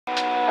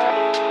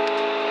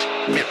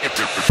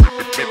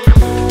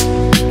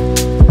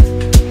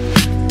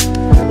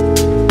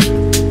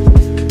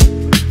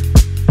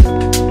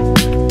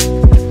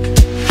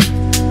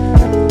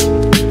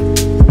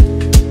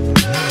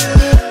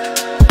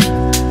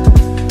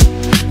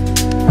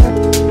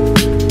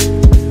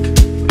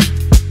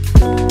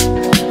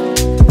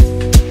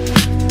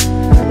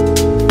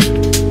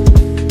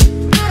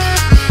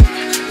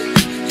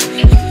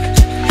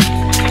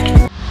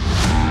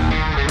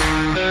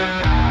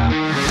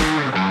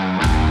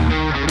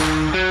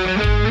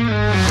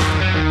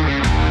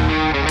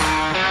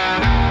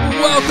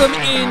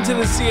To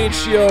the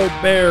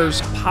CHGO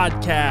Bears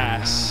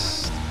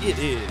Podcast. It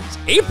is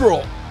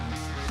April.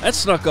 That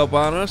snuck up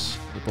on us.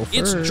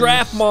 It's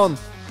draft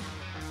month.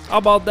 How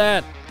about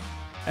that?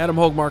 Adam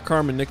Hoge,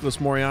 Carman, Nicholas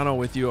Moreano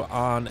with you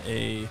on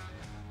a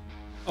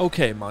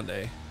okay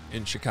Monday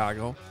in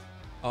Chicago.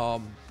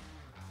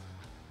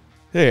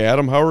 Hey,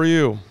 Adam, how are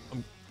you?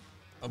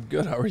 I'm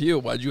good. How are you?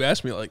 Why'd you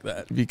ask me like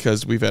that?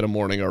 Because we've had a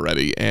morning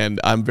already, and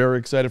I'm very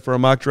excited for a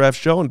mock draft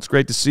show, and it's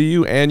great to see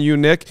you, and you,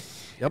 Nick,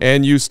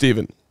 and you,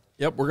 Steven.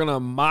 Yep, we're going to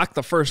mock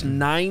the first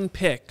 9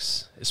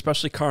 picks,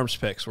 especially Carm's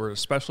picks. We're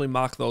especially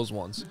mock those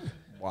ones.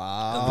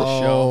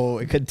 Wow.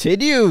 It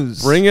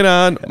continues. Bring it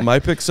on. My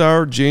picks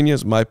are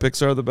genius. My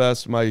picks are the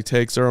best. My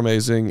takes are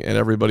amazing, and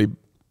everybody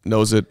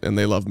knows it, and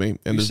they love me.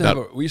 And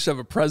we used to have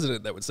a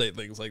president that would say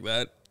things like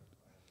that.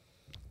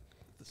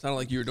 It sounded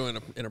like you were doing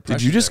an impression.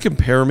 Did you just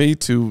compare me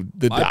to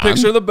the My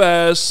picks are the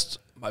best.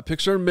 My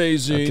picks are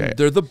amazing. Okay.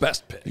 They're the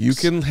best picks. You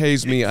can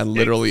haze me on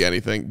literally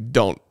anything.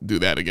 Don't do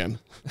that again.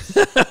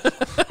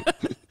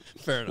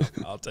 Fair enough.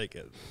 I'll take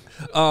it.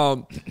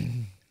 Well,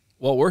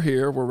 we're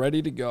here. We're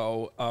ready to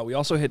go. We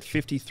also hit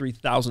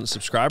 53,000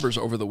 subscribers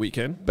over the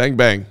weekend. Bang,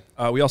 bang.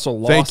 We also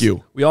lost. Thank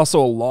you. We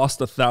also lost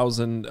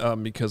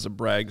 1,000 because of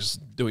Bragg's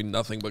doing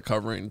nothing but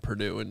covering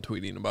Purdue and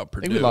tweeting about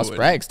Purdue. I think we lost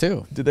Bragg's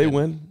too. Did they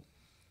win?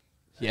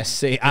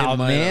 Yes, oh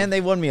man, they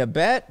won me a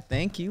bet.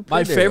 Thank you, Purdue.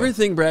 My favorite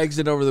thing Braggs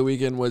did over the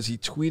weekend was he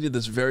tweeted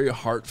this very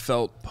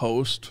heartfelt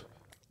post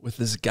with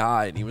this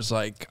guy, and he was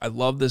like, "I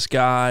love this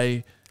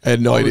guy." I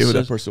had no idea who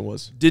that person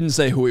was. Didn't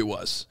say who he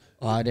was.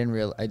 Oh, I didn't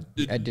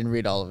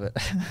read all of it.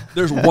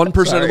 There's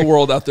 1% of the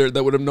world out there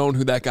that would have known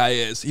who that guy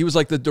is. He was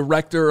like the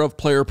director of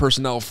player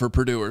personnel for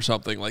Purdue or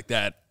something like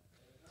that.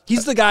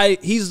 He's the guy.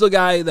 He's the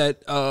guy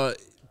that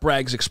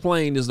Braggs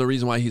explained is the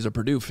reason why he's a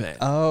Purdue fan.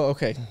 Oh,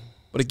 okay.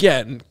 But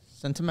again,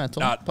 sentimental.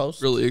 Not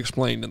post. Really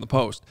explained in the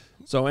post.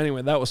 So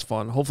anyway, that was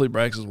fun. Hopefully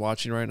Braggs is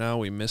watching right now.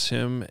 We miss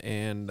him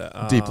and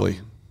deeply.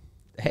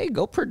 Hey,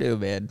 go Purdue,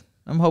 man.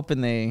 I'm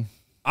hoping they.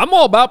 I'm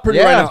all about Purdue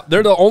right now.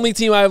 They're the only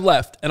team I have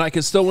left, and I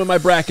can still win my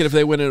bracket if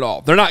they win it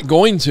all. They're not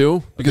going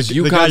to because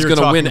UConn's going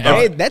to win.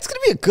 Hey, that's going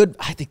to be a good.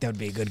 I think that would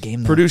be a good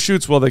game. Though. Purdue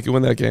shoots well; they can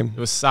win that game. It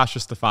was Sasha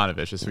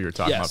Stefanovic, is who you were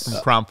talking about from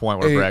Crown Point,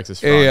 where Braggs is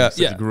from.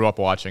 He grew up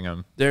watching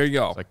him. There you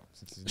go. Like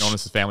he's known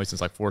his family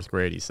since like 4th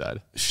grade. He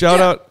said.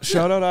 Shout out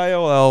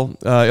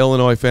IOL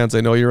Illinois fans.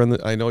 I know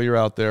you're I know you're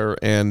out there,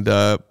 and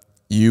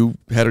you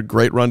had a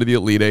great run to the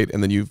Elite Eight,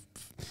 and then you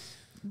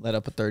let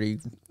up a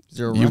 30-0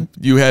 run.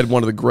 You had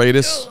one of the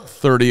greatest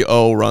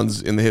 30-0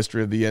 runs in the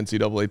history of the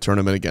NCAA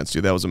tournament against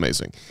you. That was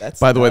amazing.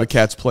 By the way, the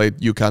Cats played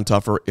UConn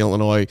tougher,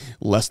 Illinois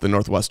less than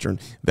Northwestern.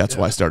 That's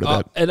why I started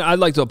that. And I'd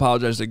like to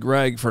apologize to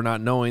Greg for not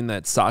knowing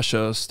that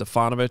Sasha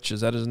Stefanovic,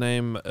 is that his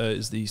name,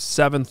 is the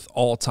 7th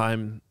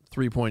all-time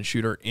three-point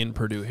shooter in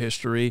Purdue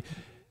history.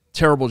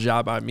 Terrible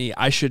job by me.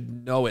 I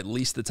should know at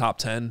least the top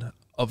 10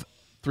 of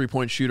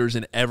three-point shooters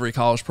in every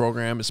college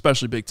program,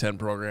 especially Big Ten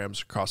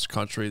programs across the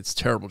country. It's a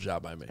terrible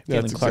job by me.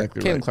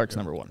 Caitlin Clark's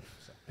number 1.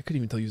 I couldn't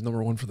even tell you he's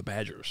number 1 for the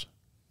Badgers.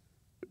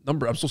 I'm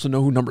supposed to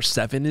know who number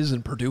 7 is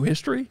in Purdue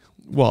history?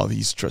 Well,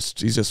 he's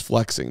just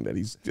flexing that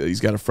he's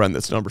got a friend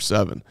that's number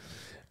 7.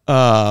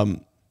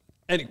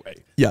 Anyway.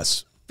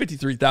 Yes.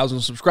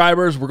 53,000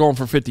 subscribers. We're going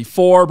for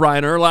 54.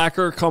 Brian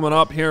Urlacher coming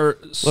up here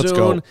soon. Let's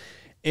go.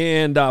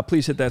 And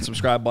please hit that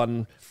subscribe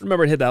button.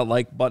 Remember to hit that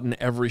like button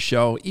every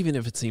show, even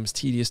if it seems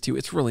tedious to you.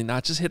 It's really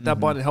not. Just hit that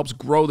button. It helps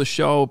grow the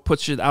show,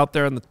 puts it out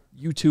there in the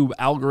YouTube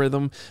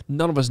algorithm.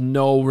 None of us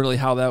know really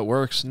how that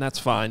works, and that's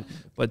fine.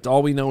 But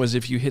all we know is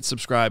if you hit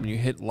subscribe and you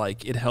hit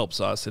like, it helps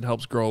us. It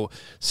helps grow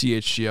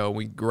CHGO.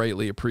 We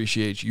greatly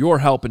appreciate your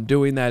help in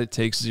doing that. It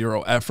takes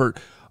 0 effort.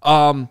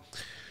 A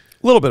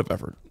little bit of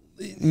effort.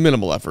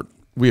 Minimal effort.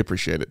 We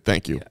appreciate it.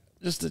 Thank you. Yeah.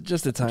 Just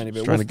a tiny bit.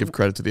 Just trying to give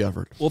credit to the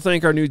effort. We'll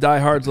thank our new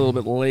diehards a little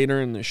bit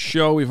later in the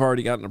show. We've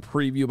already gotten a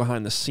preview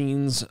behind the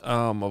scenes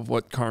of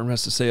what Carm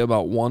has to say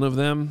about one of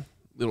them.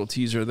 Little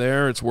teaser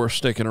there. It's worth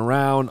sticking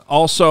around.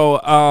 Also,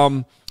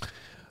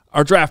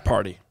 our draft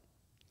party.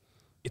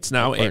 It's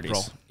now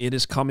April. It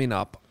is coming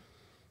up.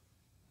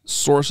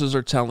 Sources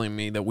are telling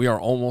me that we are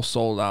almost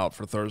sold out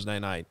for Thursday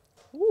night.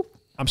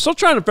 I'm still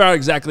trying to figure out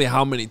exactly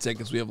how many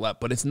tickets we have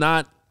left, but it's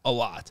not a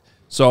lot.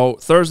 So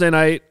Thursday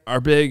night, our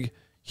big,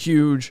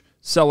 huge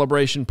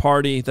celebration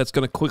party that's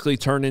going to quickly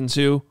turn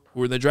into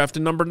who are they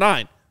drafted number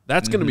 9.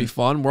 That's going to be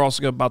fun. We're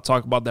also about to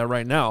talk about that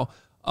right now.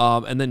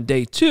 And then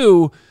day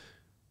 2,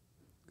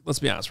 let's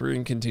be honest, we're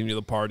going to continue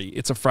the party.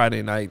 It's a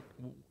Friday night.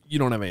 You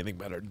don't have anything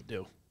better to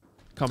do.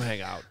 Come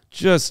hang out.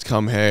 Just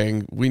come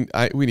hang. We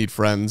need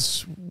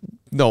friends.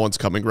 No one's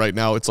coming right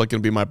now. It's like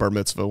going to be my bar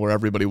mitzvah where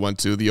everybody went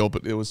to the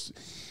open. It's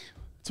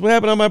what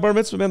happened on my bar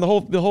mitzvah, man. The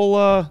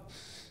whole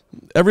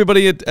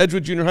everybody at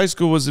Edgewood Junior High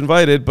School was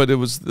invited, but it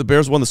was the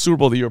Bears won the Super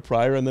Bowl the year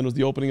prior, and then it was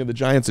the opening of the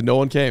Giants, and no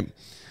one came.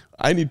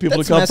 I need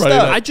people to come Friday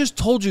night. I just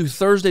told you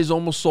Thursday's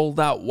almost sold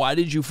out. Why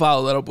did you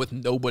follow that up with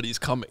nobody's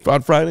coming?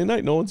 On Friday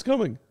night, no one's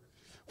coming.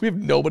 We have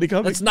nobody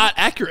coming. That's not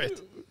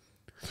accurate.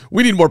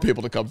 We need more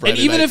people to come Friday night.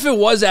 And even if it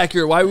was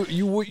accurate, why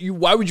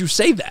would you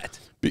say that?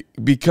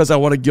 Because I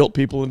want to guilt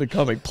people into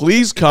coming.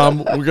 Please come.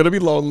 We're going to be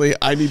lonely.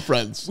 I need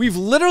friends. We've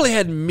literally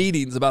had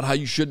meetings about how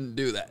you shouldn't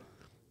do that.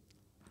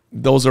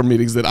 Those are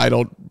meetings that I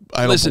don't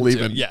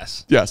believe in.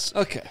 Yes. Yes.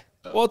 Okay.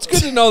 Well, it's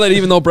good to know that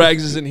even though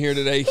Braggs isn't here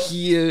today,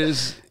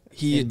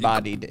 he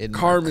embodied.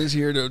 Carm is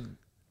here to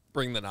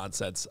bring the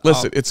nonsense.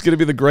 Listen, it's going to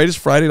be the greatest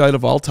Friday night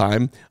of all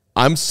time.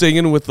 I'm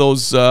singing with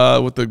those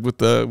with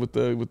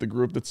the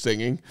group that's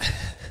singing.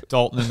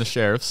 Dalton and the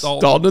Sheriffs.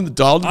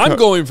 Dalton. I'm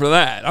going for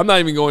that. I'm not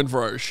even going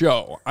for our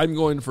show. I'm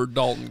going for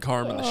Dalton,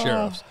 Carman, and the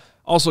Sheriffs.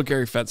 Also,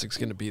 Gary Fensick's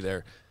going to be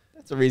there.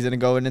 That's a reason to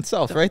go in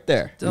itself, right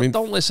there.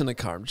 Don't listen to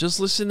Carm. Just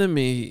listen to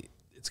me.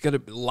 It's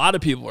gonna. A lot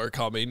of people are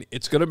coming.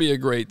 It's gonna be a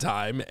great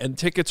time, and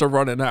tickets are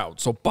running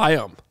out. So buy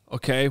them.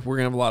 Okay, we're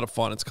gonna have a lot of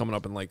fun. It's coming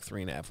up in like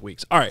 3.5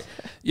 weeks. All right.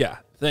 Yeah.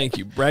 Thank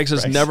you. Braggs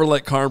has never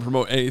let Carm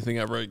promote anything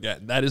ever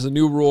again. That is a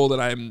new rule that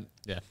I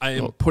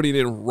am putting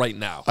in right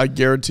now. I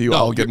guarantee you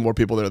I'll get more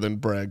people there than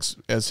Braggs,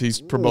 as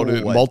he's promoted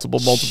it multiple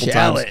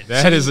times.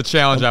 That is a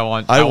challenge I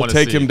want. I will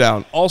take him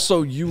down.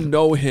 Also, you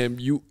know him.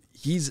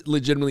 He's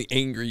legitimately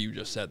angry you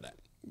just said that.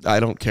 I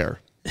don't care.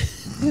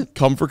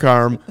 Come for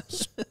Carm.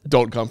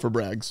 Don't come for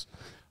Braggs.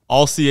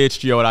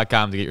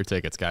 AllCHGO.com to get your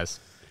tickets, guys.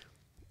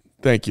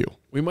 Thank you.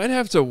 We might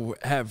have to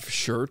have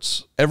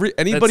shirts. Anybody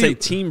that say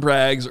Team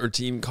Braggs or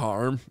Team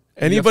Carm.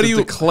 Anybody you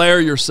have to declare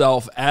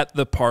yourself at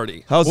the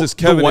party. How's this,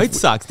 Kevin? The White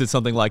Sox did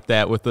something like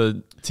that with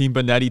the Team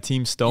Benetti,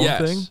 Team Stone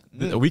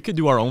thing. We could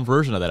do our own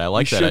version of that. I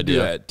like that idea.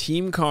 Do that.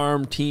 Team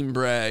Carm, Team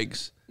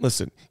Braggs.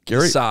 Listen,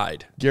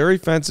 Gary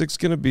Fensick's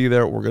going to be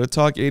there. We're going to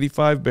talk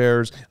 85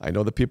 Bears. I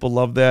know that people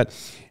love that.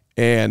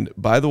 And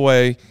by the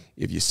way,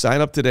 if you sign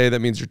up today,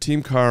 that means you're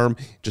Team Carm,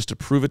 just to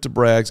prove it to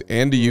Braggs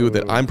and to you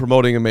that I'm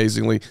promoting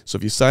amazingly. So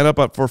if you sign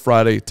up for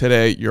Friday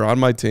today, you're on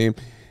my team.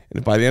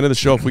 And by the end of the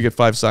show, if we get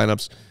 5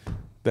 signups,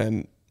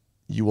 then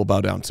you will bow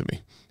down to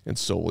me. And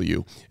so will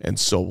you. And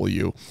so will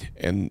you.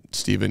 And,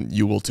 Steven,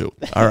 you will too.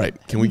 All right.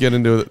 Can we get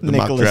into the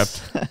mock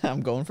draft?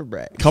 I'm going for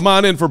Braggs. Come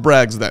on in for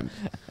Braggs then.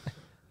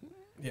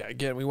 Yeah,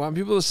 again, we want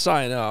people to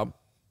sign up.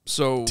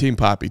 So Team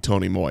Poppy,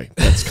 Tony Moy.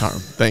 That's Carm.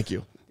 Thank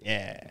you.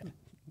 Yeah.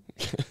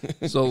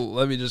 So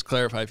let me just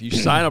clarify. If you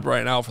sign up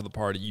right now for the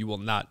party, you will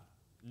not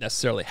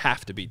necessarily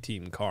have to be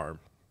Team Carm,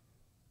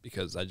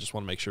 because I just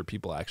want to make sure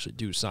people actually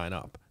do sign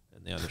up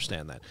and they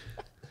understand that.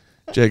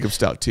 Jacob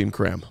Stout, Team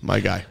Cram, my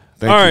guy.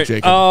 Thank you,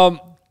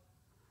 Jacob.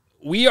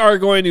 We are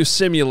going to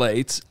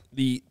simulate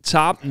the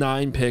top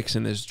 9 picks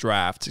in this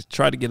draft to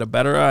try to get a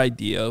better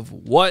idea of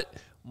what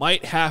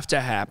might have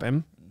to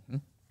happen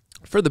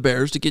for the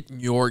Bears to get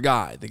your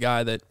guy, the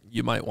guy that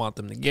you might want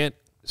them to get.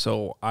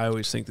 So I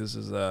always think this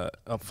is a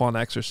fun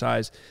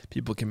exercise.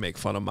 People can make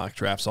fun of mock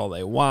drafts all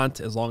they want,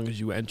 as long as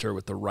you enter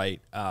with the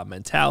right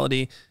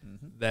mentality,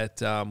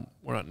 that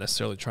we're not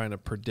necessarily trying to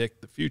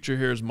predict the future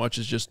here as much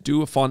as just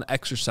do a fun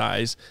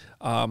exercise.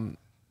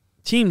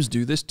 Teams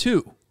do this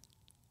too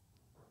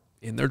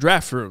in their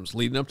draft rooms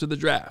leading up to the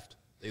draft.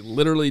 They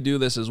literally do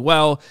this as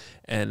well.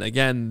 And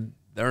again,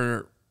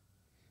 they're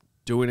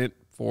doing it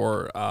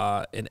for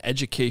an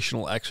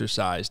educational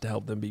exercise to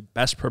help them be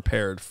best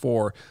prepared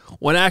for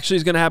what actually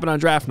is going to happen on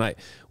draft night,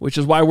 which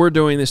is why we're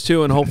doing this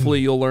too, and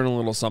hopefully you'll learn a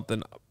little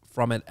something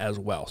from it as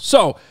well.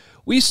 So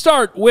we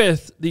start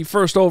with the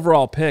first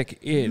overall pick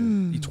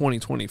in the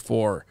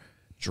 2024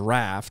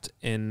 draft,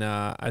 and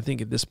I think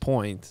at this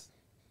point,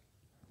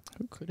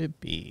 who could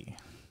it be?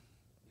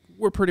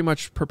 We're pretty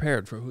much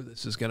prepared for who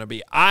this is going to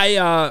be.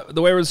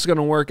 The way this is going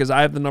to work is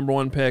I have the number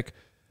 1 pick,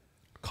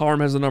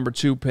 Carm has the number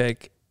 2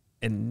 pick,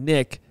 and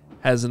Nick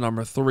has the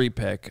number 3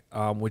 pick,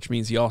 which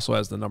means he also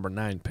has the number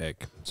 9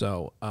 pick.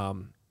 So,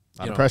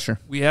 pressure.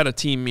 We had a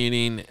team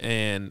meeting,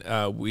 and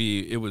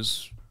it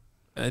was.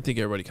 I think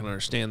everybody can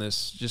understand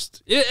this.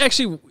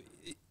 It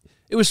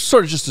was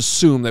sort of just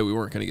assumed that we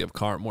weren't going to give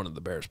Carm one of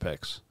the Bears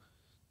picks,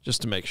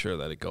 just to make sure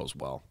that it goes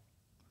well.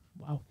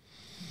 Wow,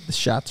 the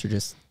shots are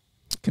just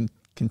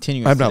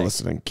continuing. I'm not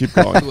listening. Keep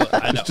going.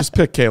 Just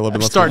pick Caleb.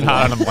 And starting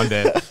hot on him one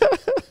day.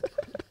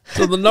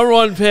 So the number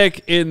 1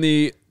 pick in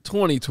the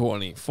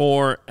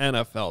 2024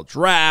 NFL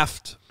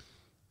Draft,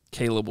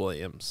 Caleb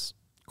Williams,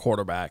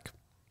 quarterback,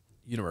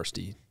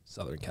 University,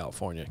 Southern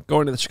California,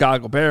 going to the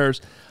Chicago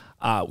Bears.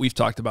 We've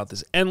talked about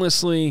this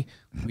endlessly.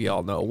 We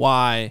all know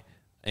why,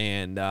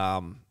 and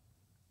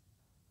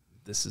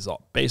this is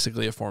all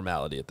basically a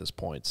formality at this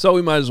point. So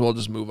we might as well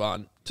just move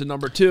on to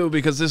number 2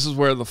 because this is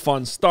where the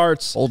fun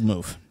starts. Old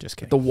move. Just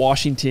kidding. The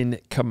Washington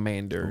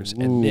Commanders,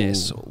 and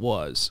this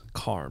was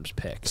Carm's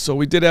pick. So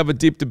we did have a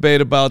deep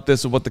debate about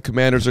this and what the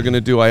Commanders are going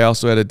to do. I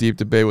also had a deep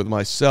debate with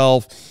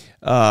myself.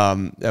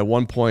 At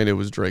one point, it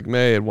was Drake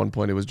May. At one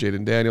point, it was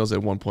Jaden Daniels.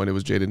 At one point, it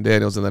was Jaden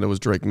Daniels, and then it was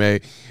Drake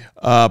May.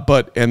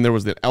 And there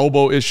was that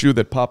elbow issue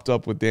that popped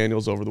up with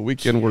Daniels over the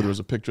weekend where there was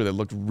a picture that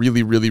looked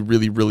really, really,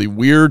 really, really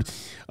weird,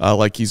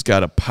 like he's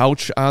got a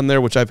pouch on there,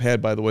 which I've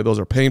had, by the way. Those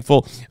are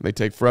painful, and they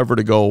take forever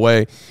to go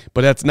away.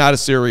 But that's not a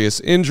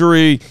serious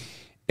injury,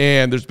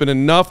 and there's been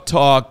enough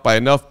talk by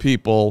enough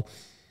people,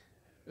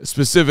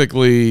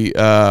 specifically,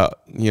 Dan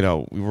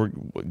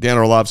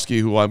Orlovsky,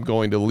 who I'm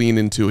going to lean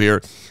into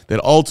here,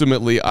 that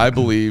ultimately I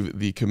believe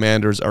the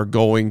Commanders are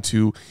going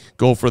to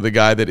go for the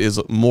guy that is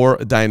more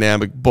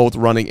dynamic, both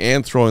running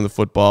and throwing the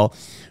football,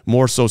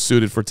 more so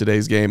suited for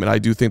today's game. And I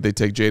do think they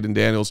take Jaden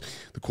Daniels,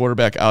 the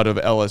quarterback, out of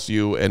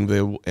LSU,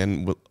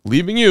 and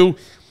leaving you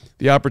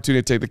the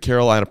opportunity to take the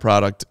Carolina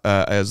product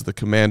as the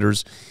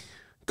Commanders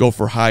go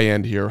for high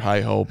end here,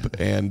 high hope,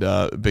 and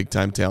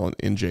big-time talent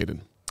in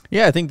Jaden.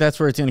 Yeah, I think that's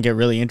where it's going to get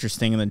really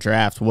interesting in the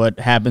draft. What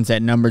happens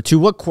at number 2?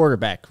 What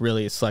quarterback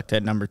really is selected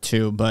at number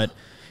 2? But,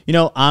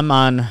 I'm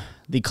on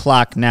the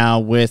clock now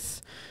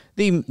with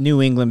the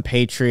New England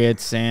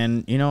Patriots,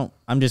 and,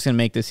 I'm just going to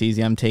make this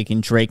easy. I'm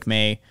taking Drake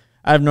May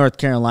out of North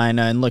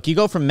Carolina. And look, you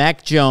go from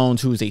Mac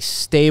Jones, who's a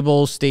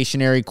stable,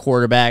 stationary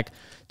quarterback,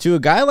 to a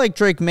guy like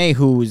Drake May,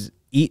 who's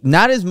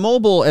not as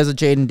mobile as a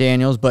Jaden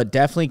Daniels, but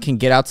definitely can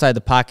get outside the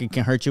pocket,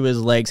 can hurt you with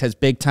his legs, has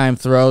big-time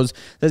throws.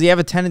 Does he have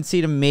a tendency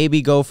to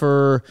maybe go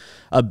for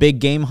a big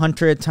game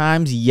hunter at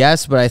times?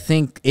 Yes, but I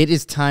think it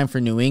is time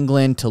for New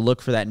England to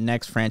look for that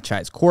next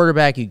franchise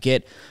quarterback. You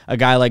get a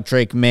guy like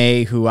Drake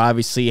May, who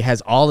obviously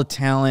has all the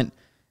talent,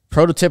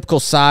 prototypical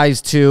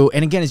size too,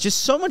 and again, it's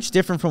just so much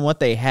different from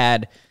what they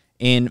had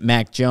in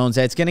Mac Jones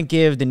that it's going to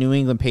give the New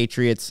England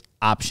Patriots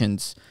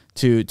options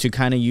to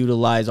kind of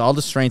utilize all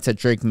the strengths that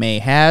Drake May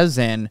has.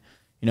 And,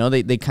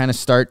 they kind of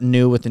start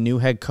new with a new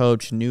head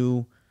coach,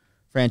 new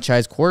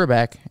franchise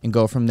quarterback, and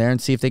go from there and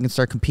see if they can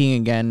start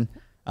competing again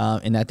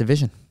in that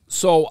division.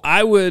 So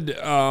I would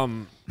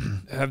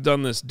have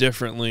done this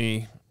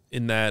differently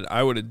in that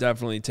I would have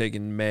definitely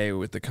taken May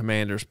with the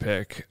Commanders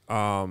pick.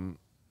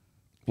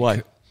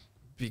 Why?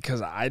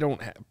 Because I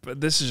don't have –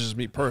 but this is just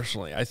me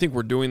personally. I think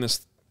we're doing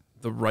this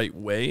the right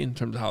way in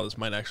terms of how this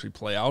might actually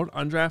play out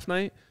on draft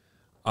night.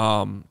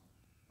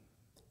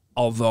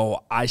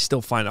 Although I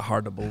still find it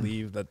hard to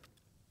believe that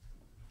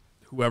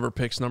whoever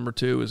picks number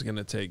 2 is going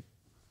to take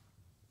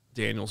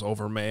Daniels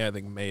over May. I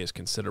think May is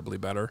considerably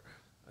better.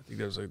 I think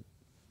there's a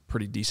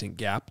pretty decent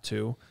gap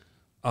too.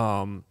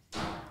 I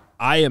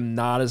am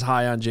not as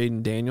high on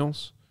Jaden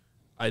Daniels.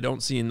 I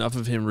don't see enough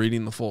of him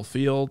reading the full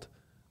field.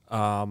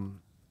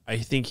 I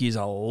think he's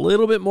a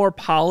little bit more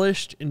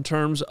polished in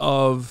terms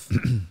of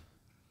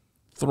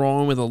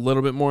throwing with a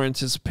little bit more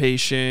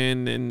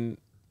anticipation and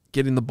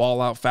getting the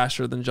ball out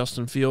faster than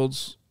Justin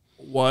Fields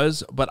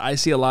was, but I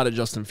see a lot of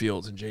Justin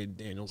Fields in Jaden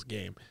Daniels'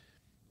 game.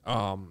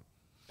 I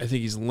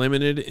think he's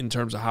limited in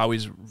terms of how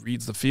he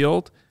reads the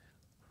field.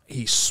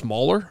 He's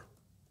smaller.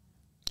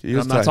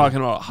 I'm not talking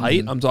about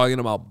height. I'm talking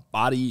about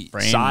body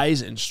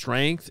size and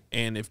strength.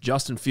 And if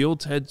Justin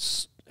Fields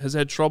has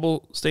had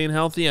trouble staying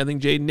healthy, I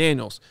think Jaden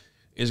Daniels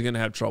is going to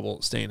have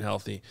trouble staying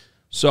healthy.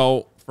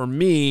 So for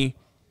me,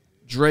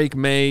 Drake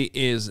May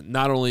is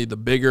not only the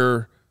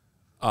bigger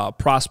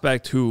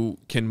prospect who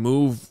can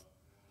move.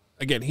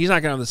 Again, he's not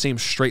going to have the same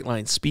straight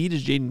line speed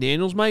as Jaden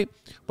Daniels might,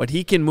 but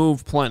he can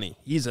move plenty.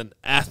 He's an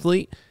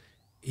athlete.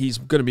 He's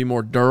going to be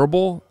more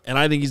durable, and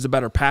I think he's the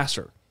better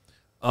passer.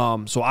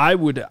 So I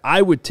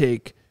would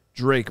take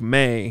Drake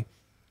May,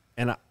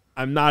 and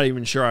I'm not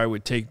even sure I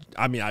would take –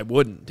 I mean, I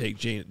wouldn't take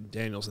Jaden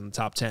Daniels in the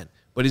top 10.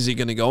 But is he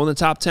going to go in the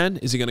top 10?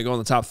 Is he going to go in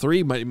the top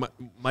 3?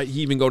 Might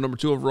he even go number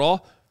 2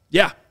 overall?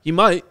 Yeah, he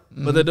might,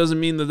 but that doesn't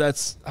mean that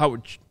that's how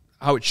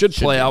it should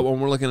play out when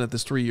we're looking at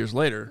this 3 years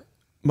later.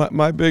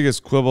 My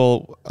biggest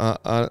quibble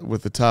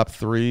with the top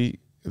 3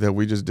 that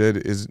we just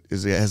did is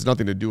it has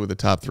nothing to do with the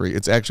top 3.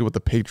 It's actually what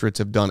the Patriots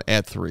have done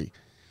at 3.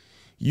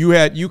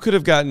 You could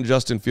have gotten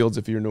Justin Fields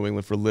if you're New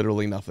England for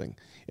literally nothing,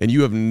 and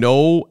you have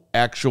no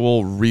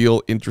actual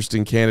real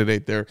interesting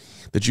candidate there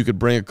that you could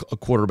bring a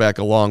quarterback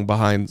along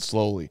behind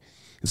slowly.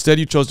 Instead,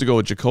 you chose to go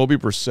with Jacoby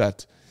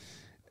Brissett,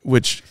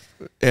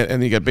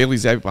 and you got Bailey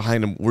Zappi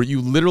behind him, where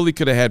you literally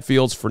could have had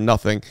Fields for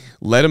nothing,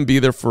 let him be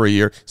there for a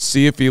year,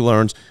 see if he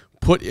learns.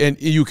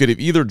 You could have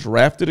either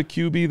drafted a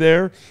QB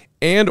there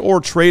and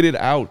or traded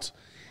out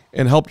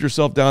and helped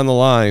yourself down the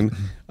line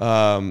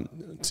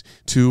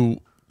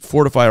to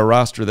fortify a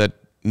roster that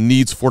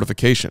needs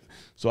fortification.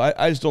 So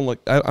I just don't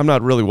I'm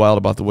not really wild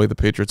about the way the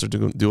Patriots are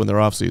doing their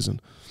offseason.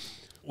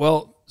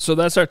 Well, so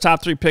that's our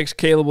top 3 picks: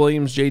 Caleb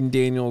Williams, Jaden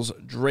Daniels,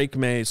 Drake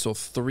May. So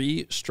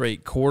 3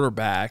 straight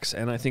quarterbacks.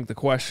 And I think the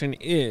question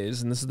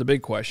is, and this is the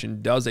big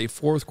question, does a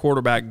 4th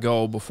quarterback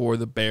go before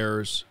the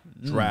Bears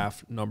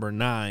draft number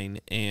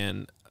 9?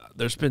 And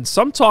there's been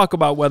some talk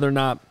about whether or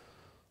not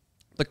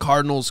the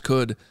Cardinals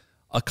could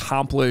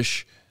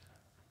accomplish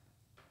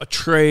a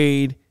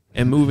trade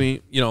and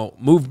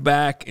move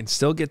back and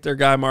still get their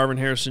guy Marvin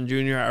Harrison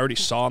Jr. I already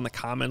saw in the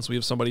comments we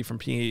have somebody from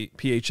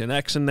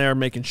PHNX in there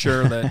making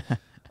sure that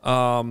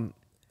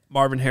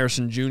Marvin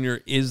Harrison Jr.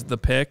 is the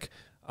pick.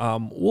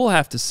 We'll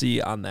have to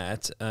see on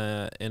that.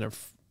 And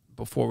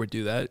before we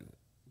do that,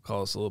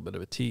 call us a little bit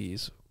of a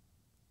tease.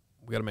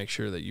 We got to make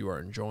sure that you are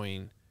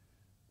enjoying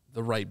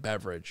the right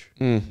beverage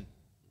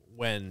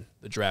when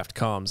the draft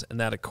comes, and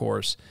that, of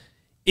course,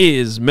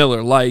 is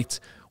Miller Lite.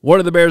 What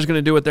are the Bears going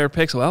to do with their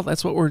picks? Well,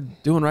 that's what we're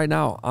doing right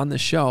now on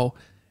this show,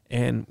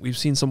 and we've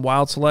seen some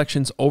wild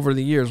selections over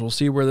the years. We'll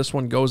see where this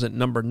one goes at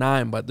number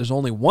 9, but there's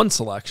only one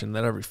selection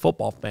that every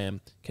football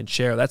fan can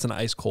share. That's an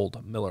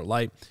ice-cold Miller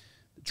Lite.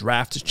 The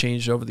draft has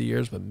changed over the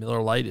years, but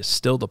Miller Lite is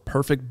still the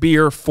perfect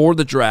beer for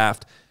the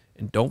draft.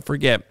 And don't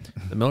forget,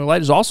 the Miller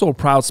Lite is also a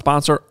proud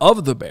sponsor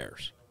of the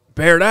Bears.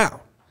 Bear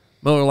down.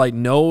 Miller Lite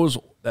knows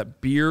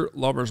that beer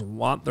lovers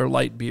want their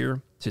light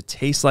beer to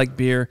taste like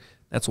beer.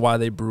 That's why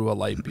they brew a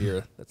light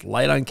beer that's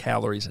light on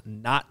calories,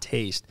 not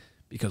taste.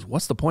 Because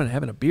what's the point of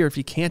having a beer if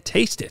you can't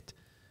taste it?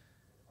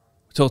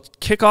 So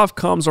kickoff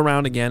comes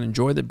around again.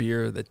 Enjoy the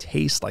beer that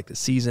tastes like the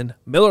season.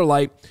 Miller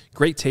Lite,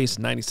 great taste,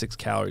 96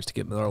 calories to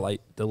get Miller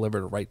Lite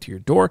delivered right to your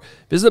door.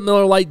 Visit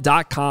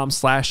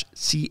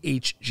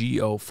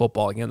MillerLite.com/CHGO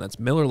football. Again, that's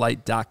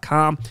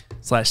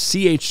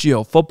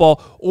MillerLite.com/CHGO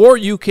football. Or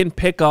you can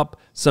pick up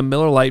some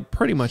Miller Lite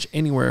pretty much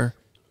anywhere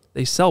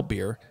they sell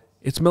beer.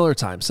 It's Miller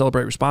time.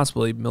 Celebrate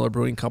responsibly. Miller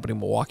Brewing Company,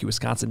 Milwaukee,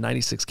 Wisconsin.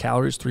 96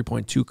 calories,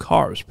 3.2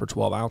 carbs per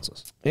 12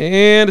 ounces.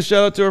 And a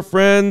shout out to our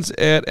friends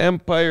at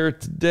Empire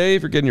Today.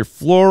 If you're getting your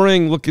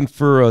flooring, looking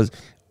for an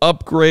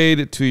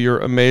upgrade to your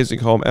amazing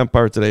home,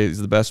 Empire Today is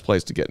the best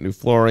place to get new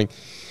flooring.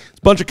 There's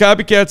a bunch of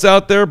copycats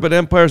out there, but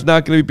Empire's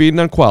not going to be beaten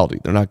on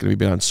quality. They're not going to be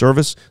beaten on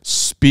service,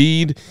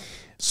 speed.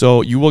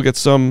 So you will get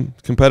some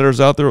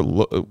competitors out there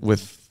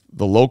with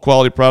the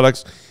low-quality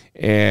products,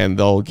 and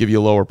they'll give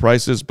you lower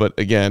prices. But,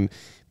 again,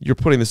 you're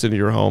putting this into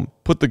your home.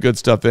 Put the good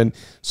stuff in.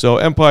 So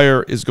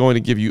Empire is going to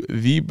give you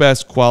the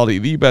best quality,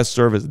 the best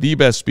service, the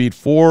best speed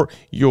for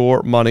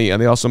your money. And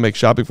they also make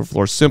shopping for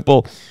floors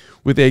simple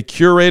with a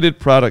curated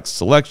product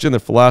selection. Their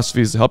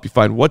philosophy is to help you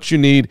find what you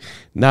need,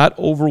 not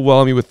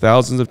overwhelm you with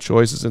thousands of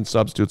choices and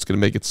substitutes. It's going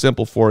to make it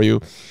simple for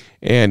you.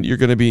 And you're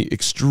going to be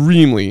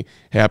extremely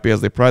happy as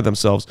they pride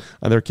themselves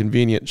on their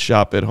convenient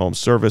shop-at-home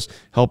service,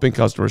 helping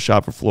customers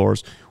shop for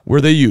floors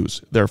where they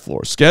use their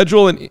floors.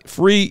 Schedule a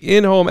free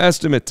in-home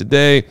estimate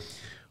today.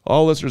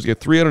 All listeners get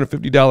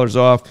 $350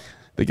 off.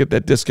 They get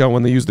that discount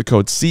when they use the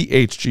code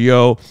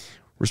CHGO.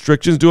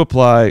 Restrictions do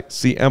apply.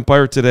 See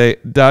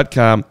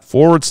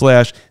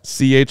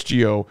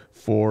EmpireToday.com/CHGO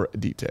for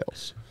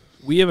details.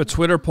 We have a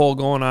Twitter poll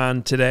going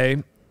on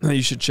today that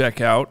you should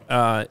check out.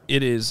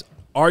 It is,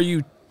 are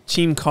you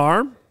Team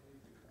Carm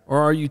or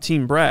are you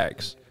Team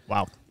Braggs?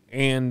 Wow.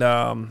 And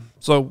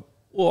so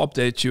we'll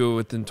update you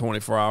within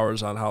 24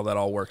 hours on how that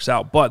all works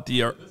out. But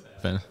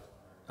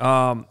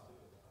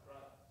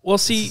we'll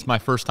see. This is my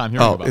first time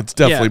hearing about it. It's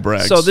definitely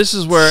Braggs. So this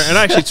is where, and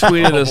I actually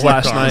tweeted this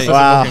last night.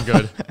 Wow. Looking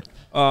good.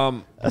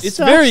 It's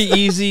very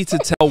easy to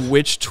tell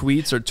which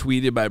tweets are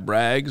tweeted by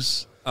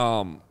Braggs.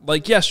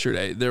 Like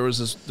yesterday, there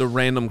was the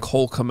random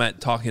Cole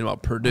Kmet talking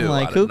about Purdue.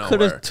 Like, who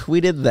could have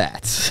tweeted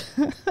that?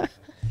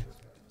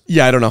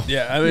 Yeah, I don't know.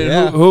 Yeah, I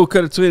mean, who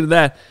could have tweeted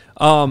that?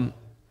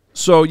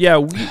 So yeah,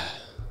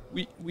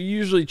 we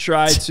usually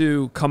try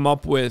to come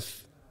up with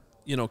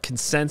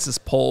consensus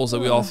polls that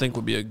we all think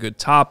would be a good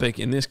topic.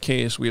 In this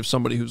case, we have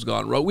somebody who's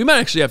gone rogue. We might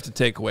actually have to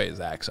take away his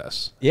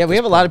access. Yeah, we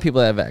have a lot of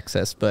people that have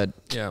access, but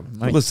yeah.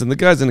 Listen, the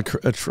guy's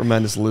a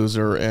tremendous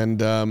loser,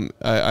 and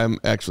I'm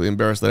actually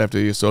embarrassed that I have to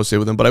be associated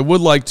with him. But I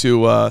would like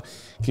to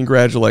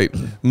congratulate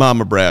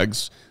Mama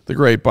Braggs, the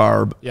great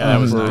Barb, Yeah, that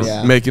was for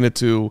nice. making it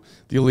to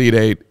the Elite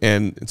Eight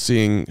and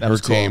seeing her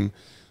team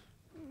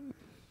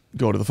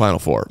go to the Final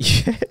Four.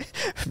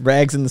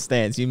 Braggs in the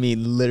stands. You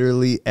mean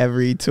literally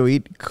every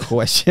tweet?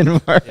 Question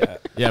mark.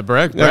 Yeah,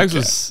 Braggs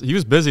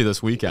was busy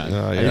this weekend.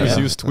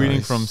 He was tweeting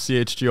Nice. from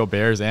CHGO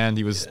Bears, and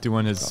he was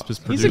doing his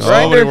producer.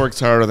 grinder. Nobody works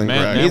harder than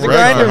Man, Greg. he's a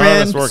Greg's grinder, the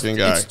hardest man. working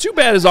guy. It's too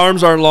bad his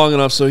arms aren't long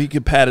enough so he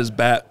could pat his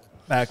back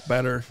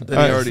better than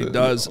he already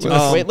does.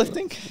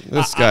 Weightlifting?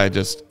 This guy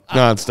just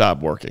nonstop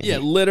working. Yeah,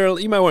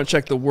 literally. You might want to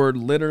check the word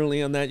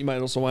literally on that. You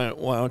might also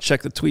want to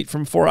check the tweet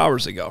from 4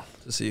 hours ago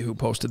to see who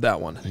posted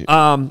that one.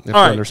 All If you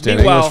right. understand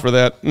Meanwhile, English for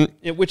that,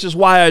 which is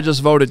why I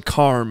just voted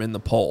Carm in the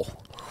poll.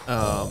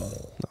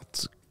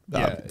 it's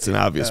an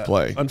obvious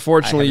play.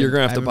 Unfortunately, you're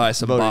going to have to I buy haven't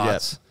some voted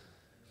bots.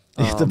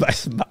 You have to buy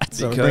some bots.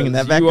 So we're Because bringing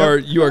that back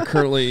you are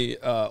currently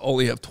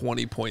only have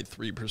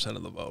 20.3%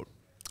 of the vote.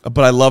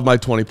 But I love my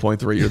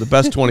 20.3. You're the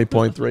best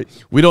 20.3.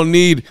 We don't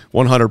need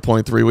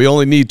 100.3. We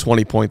only need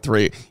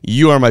 20.3.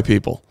 You are my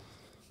people.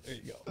 There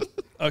you go.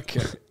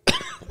 Okay.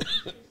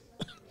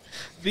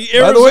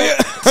 By the way,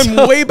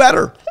 I'm way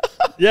better.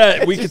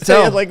 Yeah, we could Say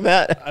tell. it like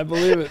that. I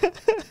believe it.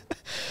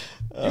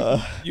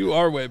 You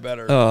are way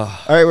better. All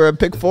right, we're at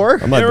pick 4.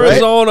 I'm not right.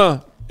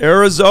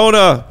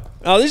 Arizona.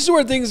 Now, this is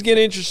where things get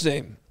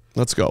interesting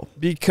Let's go.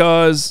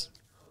 because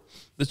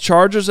the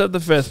Chargers have the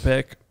 5th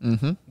pick.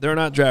 Mm-hmm. They're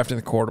not drafting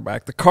the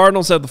quarterback. The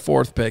Cardinals have the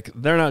 4th pick.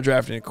 They're not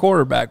drafting a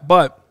quarterback.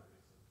 But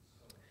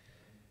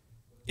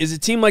is a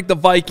team like the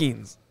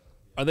Vikings,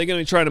 are they going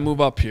to be trying to move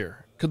up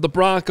here? Could the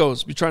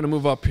Broncos be trying to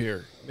move up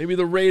here? Maybe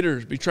the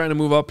Raiders be trying to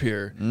move up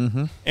here.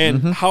 Mm-hmm.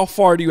 And how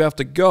far do you have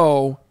to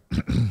go?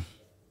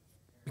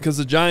 Because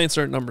the Giants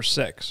are at number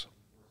 6.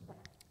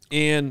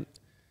 And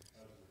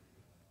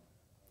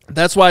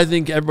that's why I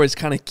think everybody's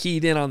kind of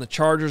keyed in on the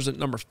Chargers at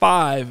number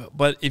 5.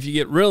 But if you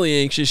get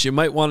really anxious, you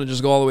might want to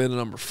just go all the way to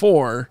number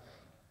 4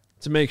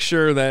 to make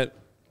sure that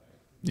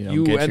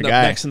you end up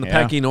next in the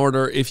pecking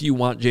order if you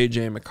want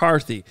J.J.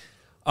 McCarthy.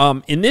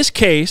 In this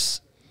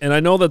case, and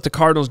I know that the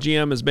Cardinals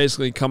GM has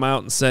basically come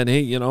out and said, hey,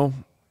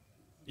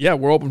 yeah,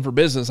 we're open for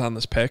business on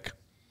this pick.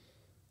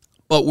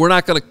 But we're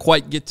not going to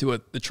quite get to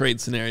the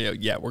trade scenario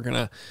yet. We're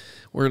gonna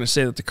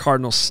say that the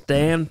Cardinals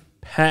stand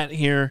pat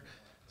here.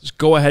 Just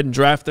go ahead and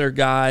draft their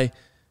guy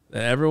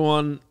that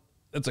everyone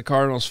that's a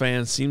Cardinals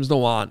fan seems to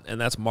want,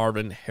 and that's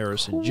Marvin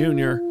Harrison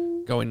Jr.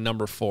 going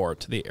number 4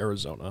 to the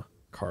Arizona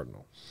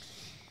Cardinals.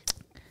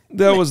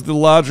 That was the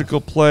logical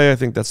play. I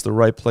think that's the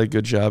right play.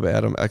 Good job,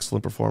 Adam.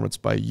 Excellent performance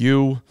by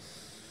you.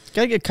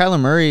 Gotta get Kyler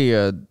Murray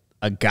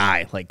a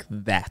guy like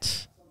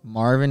that.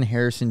 Marvin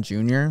Harrison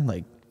Jr.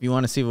 Like, if you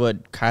want to see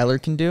what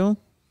Kyler can do,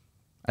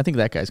 I think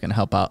that guy's going to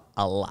help out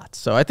a lot.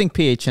 So I think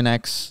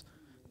PHNX,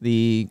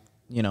 the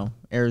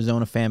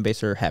Arizona fan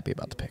base, are happy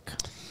about the pick.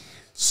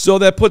 So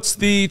that puts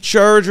the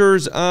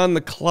Chargers on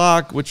the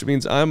clock, which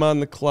means I'm on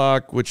the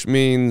clock, which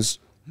means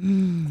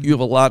you have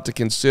a lot to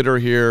consider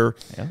here,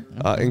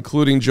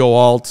 including Joe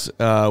Alt,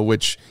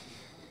 which,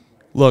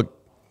 look,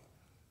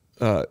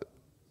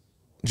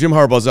 Jim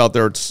Harbaugh's out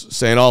there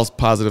saying all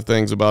positive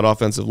things about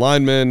offensive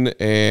linemen,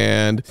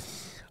 and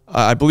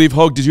I believe,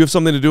 Hoge, did you have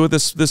something to do with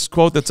this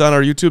quote that's on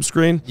our YouTube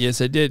screen?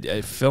 Yes, I did. I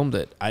filmed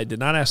it. I did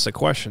not ask the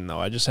question, though.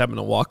 I just happened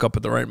to walk up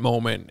at the right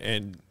moment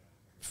and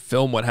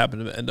film what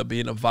happened to end up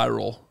being a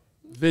viral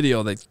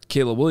video that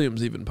Caleb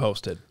Williams even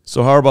posted.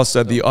 So Harbaugh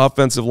said the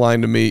offensive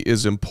line to me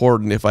is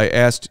important. If I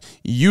asked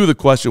you the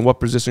question, what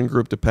position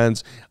group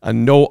depends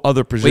on no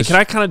other position? Wait, can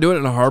I kind of do it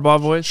in a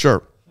Harbaugh voice?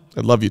 Sure.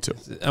 I'd love you to.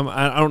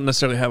 I don't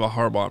necessarily have a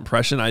Harbaugh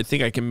impression. I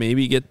think I can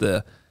maybe get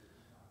the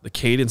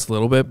cadence a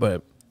little bit,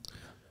 but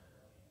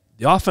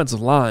the offensive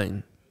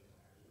line,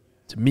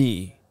 to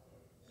me,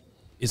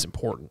 is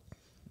important.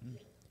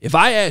 If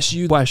I ask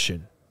you the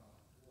question,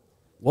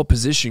 what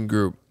position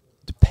group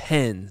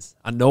depends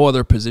on no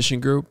other position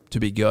group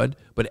to be good,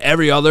 but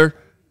every other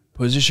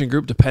position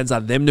group depends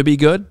on them to be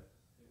good,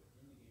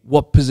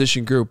 what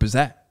position group is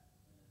that?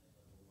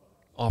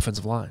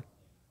 Offensive line.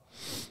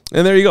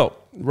 And there you go.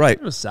 Right.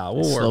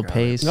 Slow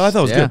pace. No, I thought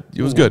it was good.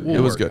 It was good. It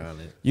was good.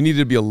 You needed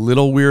to be a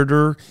little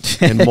weirder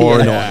and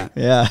more annoying.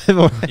 Yeah.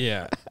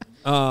 Yeah.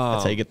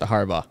 That's how you get the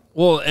Harbaugh.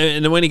 Well,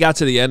 and then when he got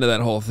to the end of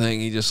that whole thing,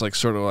 he just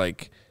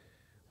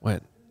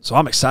went, so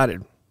I'm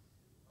excited.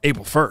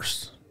 April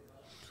 1st.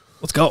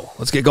 Let's go.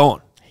 Let's get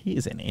going.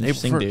 He's an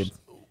interesting dude.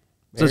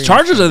 So the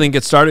Chargers, I think,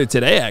 get started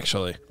today,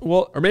 actually.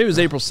 Well, or maybe it was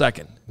April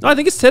 2nd. No, I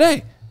think it's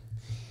today.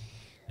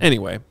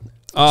 Anyway.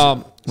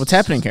 What's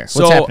happening here?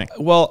 What's happening?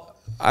 Well,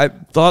 I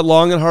thought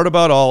long and hard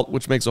about Alt,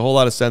 which makes a whole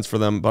lot of sense for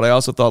them, but I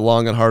also thought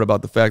long and hard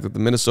about the fact that the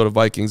Minnesota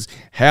Vikings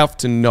have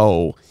to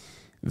know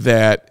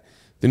that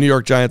the New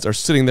York Giants are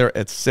sitting there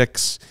at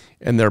 6,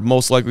 and they're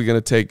most likely going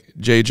to take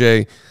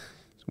JJ,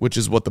 which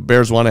is what the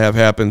Bears want to have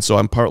happen. So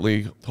I'm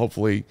partly,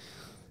 hopefully,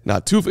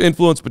 not too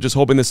influenced, but just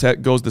hoping this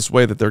goes this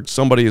way, that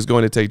somebody is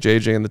going to take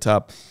JJ in the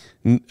top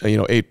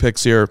 8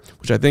 picks here,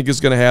 which I think is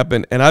going to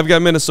happen. And I've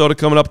got Minnesota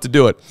coming up to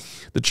do it.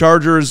 The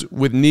Chargers,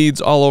 with needs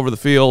all over the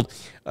field,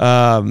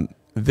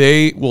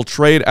 they will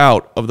trade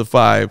out of the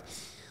 5,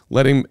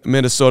 letting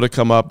Minnesota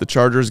come up. The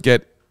Chargers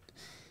get,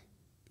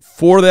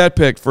 for that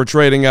pick, for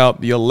trading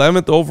out, the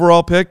 11th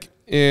overall pick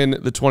in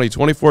the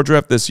 2024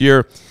 draft this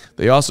year.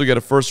 They also get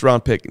a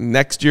first-round pick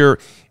next year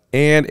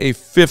and a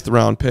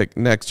 5th-round pick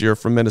next year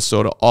from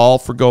Minnesota, all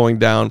for going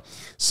down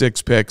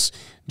 6 picks.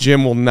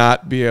 Jim will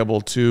not be able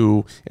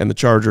to, and the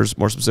Chargers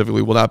more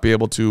specifically, will not be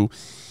able to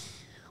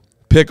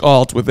pick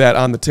Alt with that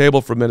on the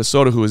table for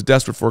Minnesota, who is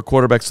desperate for a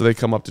quarterback, so they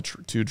come up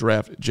to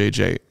draft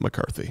J.J.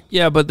 McCarthy.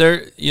 Yeah, but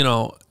they're,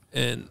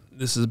 and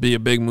this would be a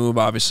big move,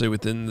 obviously,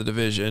 within the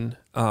division.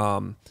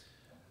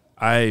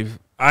 I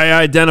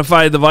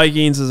identified the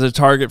Vikings as a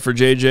target for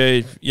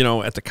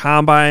JJ, at the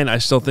combine. I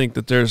still think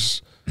that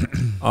there's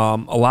a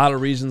lot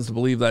of reasons to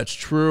believe that's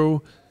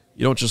true.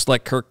 You don't just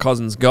let Kirk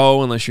Cousins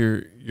go unless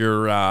you're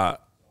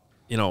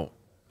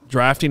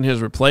drafting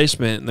his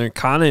replacement. And they're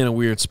kind of in a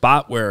weird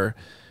spot where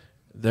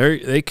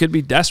they could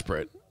be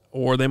desperate,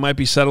 or they might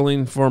be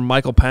settling for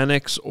Michael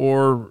Penix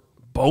or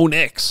Bo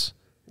Nix,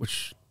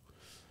 which,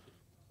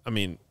 I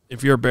mean,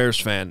 if you're a Bears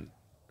fan,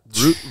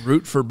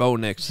 root for Bo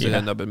Nix to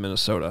end up in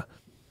Minnesota.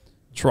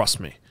 Trust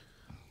me.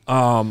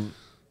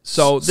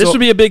 So this would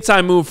be a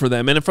big-time move for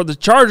them. And for the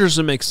Chargers,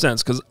 it makes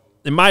sense because,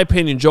 in my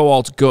opinion, Joe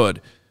Alt's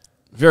good.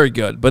 Very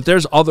good. But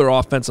there's other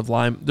offensive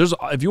line.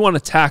 If you want to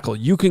tackle,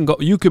 you can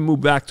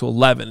move back to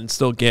 11 and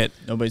still get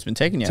nobody's been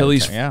taking yet.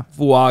 Talise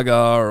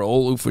Fuaga or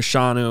Olu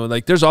Fashanu.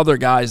 Like there's other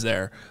guys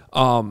there.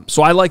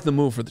 So I like the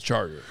move for the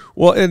Chargers.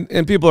 Well,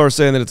 and people are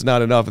saying that it's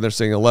not enough, and they're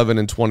saying 11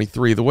 and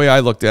 23. The way I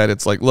looked at it,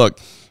 it's like, look,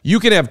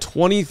 you can have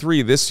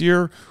 23 this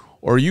year,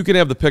 or you can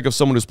have the pick of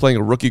someone who's playing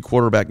a rookie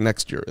quarterback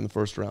next year in the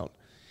first round.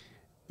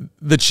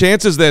 The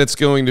chances that it's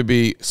going to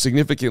be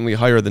significantly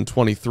higher than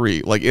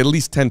 23, like at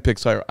least 10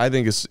 picks higher, I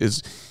think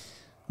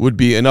would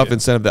be enough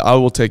incentive that I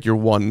will take your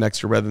 1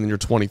 next year rather than your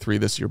 23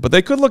 this year. But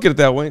they could look at it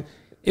that way.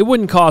 It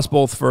wouldn't cost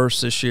both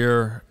firsts this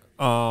year,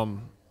 not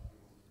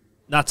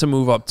to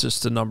move up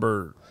just to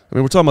number. I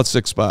mean, we're talking about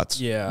 6 spots.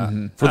 Yeah,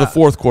 for the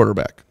 4th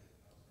quarterback.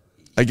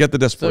 I get the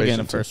desperation. Still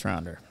getting a first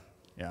rounder.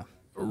 Yeah,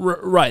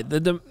 right.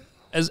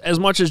 As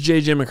much as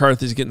J.J.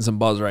 McCarthy's getting some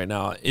buzz right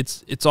now,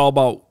 it's all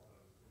about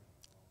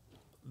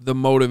the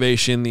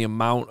motivation, the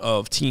amount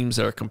of teams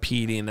that are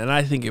competing, and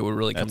I think it would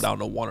really come down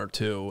to 1 or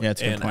 2. Yeah,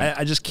 that's a good point.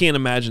 I just can't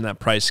imagine that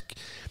price.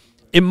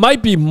 It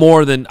might be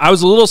more than I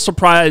was a little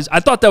surprised. I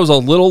thought that was a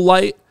little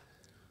light.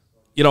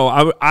 You know,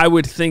 I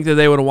would think that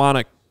they would want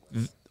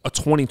a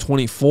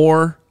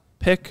 2024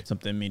 pick,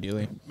 something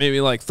immediately,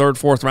 maybe like 3rd,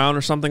 4th round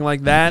or something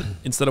like that,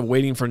 instead of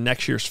waiting for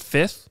next year's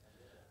 5th.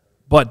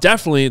 But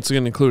definitely, it's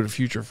going to include a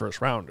future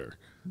first rounder.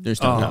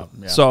 There's no doubt.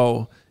 Yeah.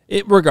 So.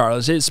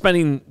 Regardless,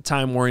 spending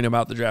time worrying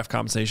about the draft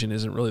compensation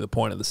isn't really the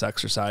point of this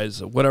exercise.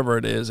 Whatever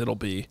it is, it'll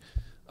be.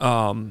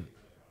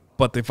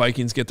 But the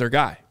Vikings get their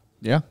guy.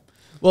 Yeah.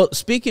 Well,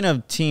 speaking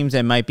of teams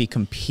that might be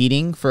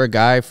competing for a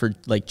guy for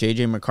like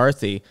J.J.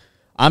 McCarthy,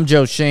 I'm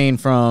Joe Shane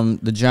from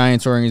the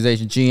Giants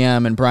organization,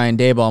 GM, and Brian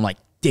Daboll. I'm like,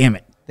 damn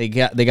it. They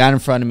got in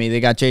front of me.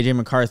 They got J.J.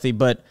 McCarthy.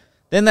 But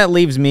then that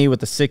leaves me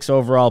with the 6th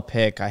overall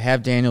pick. I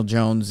have Daniel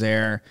Jones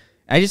there.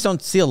 I just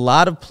don't see a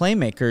lot of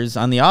playmakers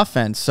on the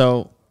offense.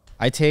 So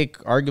I take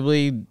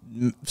arguably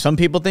some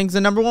people think the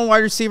number 1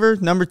 wide receiver,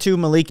 number 2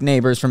 Malik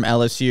Neighbors from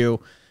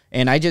LSU,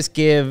 and I just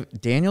give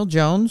Daniel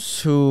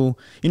Jones, who,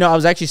 I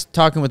was actually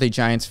talking with a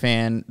Giants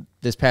fan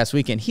this past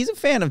weekend. He's a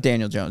fan of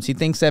Daniel Jones. He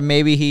thinks that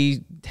maybe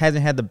he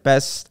hasn't had the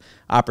best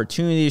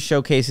opportunity to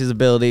showcase his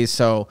abilities,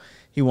 so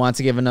he wants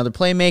to give another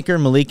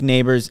playmaker. Malik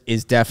Neighbors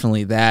is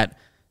definitely that.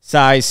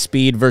 Size,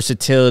 speed,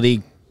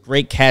 versatility,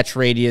 great catch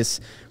radius.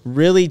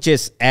 Really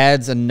just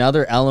adds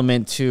another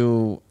element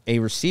to a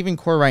receiving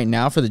core right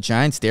now for the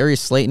Giants.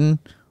 Darius Slayton,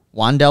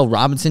 Wan'Dale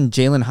Robinson,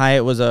 Jalen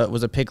Hyatt was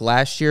a pick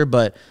last year,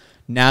 but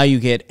now you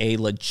get a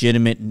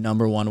legitimate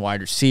number 1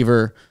 wide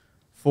receiver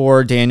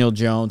for Daniel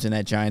Jones in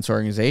that Giants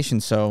organization.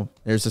 So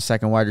there's the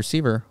 2nd wide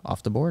receiver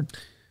off the board.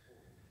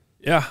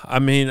 Yeah, I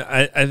mean,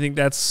 I think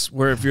that's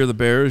where if you're the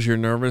Bears, you're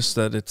nervous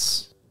that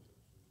it's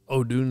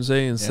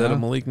Odunze instead of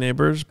Malik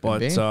Neighbors,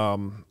 but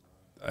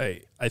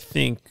I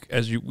think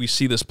as we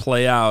see this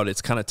play out,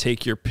 it's kind of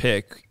take your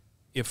pick.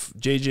 If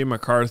J.J.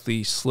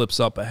 McCarthy slips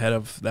up ahead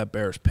of that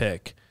Bears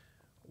pick,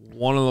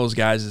 one of those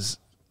guys is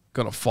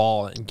going to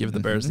fall and give the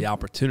Bears the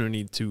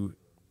opportunity to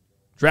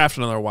draft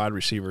another wide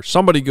receiver.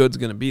 Somebody good's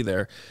going to be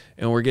there,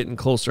 and we're getting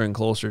closer and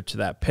closer to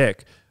that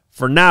pick.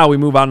 For now, we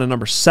move on to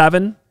number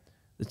 7,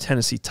 the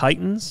Tennessee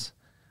Titans.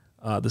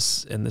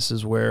 This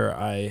is where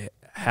I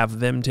have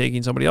them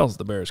taking somebody else.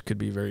 The Bears could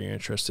be very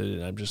interested,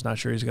 and I'm just not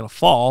sure he's going to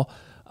fall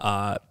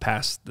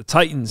past the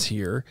Titans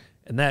here,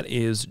 and that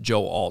is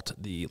Joe Alt,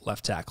 the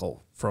left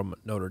tackle from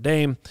Notre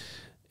Dame.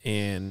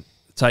 And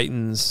the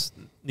Titans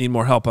need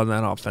more help on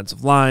that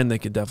offensive line. They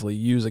could definitely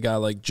use a guy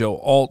like Joe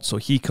Alt, so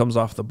he comes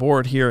off the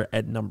board here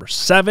at number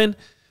 7,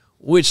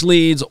 which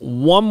leads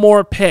one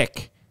more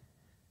pick.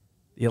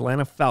 The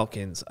Atlanta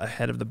Falcons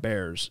ahead of the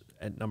Bears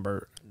at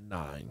number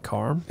 9.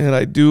 Carm? And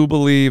I do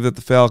believe that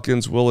the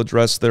Falcons will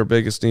address their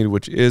biggest need,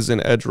 which is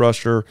an edge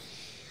rusher.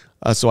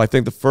 So I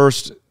think the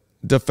first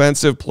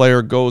defensive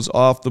player goes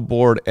off the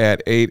board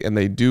at 8, and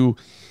they do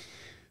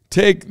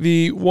take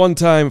the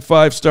one-time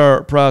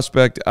 5-star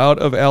prospect out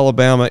of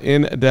Alabama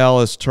in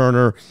Dallas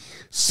Turner.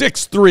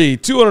 6'3",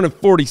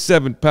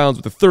 247 pounds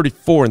with a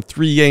 34 and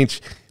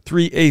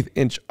 3/8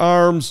 inch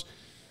arms.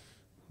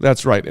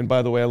 That's right. And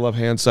by the way, I love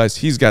hand size.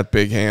 He's got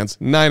big hands,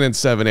 9 and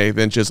 7/8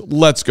 inches.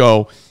 Let's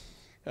go.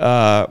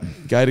 Guy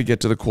to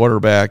get to the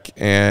quarterback,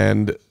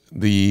 and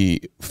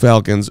the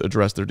Falcons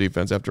address their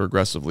defense after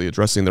aggressively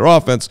addressing their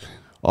offense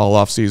all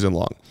off season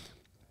long.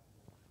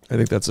 I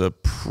think that's a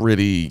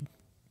pretty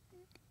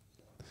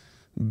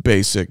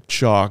basic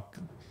chalk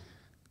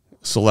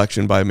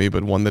selection by me,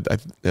 but one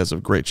that has a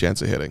great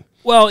chance of hitting.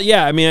 Well,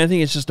 yeah, I mean, I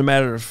think it's just a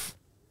matter of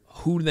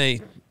who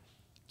they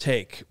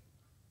take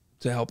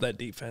to help that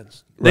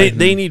defense. Right.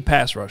 They need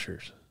pass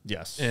rushers.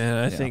 Yes. And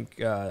I think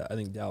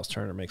Dallas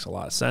Turner makes a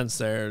lot of sense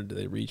there. Do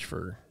they reach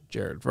for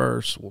Jared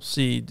Verse? We'll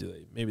see.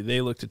 Maybe they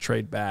look to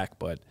trade back,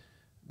 but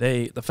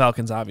the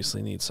Falcons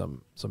obviously need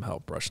some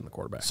help rushing the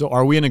quarterback. So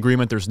are we in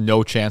agreement there's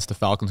no chance the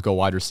Falcons go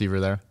wide receiver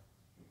there?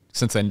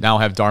 Since they now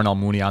have Darnell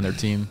Mooney on their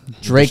team.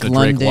 Drake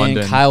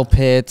London, Kyle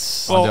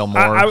Pitts. Well,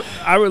 Moore.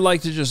 I would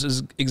like to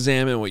just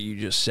examine what you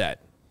just said.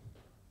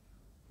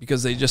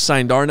 Because they just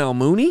signed Darnell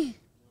Mooney?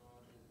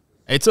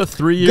 It's a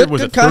 3-year,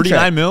 was it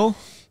 $39 million?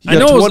 You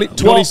got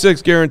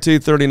 26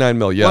 guaranteed, 39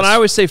 mil. Yes. When I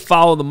always say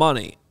follow the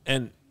money,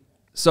 and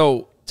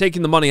so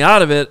taking the money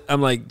out of it,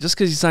 I'm like, just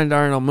because you signed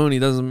Darnell Mooney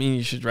doesn't mean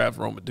you should draft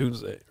Rome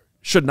Odunze.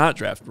 Should not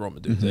draft Rome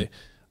Odunze.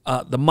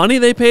 The money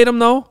they paid him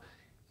though,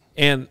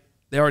 and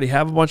they already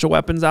have a bunch of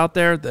weapons out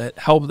there. The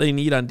help they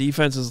need on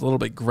defense is a little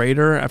bit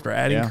greater after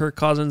adding Kirk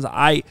Cousins.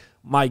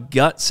 My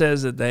gut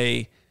says that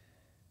they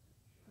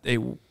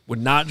would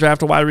not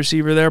draft a wide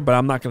receiver there, but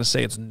I'm not going to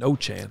say it's no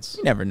chance.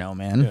 You never know,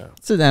 man. Yeah.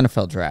 It's an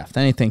NFL draft.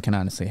 Anything can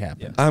honestly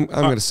happen. I'm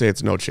going to say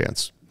it's no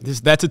chance.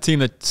 That's a team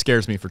that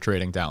scares me for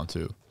trading down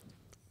too.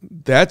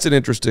 That's an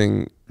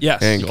interesting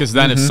angle. Because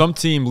then if some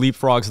team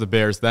leapfrogs the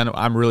Bears, then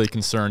I'm really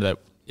concerned that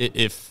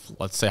if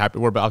let's say,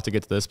 we're about to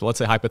get to this, but let's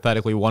say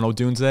hypothetically one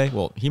Odunze,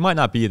 well, he might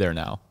not be there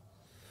now.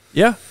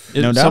 Yeah.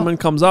 If someone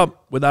comes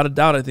up, without a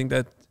doubt, I think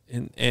that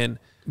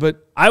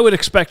but I would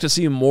expect to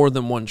see more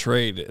than one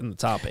trade in the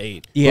top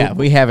 8. Yeah,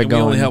 we have it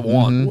going. We only have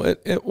one.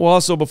 Well,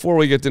 also, before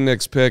we get to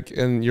Nick's pick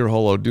and your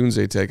whole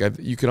Odunze take,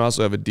 you can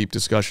also have a deep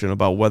discussion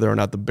about whether or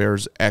not the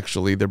Bears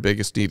actually, their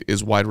biggest need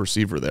is wide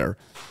receiver there,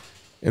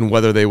 and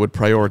whether they would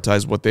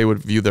prioritize what they would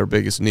view their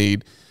biggest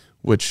need,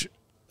 which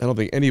I don't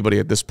think anybody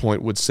at this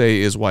point would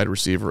say is wide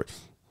receiver.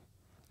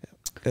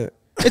 It's an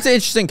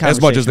interesting conversation.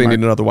 As much as they need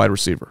another wide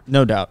receiver.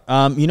 No doubt.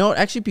 You know what?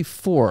 Actually,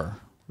 before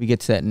we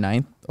get to that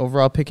 9th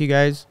overall pick, you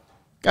guys,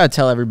 got to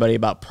tell everybody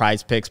about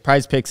Prize Picks.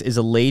 Prize Picks is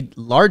the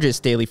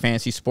largest daily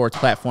fantasy sports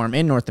platform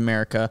in North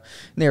America.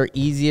 And they're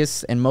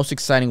easiest and most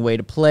exciting way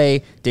to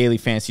play daily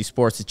fantasy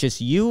sports. It's just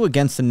you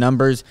against the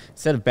numbers.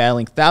 Instead of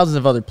battling thousands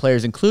of other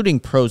players, including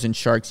pros and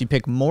sharks, you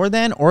pick more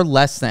than or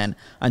less than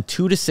on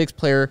 2 to 6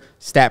 player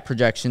stat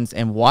projections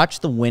and watch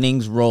the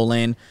winnings roll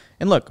in.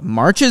 And look,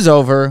 March is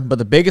over, but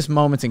the biggest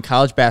moments in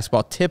college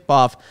basketball tip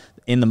off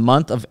in the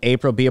month of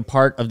April. Be a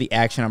part of the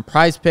action on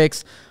Prize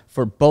Picks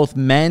for both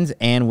men's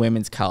and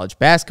women's college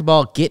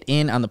basketball. Get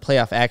in on the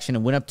playoff action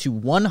and win up to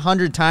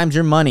 100 times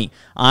your money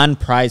on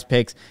Prize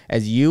Picks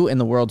as you and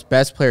the world's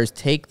best players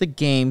take the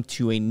game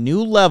to a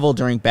new level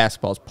during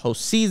basketball's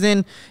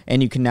postseason.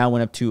 And you can now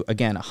win up to,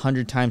 again,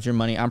 100 times your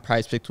money on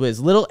Prize Picks with as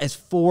little as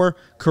 4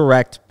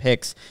 correct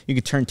picks. You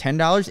can turn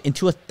 $10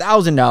 into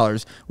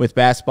 $1,000 with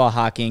basketball,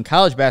 hockey, and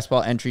college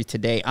basketball entries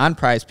today on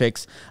Prize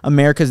Picks,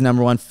 America's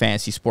 #1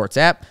 fantasy sports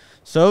app.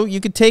 So you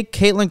could take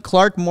Caitlin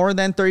Clark more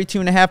than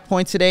 32.5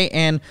 points today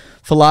and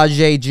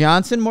Falaje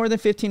Johnson more than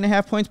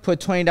 15.5 points. Put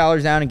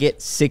 $20 down and get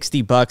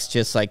 $60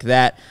 just like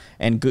that.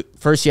 And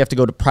first you have to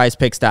go to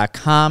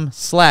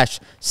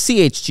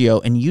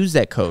prizepicks.com/CHGO and use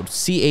that code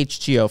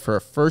CHGO for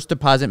a first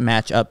deposit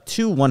match up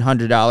to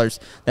 $100.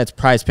 That's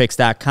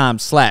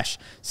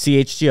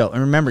prizepicks.com/CHGO. And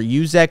remember,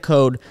 use that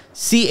code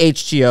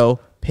CHGO.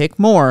 Pick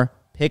more,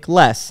 pick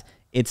less.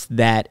 It's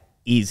that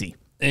easy.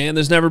 And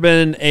there's never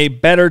been a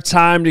better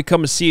time to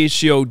become a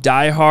CHGO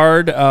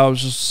diehard. I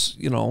was just,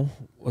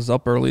 was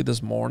up early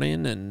this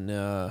morning and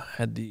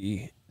had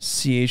the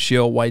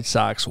CHGO White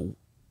Sox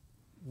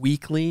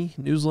weekly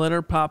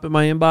newsletter pop in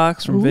my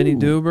inbox from Vinny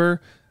Duber.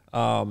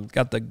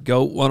 Got the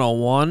GOAT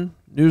 101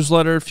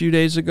 newsletter a few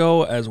days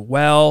ago as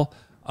well.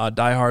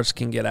 Diehards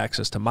can get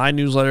access to my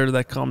newsletter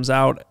that comes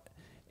out,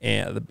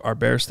 and our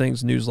Bears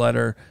Things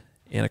newsletter,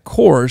 and of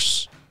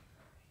course,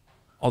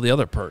 all the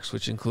other perks,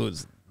 which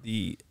includes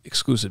the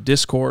exclusive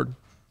Discord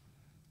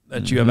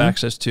that you have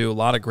access to. A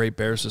lot of great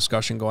Bears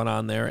discussion going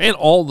on there, and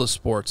all the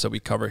sports that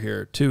we cover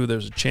here too.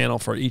 There's a channel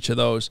for each of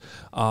those.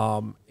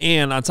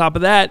 And on top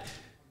of that,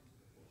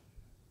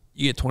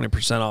 you get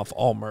 20% off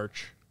all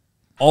merch,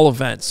 all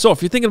events. So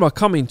if you're thinking about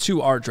coming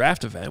to our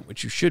draft event,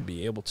 which you should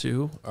be able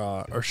to,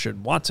 or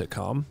should want to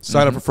come,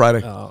 sign up for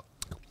Friday.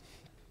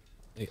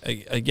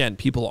 Again,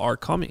 people are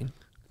coming.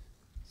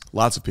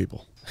 Lots of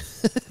people.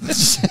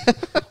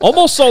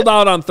 Almost sold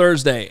out on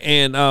Thursday,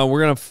 and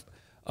we're gonna have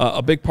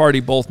a big party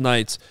both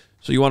nights.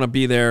 So you want to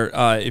be there.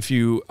 If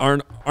you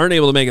aren't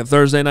able to make it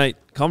Thursday night,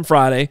 come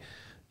Friday.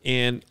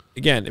 And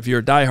again, if you're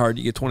a diehard,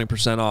 you get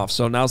 20% off.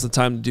 So now's the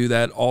time to do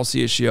that.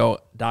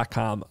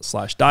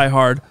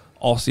 allchgo.com/diehard,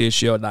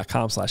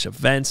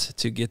 allchgo.com/events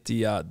to get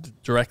the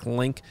direct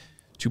link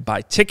to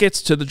buy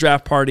tickets to the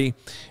draft party.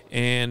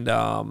 And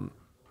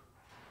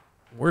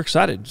we're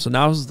excited. So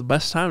now is the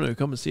best time to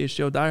become a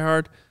CHGO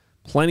diehard.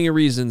 Plenty of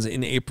reasons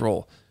in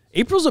April.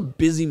 April's a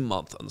busy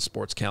month on the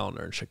sports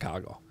calendar in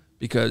Chicago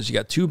because you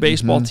got 2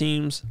 baseball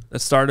teams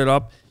that started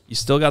up. You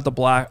still got the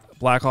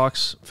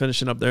Blackhawks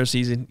finishing up their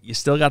season. You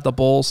still got the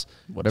Bulls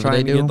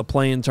trying to get the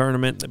play-in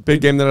tournament.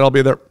 Big game that I'll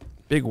be there.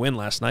 Big win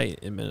last night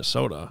in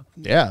Minnesota.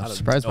 Yeah,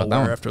 surprised about that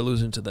one. After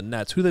losing to the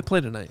Nets. Who they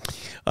play tonight?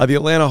 The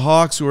Atlanta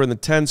Hawks, who are in the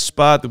 10th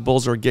spot. The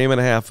Bulls are a game and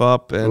a half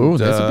up. And ooh,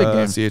 that's a big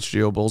game.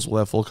 CHGO Bulls will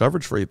have full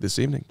coverage for you this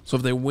evening. So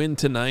if they win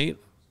tonight,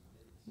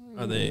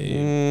 are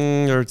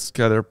they?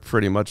 They're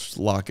pretty much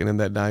locking in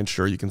that 9.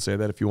 Sure, you can say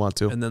that if you want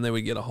to. And then they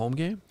would get a home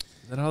game?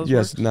 Is that how this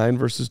yes, works? 9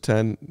 versus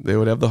 10. They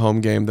would have the home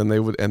game. Then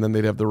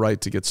they'd have the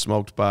right to get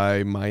smoked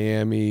by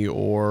Miami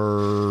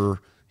or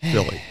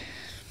Philly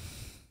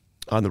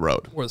on the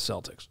road. Or the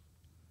Celtics.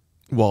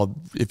 Well,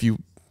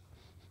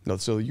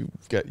 so you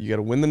got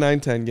to win the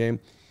 9-10 game.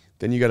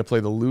 Then you got to play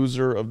the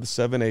loser of the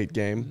 7-8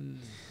 game.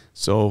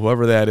 So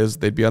whoever that is,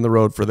 they'd be on the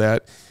road for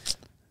that.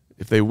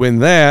 If they win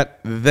that,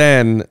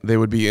 then they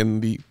would be in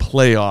the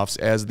playoffs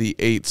as the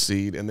 8th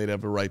seed, and they'd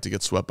have a right to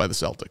get swept by the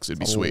Celtics. It'd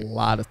be sweet. A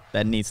lot of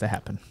that needs to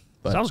happen.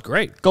 But Sounds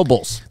great. Go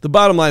Bulls. The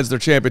bottom line is their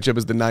championship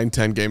is the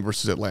 9-10 game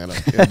versus Atlanta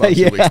in about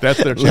 2 weeks.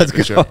 That's their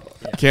championship.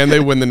 Can they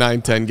win the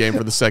 9-10 game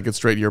for the second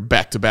straight year,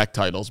 back-to-back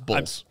titles?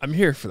 Bulls. I'm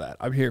here for that.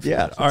 I'm here for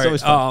that. All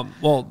right.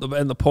 Well,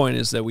 and the point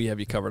is that we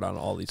have you covered on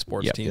all these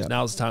sports teams.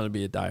 Now it's time to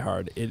be a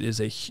diehard. It is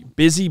a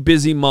busy,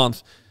 busy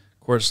month,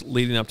 of course,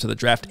 leading up to the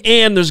draft.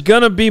 And there's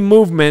going to be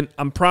movement.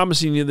 I'm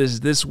promising you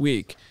this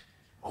week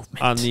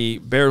on the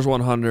Bears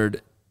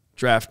 100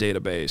 draft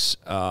database.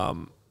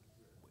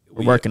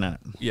 We're working on it.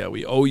 Yeah,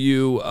 we owe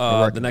you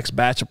the next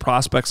batch of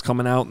prospects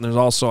coming out. And there's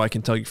also, I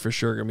can tell you for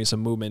sure, going to be some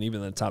movement even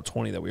in the top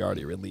 20 that we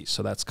already released.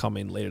 So that's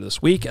coming later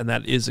this week, and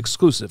that is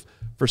exclusive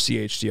for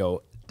CHGO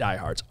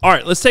diehards. All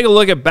right, let's take a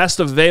look at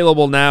best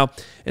available now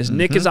as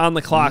Nick is on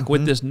the clock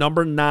with this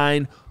number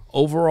 9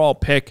 overall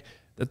pick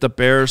that the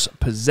Bears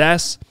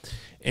possess.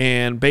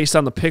 And based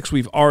on the picks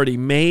we've already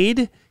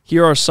made,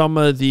 here are some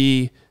of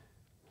the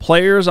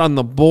players on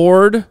the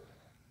board.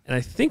 And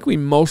I think we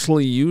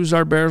mostly use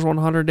our Bears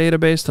 100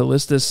 database to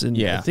list this.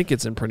 And I think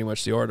it's in pretty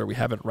much the order. We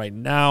have it right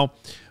now.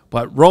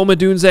 But Rome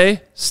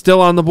Odunze still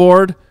on the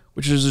board,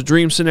 which is a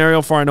dream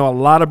scenario for I know a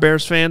lot of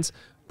Bears fans.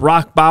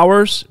 Brock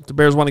Bowers, if the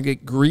Bears want to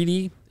get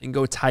greedy and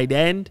go tight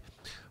end.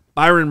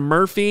 Byron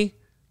Murphy,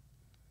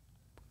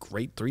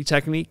 great 3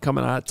 technique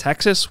coming out of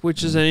Texas,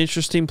 which is an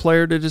interesting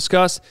player to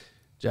discuss.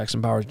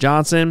 Jackson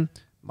Powers-Johnson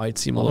might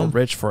seem a little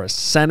rich for a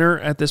center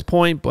at this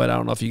point, but I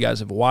don't know if you guys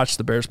have watched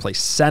the Bears play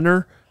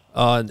center.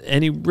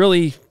 And he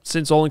really,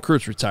 since Olin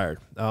Kreutz retired,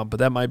 but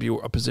that might be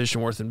a position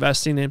worth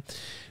investing in.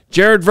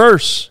 Jared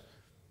Verse,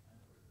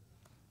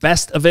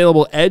 best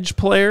available edge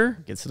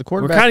player. Gets to the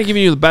quarterback. We're kind of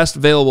giving you the best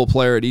available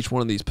player at each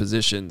one of these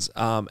positions.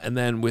 And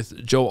then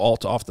with Joe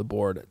Alt off the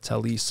board,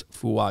 Talise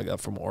Fuaga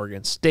from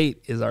Oregon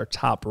State is our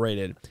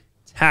top-rated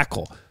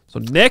tackle. So,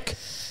 Nick,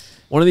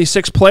 one of these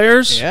 6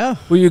 players, who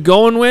are you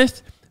going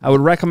with? I would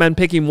recommend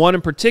picking one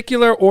in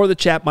particular, or the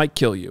chat might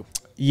kill you.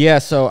 Yeah,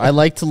 so I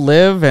like to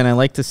live, and I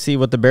like to see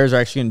what the Bears are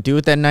actually going to do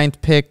with that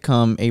 9th pick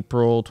come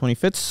April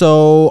 25th.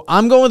 So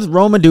I'm going with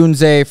Rome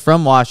Odunze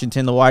from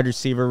Washington, the wide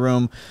receiver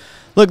room.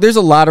 Look, there's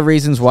a lot of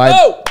reasons why.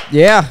 Oh!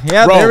 Yeah,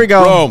 Rome, there we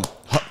go. Rome.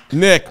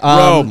 Nick,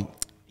 Rome.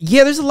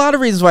 Yeah, there's a lot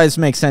of reasons why this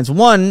makes sense.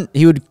 One,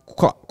 he would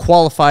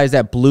qualify as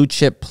that blue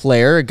chip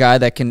player, a guy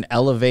that can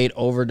elevate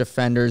over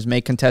defenders,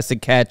 make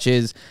contested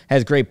catches,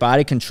 has great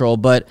body control.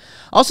 But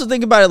also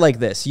think about it like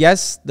this.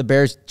 Yes, the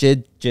Bears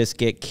did just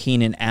get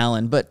Keenan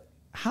Allen, but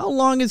how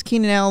long is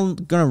Keenan Allen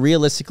going to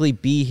realistically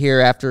be here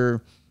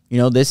after,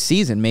 this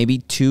season? Maybe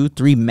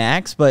 2-3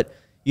 max, but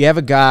you have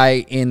a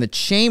guy in the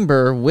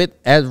chamber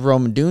as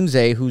Rome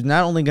Odunze who's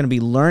not only going to be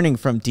learning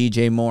from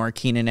DJ Moore,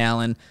 Keenan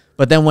Allen,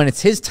 but then when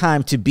it's his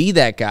time to be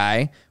that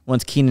guy,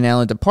 once Keenan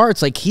Allen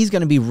departs, he's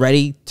going to be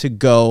ready to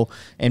go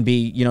and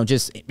be,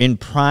 just in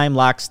prime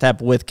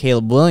lockstep with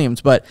Caleb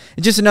Williams. But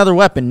it's just another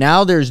weapon.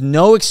 Now there's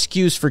no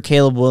excuse for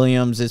Caleb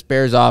Williams, this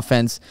Bears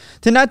offense,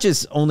 to not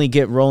just only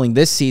get rolling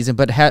this season,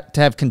 but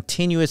to have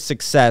continuous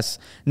success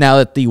now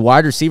that the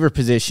wide receiver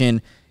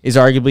position is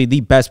arguably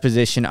the best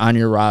position on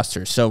your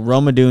roster. So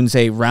Rome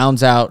Odunze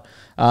rounds out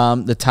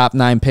the top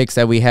 9 picks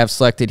that we have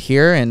selected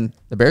here, and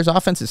the Bears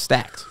offense is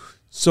stacked.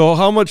 So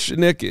how much,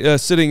 Nick,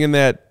 sitting in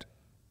that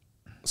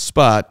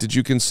spot, did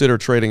you consider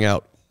trading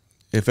out,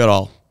 if at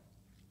all?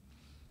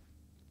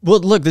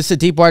 Well, look, this is a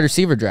deep wide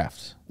receiver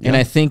draft. Yeah. And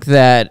I think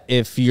that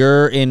if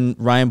you're in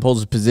Ryan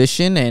Poles'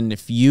 position and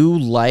if you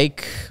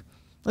like,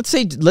 let's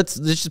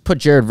just put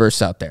Jared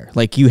Verse out there.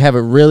 You have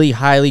a really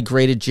highly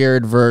graded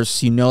Jared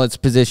Verse. It's a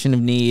position of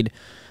need.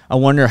 I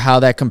wonder how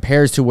that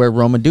compares to where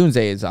Rome Odunze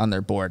is on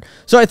their board.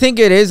 So I think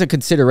it is a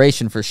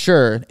consideration for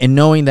sure. And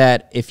knowing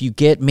that if you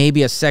get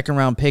maybe a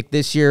 2nd-round pick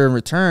this year in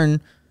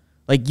return,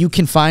 you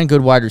can find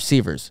good wide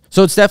receivers.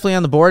 So it's definitely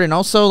on the board. And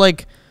also,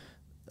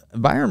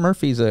 Byron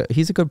Murphy's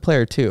he's a good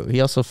player too. He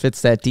also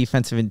fits that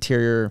defensive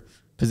interior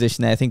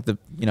position that I think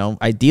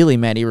ideally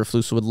Matt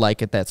Eberflus would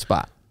like at that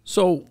spot.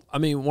 So,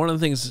 one of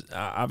the things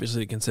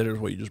obviously to consider is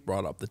what you just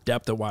brought up, the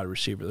depth of wide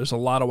receiver. There's a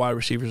lot of wide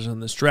receivers in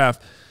this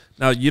draft.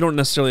 Now, you don't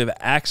necessarily have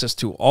access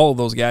to all of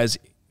those guys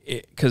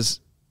because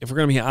if we're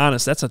going to be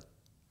honest, that's a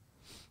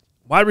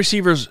wide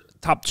receivers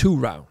top 2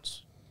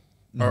 rounds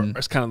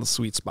is kind of the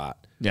sweet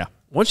spot. Yeah.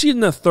 Once you get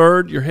in the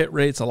 3rd, your hit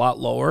rate's a lot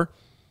lower.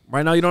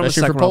 Right now, you don't have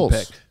a 2nd-round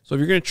pick. So if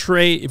you're going to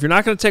trade, if you're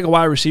not going to take a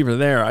wide receiver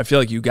there, I feel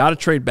like you got to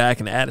trade back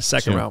and add a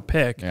 2nd-round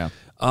pick,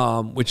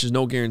 which is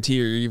no guarantee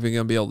you're even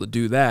going to be able to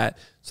do that.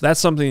 So that's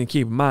something to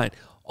keep in mind.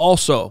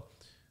 Also,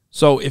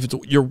 so if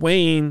you're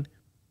weighing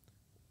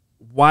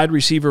wide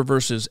receiver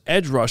versus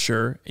edge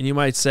rusher, and you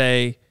might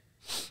say,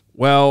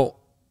 well,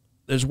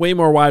 there's way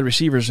more wide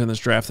receivers in this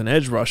draft than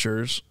edge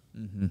rushers.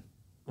 Mm-hmm.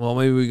 Well,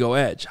 maybe we go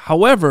edge.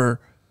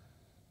 However,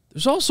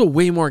 there's also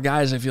way more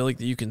guys I feel like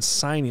that you can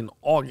sign in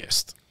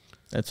August.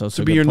 That's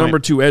also to be your number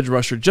 2 edge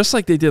rusher, just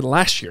like they did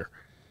last year.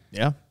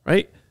 Yeah.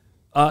 Right?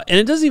 And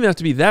it doesn't even have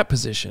to be that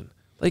position.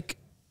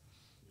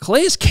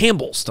 Calais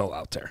Campbell's still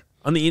out there.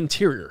 on the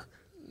interior.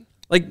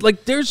 Like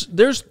there's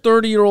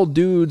 30-year-old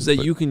dudes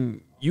that you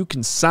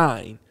can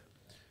sign.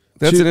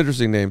 That's an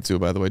interesting name too,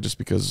 by the way, just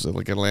because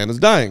like Atlanta's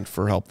dying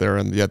for help there,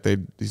 and yet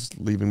he's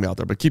leaving me out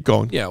there. But keep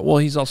going. Yeah, well,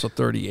 he's also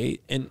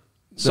 38, and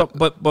so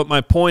but my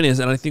point is,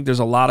 and I think there's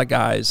a lot of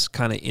guys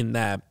kind of in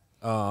that.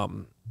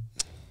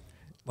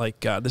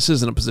 This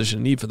isn't a position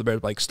of need for the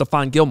Bears. Like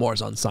Stephon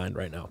Gilmore's unsigned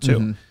right now too.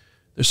 Mm-hmm.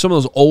 There's some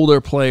of those older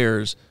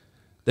players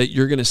that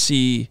you're going to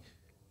see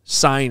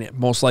sign it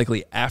most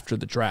likely after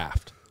the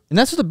draft. And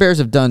that's what the Bears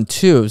have done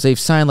too. Is they've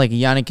signed like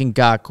Yannick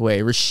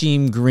Ngakoue,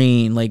 Rasheem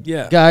Green,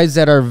 guys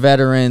that are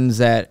veterans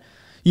that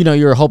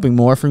you were hoping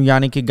more from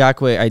Yannick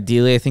Ngakoue.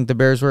 Ideally, I think the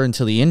Bears were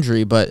until the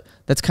injury, but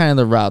that's kind of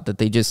the route that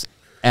they just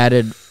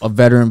added a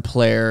veteran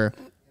player,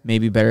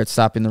 maybe better at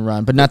stopping the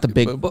run, but not the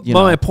big. But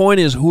my point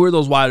is, who are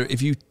those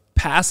if you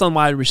pass on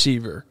wide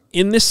receiver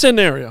in this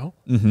scenario,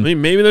 I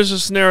mean, maybe there's a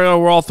scenario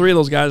where all three of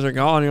those guys are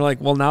gone, and you're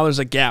like, well, now there's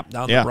a gap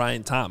down to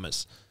Brian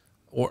Thomas.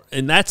 Or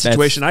in that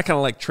situation, I kind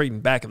of like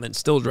trading back and then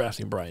still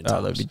drafting Brian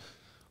Thomas.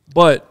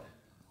 But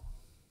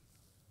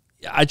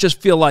I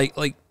just feel like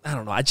I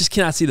don't know. I just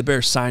cannot see the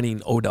Bears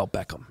signing Odell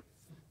Beckham.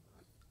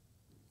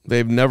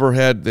 They've never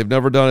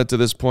done it to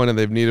this point, and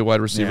they've needed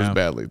wide receivers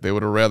badly. They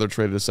would have rather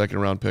traded a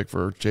second-round pick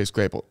for Chase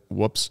Claypool.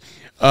 Whoops.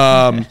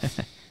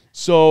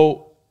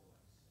 So,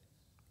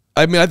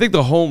 I mean, I think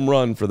the home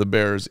run for the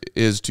Bears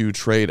is to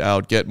trade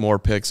out, get more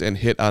picks, and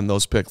hit on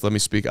those picks. Let me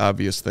speak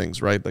obvious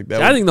things, right? Like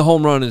that. I think the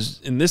home run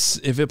is in this.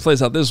 If it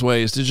plays out this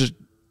way, is to just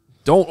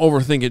don't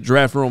overthink it.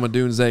 Draft Rome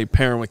Odunze,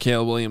 pair him with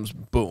Caleb Williams,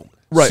 boom,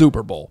 right.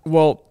 Super Bowl.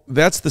 Well,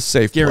 that's the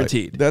safe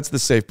guaranteed. Play. That's the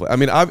safe play. I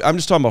mean, I'm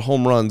just talking about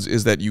home runs.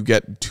 Is that you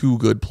get two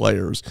good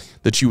players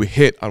that you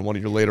hit on one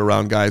of your later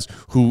round guys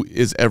who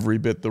is every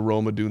bit the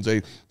Rome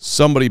Odunze.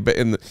 Somebody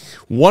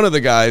one of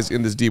the guys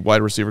in this deep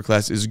wide receiver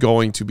class is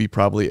going to be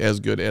probably as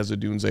good as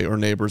Odunze or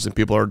Neighbors, and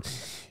people are.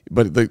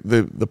 But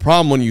the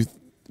problem when you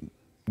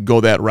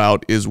go that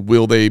route is,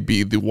 will they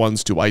be the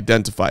ones to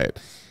identify it?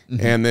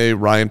 Mm-hmm.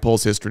 And Ryan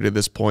Pohl's history to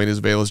this point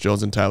is Velus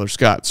Jones and Tyler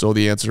Scott. So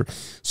the answer,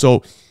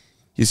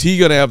 is he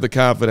going to have the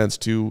confidence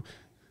to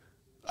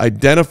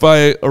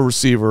identify a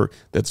receiver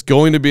that's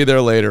going to be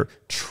there later,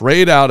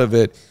 trade out of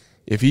it?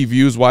 If he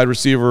views wide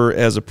receiver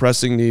as a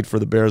pressing need for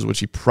the Bears, which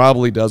he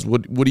probably does,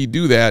 would he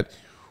do that?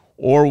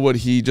 Or would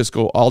he just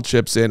go all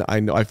chips in? I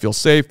know I feel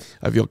safe.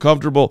 I feel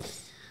comfortable.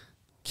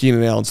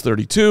 Keenan Allen's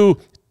 32.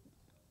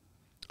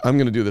 I'm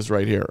going to do this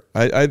right here.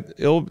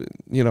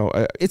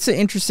 It's an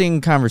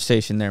interesting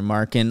conversation there,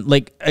 Mark. And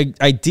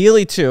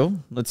ideally too,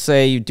 let's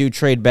say you do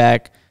trade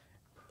back.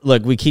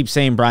 Look, we keep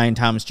saying Brian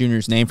Thomas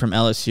Jr.'s name from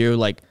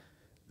LSU.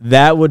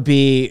 That would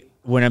be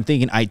when I'm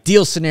thinking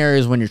ideal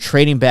scenarios when you're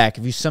trading back.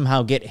 If you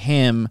somehow get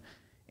him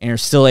and you're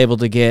still able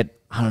to get,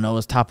 I don't know,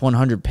 his top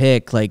 100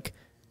 pick, and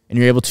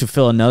you're able to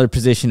fill another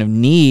position of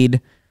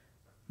need,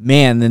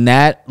 man, then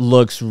that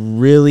looks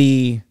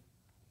really,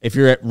 if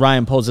you're at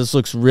Ryan Poles, this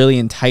looks really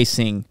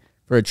enticing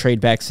for a trade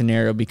back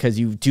scenario because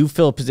you do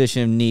fill a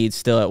position of need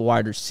still at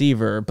wide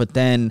receiver, but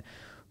then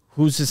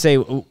who's to say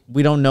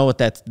we don't know what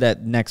that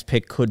next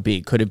pick could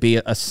be? Could it be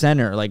a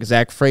center like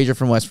Zach Frazier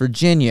from West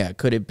Virginia?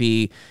 Could it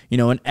be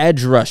an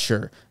edge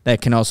rusher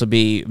that can also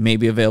be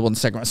maybe available in the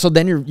second round? So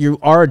then you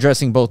are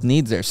addressing both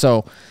needs there.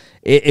 So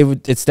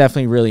it's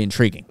definitely really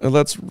intriguing. And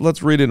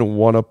let's read into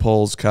one of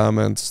Paul's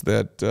comments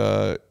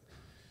that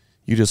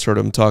you just heard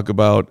him talk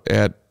about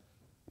at.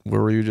 Where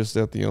were you just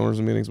at the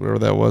owners' meetings? Wherever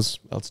that was,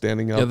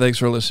 outstanding. Yeah, thanks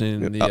for listening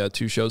to the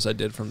 2 shows I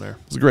did from there.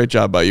 It's a great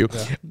job by you.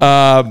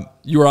 Yeah.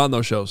 You were on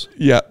those shows.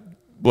 Yeah,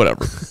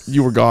 whatever.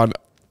 You were gone.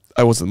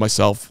 I wasn't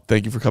myself.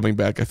 Thank you for coming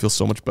back. I feel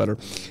so much better.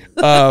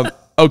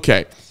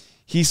 Okay.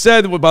 He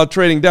said about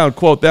trading down,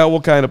 quote, that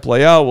will kind of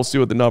play out. We'll see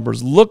what the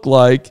numbers look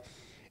like,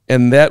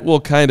 and that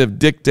will kind of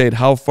dictate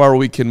how far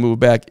we can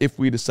move back if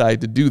we decide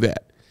to do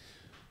that.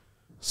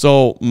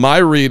 So my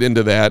read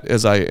into that,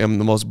 as I am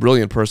the most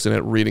brilliant person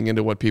at reading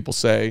into what people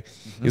say,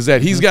 is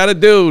that he's got a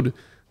dude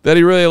that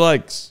he really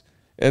likes.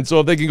 And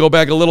so if they can go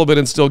back a little bit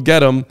and still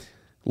get him,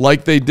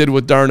 like they did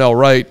with Darnell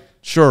Wright,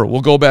 sure,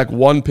 we'll go back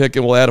 1 pick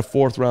and we'll add a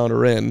 4th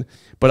rounder in.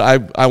 But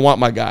I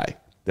want my guy.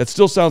 That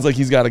still sounds like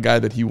he's got a guy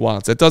that he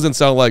wants. That doesn't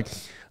sound like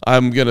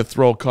I'm going to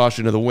throw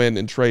caution to the wind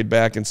and trade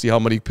back and see how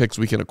many picks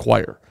we can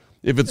acquire.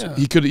 If it's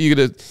he could.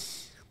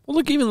 Well,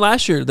 look, even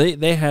last year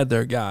they had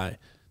their guy.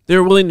 They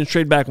were willing to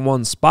trade back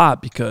 1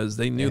 spot because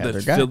they knew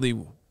that Philly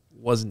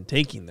wasn't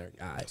taking their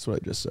guy. That's what I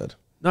just said.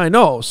 No, I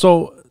know.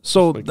 So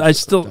I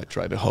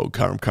tried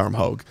to Carm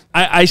Hoge.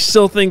 I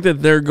still think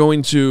that they're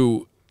going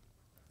to.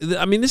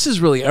 I mean, this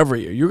is really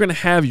every year. You're going to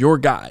have your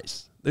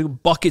guys, the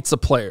buckets of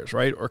players,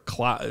 right? Or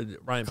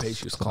Ryan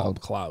Pace used to call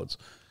them clouds.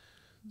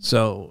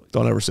 So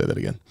don't ever say that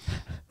again.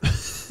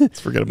 Let's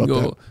forget about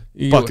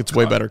that. Bucket's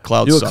way better.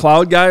 Clouds. You a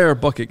cloud guy or a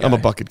bucket guy? I'm a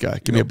bucket guy.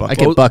 Give me a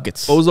bucket. I get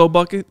buckets. Bozo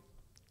bucket.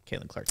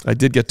 Caitlin Clark. I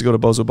did get to go to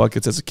Bozo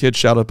Buckets as a kid.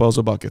 Shout out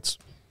Bozo Buckets.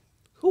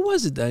 Who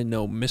was it that I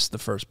know missed the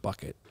first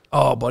bucket?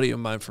 Oh, a buddy of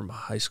mine from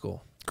high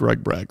school.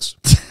 Greg Braggs.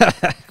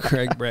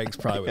 Greg Braggs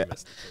probably would have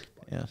missed the first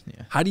bucket.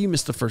 Yeah. How do you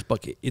miss the first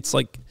bucket? It's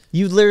like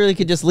you literally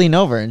could just lean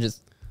over and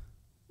just.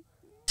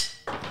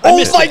 I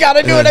Oh my God,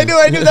 I knew it. I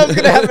knew that was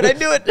going to happen. I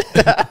knew it.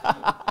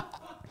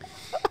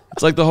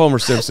 It's like the Homer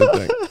Simpson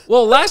thing.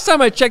 Well, last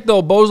time I checked,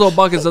 though, Bozo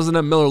Buckets doesn't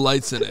have Miller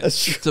Lights in it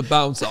to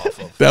bounce off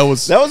of. That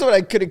was when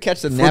I couldn't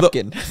catch the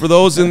napkin. For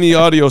those in the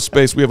audio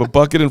space, we have a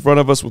bucket in front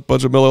of us with a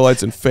bunch of Miller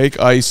Lights and fake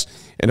ice.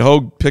 And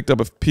Hoge picked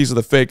up a piece of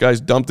the fake ice,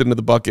 dumped it into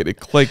the bucket. It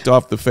clicked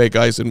off the fake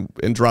ice and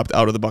dropped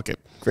out of the bucket.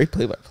 Great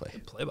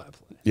play-by-play.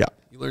 Play-by-play. Yeah.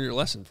 You learned your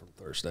lesson from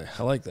Thursday.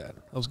 I like that.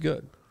 That was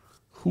good.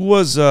 Who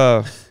was,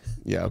 yeah,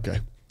 okay.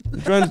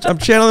 I'm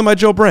channeling my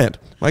Joe Brand,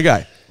 my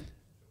guy.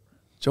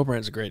 Joe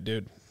Brand's a great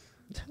dude.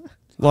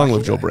 Long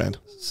live Joe Brand.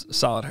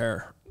 Solid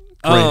hair.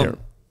 Great hair.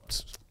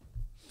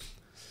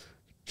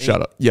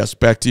 Shut up. Yes,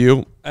 back to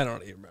you. I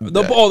don't even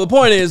remember. The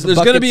point is, there's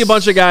going to be a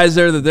bunch of guys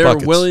there that they're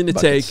willing to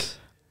take.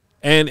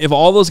 And if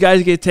all those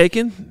guys get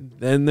taken,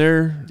 then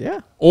they're...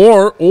 Yeah.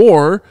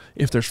 Or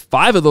if there's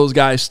 5 of those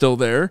guys still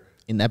there...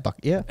 In that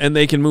bucket, yeah. And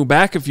they can move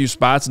back a few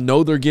spots,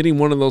 know they're getting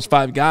one of those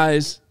 5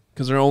 guys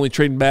because they're only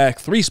trading back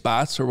 3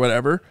 spots or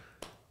whatever.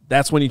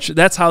 That's when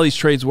that's how these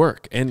trades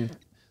work. And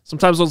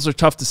sometimes those are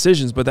tough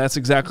decisions, but that's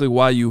exactly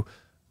why you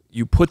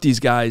put these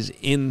guys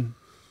in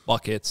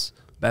buckets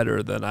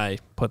better than I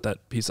put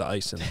that piece of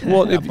ice in.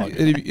 Well,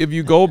 if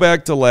you go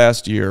back to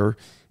last year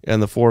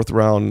and the 4th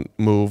round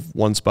move,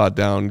 1 spot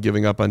down,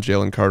 giving up on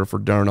Jalen Carter for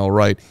Darnell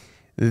Wright,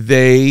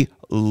 they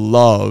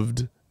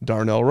loved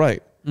Darnell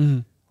Wright. Mm-hmm.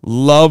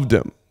 Loved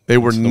him. They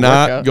were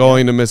not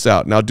going to miss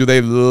out. Now, do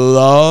they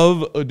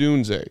love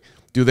Odunze?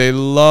 Do they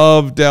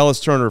love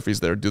Dallas Turner if he's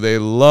there? Do they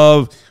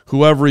love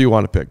whoever you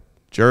want to pick?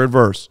 Jared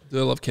Verse. Do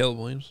they love Caleb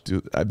Williams?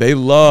 They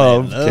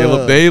love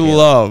Caleb. They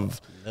love.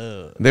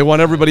 They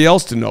want everybody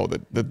else to know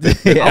that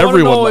everyone I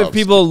don't know loves. if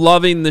people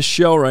loving the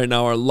show right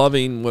now are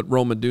loving what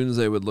Rome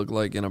Odunze would look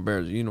like in a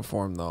Bears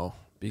uniform, though,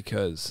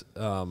 because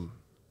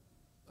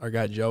our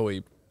guy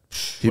Joey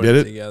he did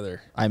it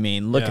together. I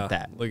mean, look at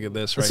that. Look at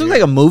this. This looks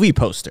like a movie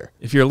poster.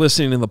 If you're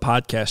listening to the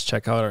podcast,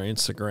 check out our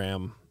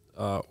Instagram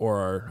or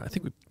our, I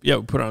think we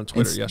put it on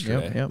Twitter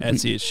yesterday at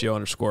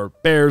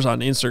CHGO_Bears on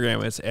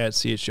Instagram. It's at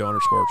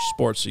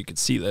CHGO_Sports, so you can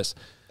see this.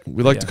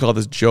 We like to call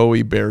this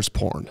Joey Bears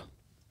porn.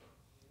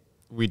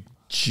 We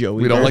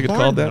don't like it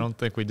called that? I don't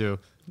think we do.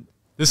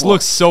 This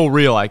looks so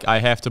real. I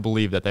have to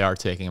believe that they are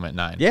taking him at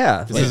 9.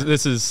 Yeah.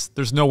 This is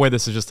there's no way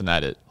this is just an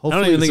edit. I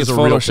don't even think it's a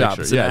real Photoshop.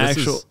 picture. It's an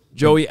actual.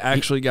 Joey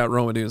actually got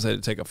Rome Odunze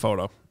to take a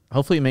photo.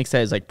 Hopefully he makes that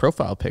his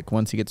profile pic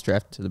once he gets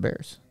drafted to the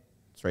Bears.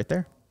 It's right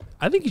there.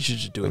 I think he should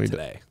just do it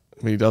today.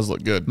 I mean, he does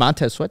look good.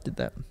 Montez Sweat did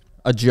that.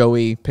 A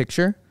Joey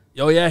picture.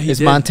 Oh yeah, he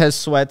did. Montez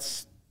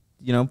Sweat's,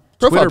 profile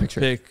Twitter picture.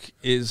 pic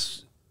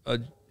is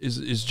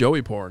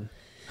Joey porn.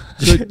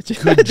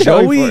 Could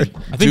Joey? I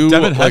think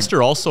Devin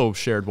Hester also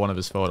shared one of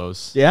his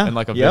photos. Yeah. In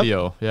like a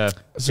video. Yeah.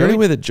 Is there any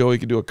way that Joey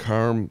could do a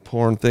Carm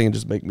porn thing and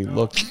just make me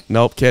look?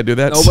 Nope, can't do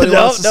that. Nobody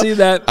wants to see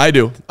that. I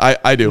do.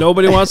 I do.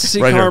 Nobody wants to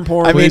see Right Carm here.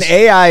 porn. I mean,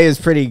 AI is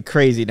pretty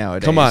crazy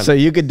nowadays. Come on. So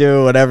you could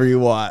do whatever you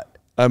want.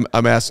 I'm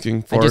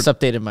asking for I just it.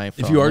 updated my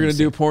phone. If you are going to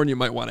do porn, you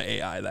might want to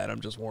AI that.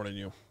 I'm just warning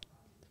you.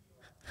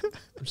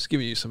 I'm just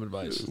giving you some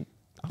advice.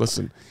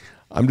 Listen,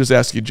 I'm just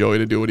asking Joey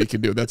to do what he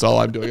can do. That's all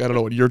I'm doing. I don't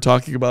know what you're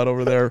talking about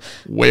over there,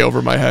 way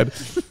over my head.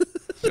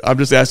 I'm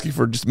just asking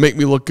for just make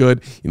me look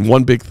good in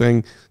one big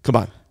thing. Come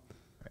on.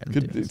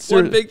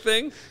 One big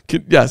thing?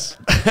 Yes.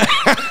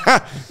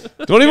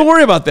 Don't even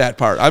worry about that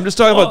part. I'm just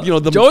talking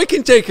about, the Joey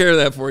can take care of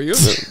that for you.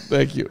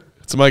 Thank you.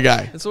 It's my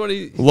guy. That's what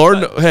he. Lord,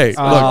 hey,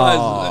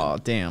 Oh,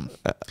 damn.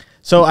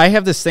 So I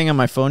have this thing on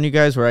my phone, you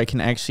guys, where I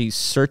can actually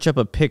search up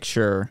a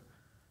picture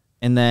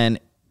and then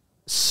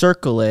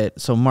circle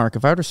it. So, Mark,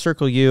 if I were to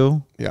circle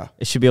you,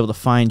 it should be able to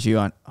find you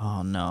on.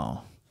 Oh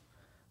no,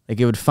 like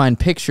it would find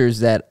pictures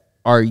that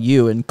are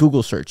you and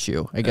Google search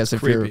you. I guess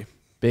if you're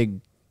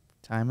big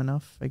time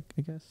enough, I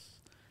guess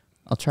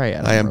I'll try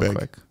it. I am big.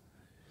 Quick.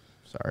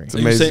 Sorry. Are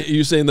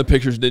you saying the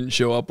pictures didn't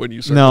show up when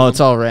you searched No, them? it's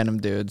all random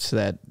dudes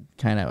that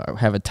kind of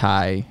have a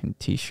tie and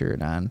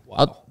T-shirt on.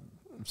 Wow.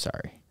 I'm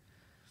sorry.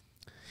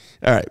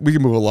 All right, we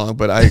can move along,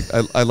 but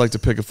I'd like to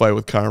pick a fight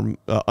with Carm,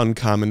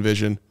 Uncommon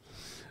Vision,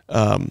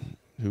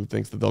 who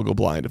thinks that they'll go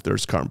blind if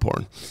there's Carm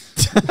porn.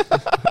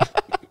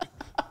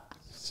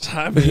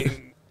 I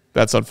mean,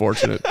 that's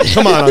unfortunate.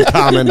 Come on,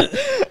 Uncommon.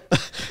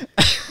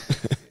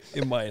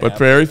 It might but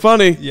very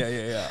funny.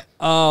 Yeah.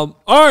 All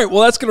right,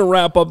 well, that's going to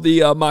wrap up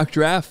the mock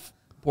draft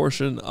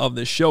portion of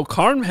this show.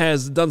 Carm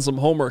has done some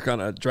homework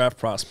on a draft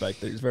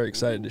prospect that he's very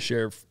excited to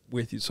share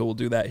with you, so we'll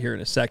do that here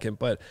in a second.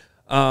 But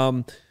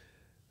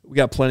we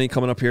got plenty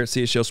coming up here at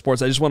CHGO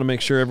Sports. I just want to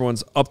make sure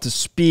everyone's up to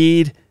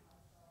speed.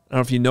 I don't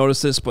know if you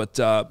noticed this, but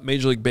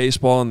Major League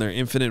Baseball, in their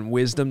infinite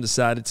wisdom,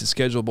 decided to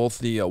schedule both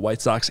the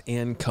White Sox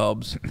and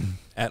Cubs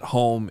at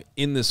home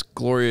in this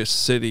glorious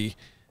city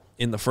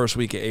in the first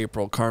week of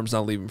April. Carm's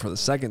not leaving for the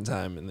second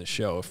time in the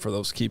show. For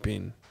those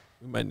keeping,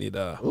 we might need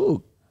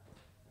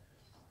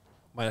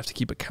might have to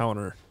keep a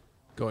counter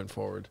going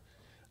forward.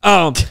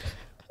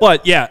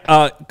 But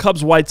yeah,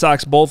 Cubs, White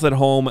Sox both at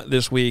home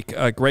this week.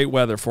 Great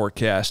weather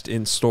forecast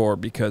in store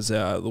because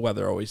the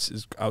weather always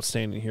is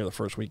outstanding here the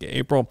first week of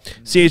April.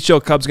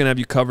 CHGO Cubs going to have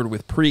you covered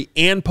with pre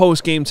and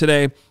post game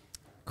today.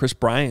 Chris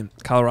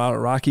Bryant, Colorado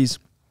Rockies,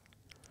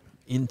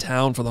 in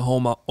town for the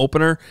home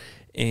opener.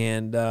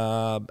 And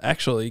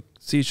actually,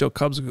 CHGO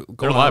Cubs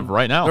They're live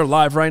right now. They're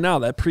live right now.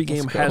 That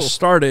pregame has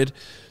started.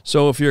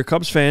 So if you're a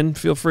Cubs fan,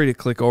 feel free to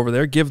click over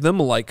there. Give them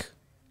a like.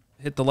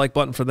 Hit the like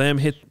button for them.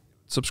 Hit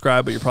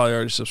subscribe, but you're probably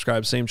already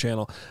subscribed. Same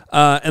channel.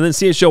 And then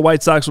CHGO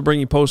White Sox will bring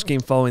you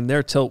post-game following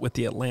their tilt with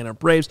the Atlanta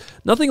Braves.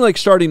 Nothing like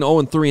starting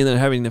 0-3 and then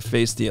having to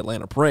face the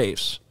Atlanta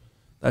Braves.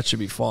 That should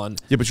be fun.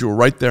 Yeah, but you were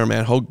right there,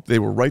 man. Hoge, they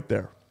were right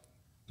there.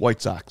 White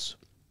Sox.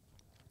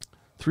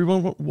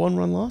 3-1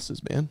 one-run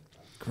losses, man.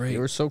 Great. They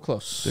were so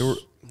close. They were.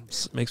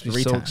 Makes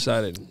me so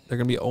excited. They're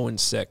going to be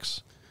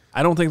 0-6.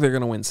 I don't think they're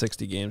going to win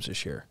 60 games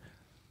this year.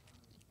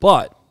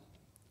 But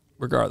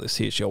regardless,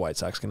 CHGO White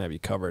Sox can have you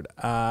covered.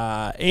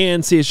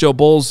 And CHGO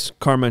Bulls,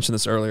 Carr mentioned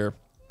this earlier,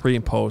 pre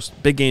and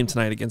post. Big game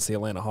tonight against the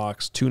Atlanta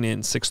Hawks. Tune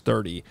in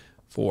 6:30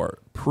 for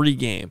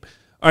pregame.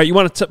 All right, you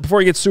want to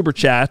before you get super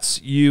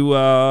chats, you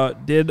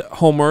did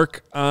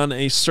homework on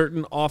a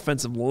certain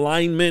offensive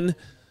lineman,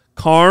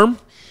 Carm.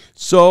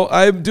 So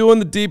I'm doing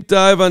the deep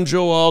dive on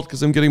Joe Alt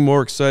because I'm getting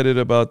more excited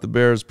about the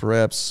Bears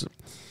perhaps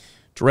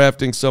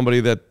drafting somebody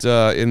that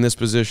in this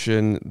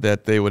position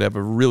that they would have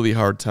a really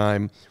hard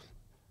time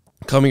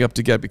coming up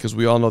to get, because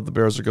we all know the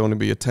Bears are going to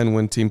be a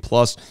 10-win team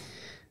plus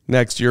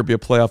next year, be a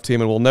playoff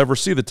team, and we'll never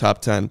see the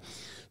top 10.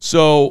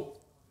 So,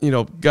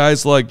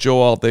 guys like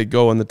Joe Alt, they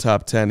go in the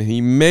top 10.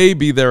 He may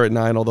be there at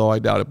 9, although I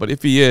doubt it. But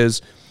if he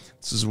is,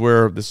 this is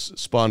where this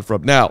spawned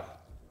from. Now,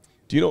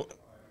 do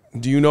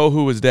you know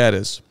who his dad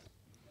is?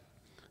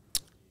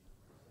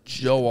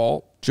 Joe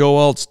Alt. Joe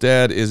Alt's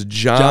dad is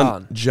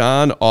John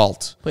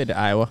Alt. Played at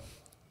Iowa.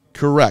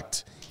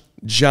 Correct.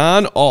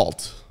 John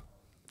Alt.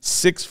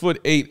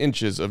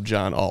 6'8" of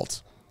John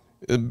Alt.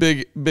 A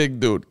big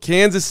dude.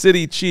 Kansas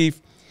City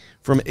Chief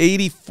from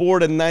 84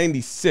 to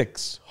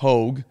 96,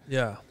 Hoge.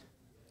 Yeah.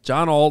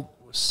 John Alt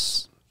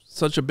was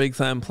such a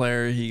big-time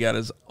player. He got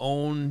his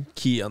own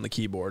key on the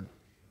keyboard.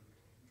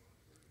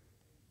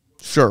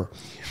 Sure.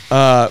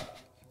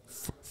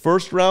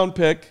 First-round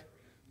pick,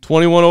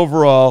 21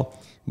 overall,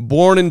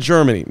 born in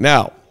Germany.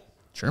 Now,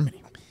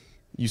 Germany.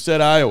 You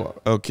said Iowa,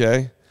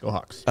 okay? Go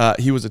Hawks.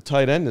 He was a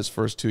tight end his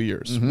first 2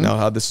 years. Now,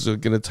 how this is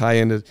going to tie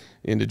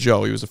into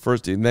Joe? He was the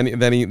first, and then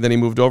he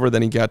moved over.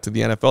 Then he got to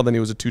the NFL. Then he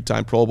was a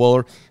 2-time Pro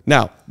Bowler.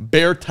 Now,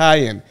 Bear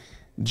tie-in,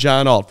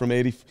 John Alt from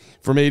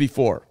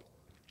 84.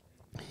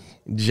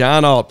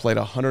 John Alt played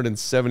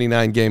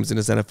 179 games in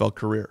his NFL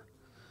career.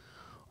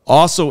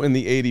 Also in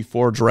the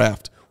 84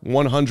 draft,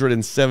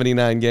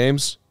 179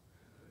 games.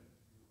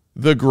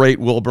 The great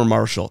Wilbur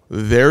Marshall.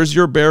 There's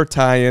your Bear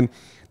tie-in.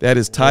 That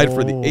is tied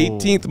for the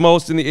 18th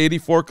most in the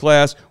 84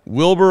 class.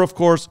 Wilbur, of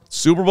course,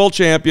 Super Bowl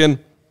champion.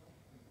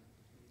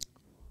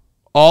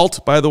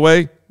 Alt, by the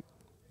way,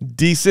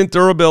 decent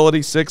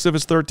durability. 6 of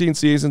his 13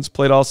 seasons,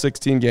 played all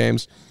 16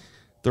 games.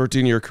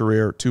 13-year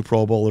career, 2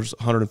 Pro Bowlers,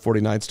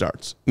 149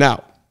 starts.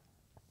 Now,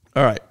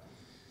 all right,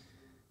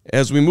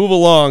 as we move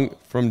along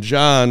from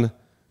John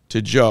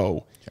to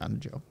Joe.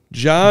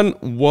 John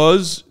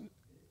was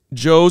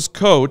Joe's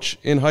coach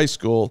in high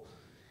school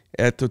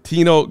at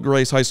Totino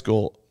Grace High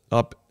School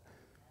up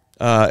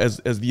as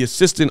the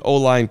assistant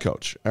O-line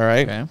coach, all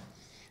right? Okay.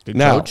 Good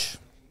now, coach.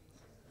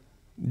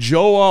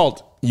 Joe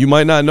Alt, you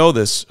might not know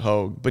this,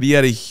 Hoge, but he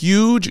had a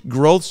huge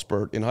growth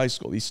spurt in high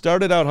school. He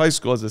started out high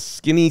school as a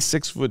skinny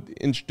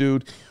 6-foot-inch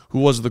dude who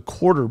was the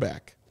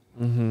quarterback,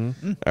 all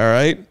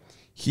right?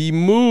 He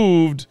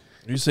moved.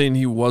 Are you saying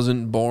he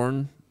wasn't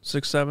born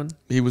 6'7"?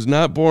 He was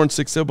not born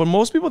 6'7", but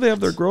most people, they have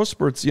their growth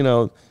spurts,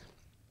 a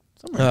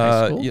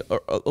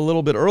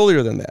little bit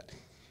earlier than that.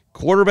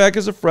 Quarterback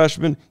as a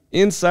freshman,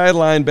 inside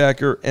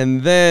linebacker,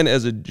 and then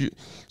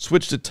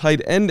switched to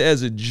tight end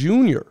as a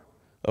junior,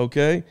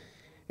 okay?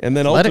 And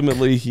then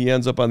ultimately he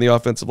ends up on the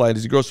offensive line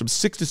as he grows from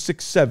 6 to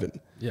 6'7".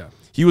 Yeah.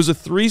 He was a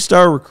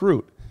 3-star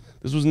recruit.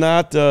 This was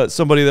not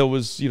somebody that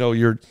was,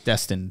 your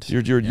destined.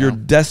 Your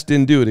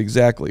destined dude,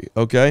 exactly,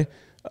 okay?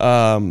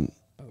 By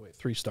the way,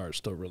 3 stars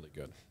still really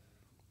good.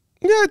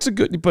 Yeah, it's a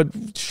good, but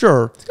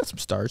sure. It's got some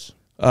stars.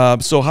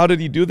 So how did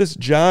he do this?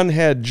 John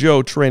had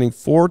Joe training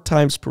 4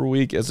 times per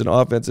week as an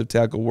offensive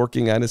tackle,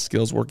 working on his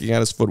skills, working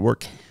on his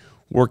footwork,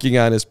 working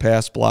on his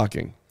pass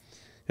blocking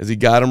as he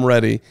got him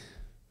ready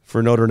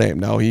for Notre Dame.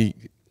 Now, he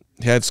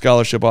had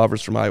scholarship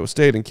offers from Iowa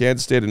State and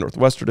Kansas State and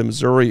Northwestern and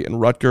Missouri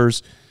and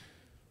Rutgers.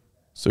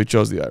 So he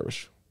chose the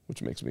Irish,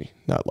 which makes me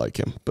not like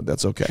him, but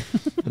that's okay.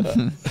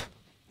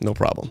 No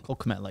problem. Cole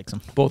Kmet likes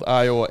him. Both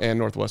Iowa and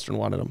Northwestern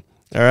wanted him.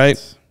 All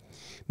right.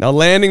 Now,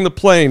 landing the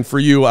plane for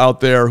you out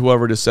there,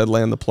 whoever just said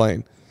land the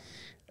plane.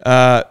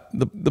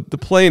 The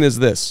plane is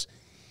this.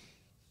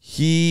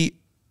 He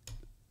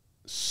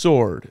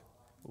soared.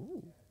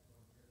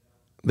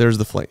 There's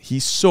the plane. He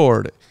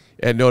soared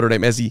at Notre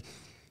Dame as he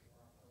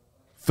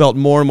felt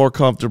more and more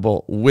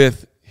comfortable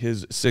with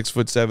his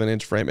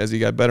 6'7" frame as he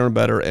got better and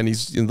better. And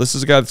this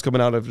is a guy that's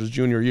coming out of his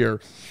junior year.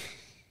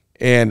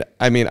 And,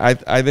 I mean,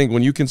 I think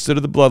when you consider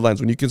the bloodlines,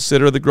 when you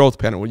consider the growth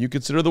pattern, when you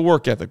consider the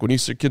work ethic, when you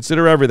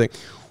consider everything,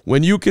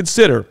 when you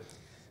consider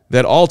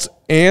that Alt's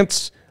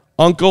aunts,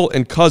 uncle,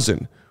 and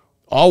cousin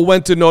all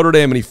went to Notre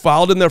Dame, and he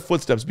followed in their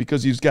footsteps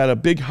because he's got a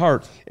big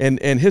heart and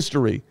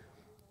history.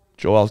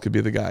 Joel could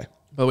be the guy.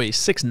 By the way, he's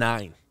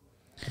 6'9".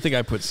 I think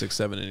I put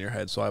 6'7" in your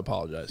head, so I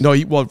apologize. No,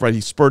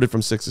 he spurted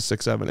from 6 to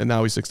 6'7", and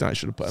now he's 6'9". I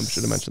should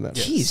have mentioned that.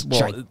 He's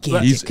Well,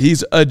 gigantic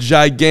He's a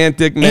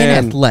gigantic man.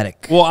 and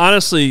athletic. Well,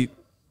 honestly,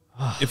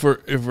 if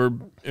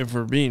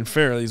we're being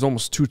fair, he's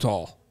almost too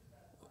tall.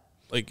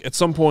 Like at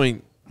some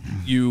point,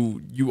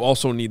 you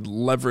also need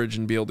leverage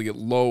and be able to get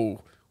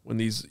low when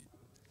these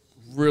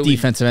really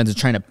Defensive ends are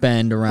trying to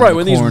bend around right the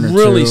when these corner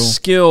really too.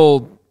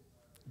 skilled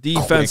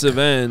defensive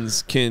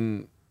ends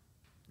can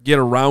get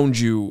around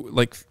you.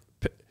 Like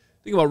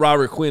think about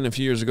Robert Quinn a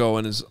few years ago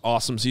in his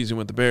awesome season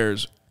with the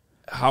Bears,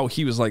 how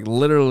he was like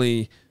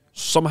literally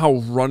somehow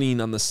running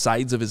on the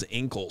sides of his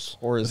ankles.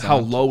 With how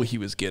low he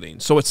was getting.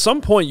 So at some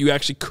point, you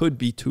actually could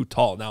be too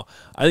tall. Now,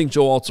 I think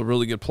Joe Alt's a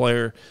really good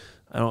player.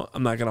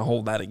 I'm not going to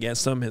hold that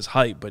against him, his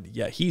height, but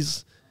yeah, you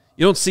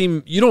don't see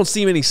many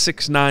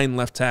 6'9"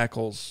 left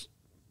tackles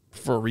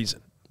for a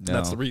reason. No.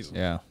 That's the reason.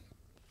 Yeah.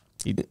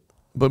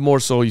 But more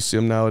so, you see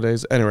him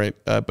nowadays. Anyway,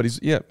 but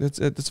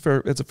it's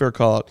fair. It's a fair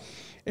call out.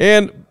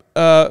 And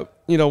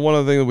one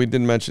other thing that we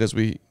didn't mention as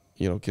we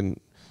can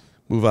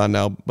move on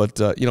now, but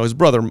his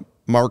brother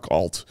Mark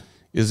Alt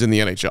is in the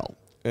NHL,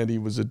 and he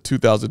was a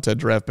 2010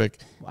 draft pick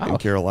in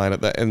Carolina,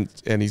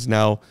 and he's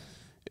now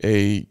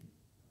a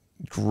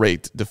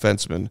great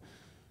defenseman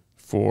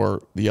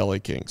for the LA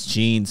Kings.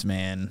 Genes,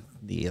 man.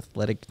 The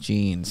athletic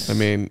genes. I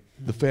mean,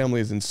 the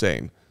family is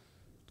insane.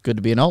 Good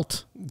to be an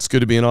alt. It's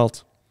good to be an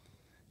alt.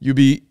 You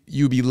be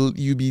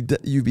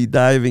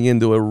diving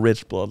into a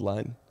rich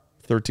bloodline.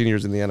 13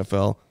 years in the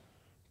NFL,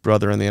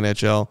 brother in the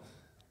NHL.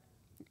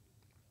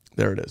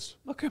 There it is.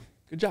 Okay,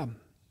 good job.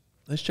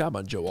 Nice job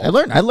on Joe Alt.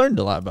 I learned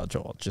a lot about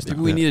Joe Alt. Just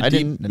Maybe we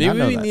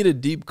need a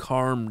deep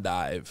Carm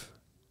dive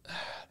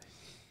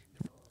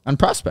on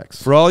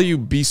prospects. For all you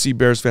BC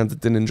Bears fans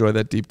that didn't enjoy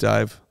that deep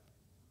dive,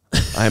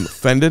 I am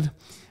offended,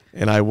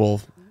 and I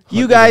will.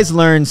 You guys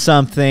learned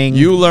something.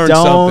 You learned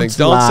something.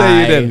 Don't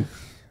say you didn't.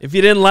 If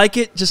you didn't like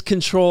it, just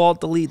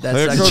Control-Alt-Delete that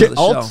section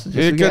of the show.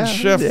 He can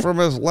shift from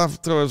his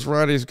left to his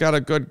right. He's got a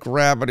good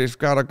grab, and he's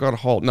got a good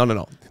hold.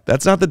 No.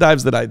 That's not the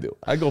dives that I do.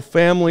 I go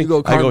family. I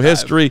go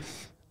history.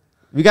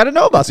 We got to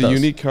know about It's a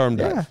unique Carm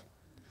dive. Yeah.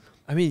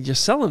 I mean, you're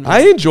selling me.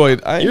 I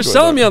enjoyed it. You're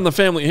selling me on the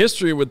family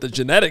history with the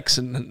genetics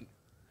and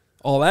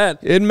all that.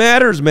 It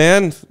matters,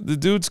 man. The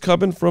dude's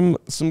coming from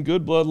some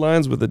good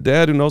bloodlines with a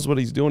dad who knows what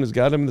he's doing. He's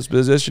got him in this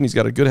position. He's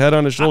got a good head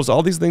on his shoulders.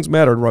 All these things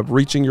matter about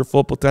reaching your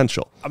full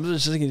potential. I'm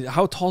just thinking,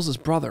 how tall is his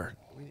brother?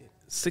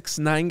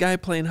 6'9" guy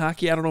playing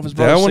hockey? I don't know if his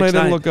brother's 6'9". That one I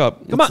didn't look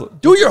up. Come on,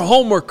 do your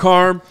homework,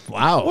 Carm.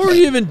 Wow. What are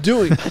you even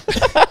doing?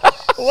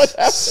 What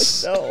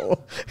happened?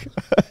 No.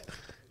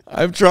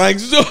 I'm trying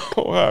so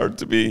hard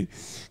to be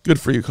good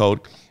for you,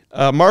 Code.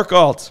 Mark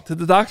Alt. Did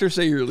the doctor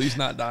say you're at least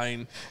not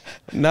dying?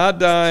 Not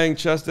dying.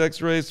 Chest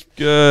x-rays,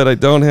 good. I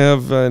don't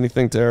have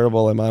anything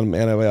terrible. I'm on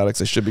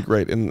antibiotics. I should be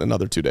great in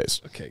another 2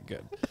 days. Okay,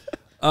 good.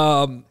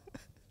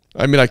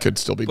 I mean, I could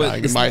still be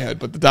dying in my head,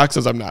 but the doc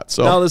saes I'm not.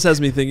 So now this has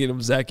me thinking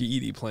of Zach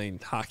Eady playing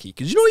hockey.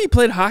 Because you know he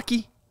played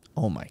hockey?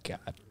 Oh, my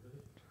God.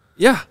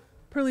 Yeah.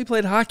 Apparently he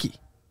played hockey.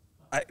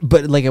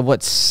 But, like, at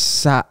what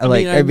size?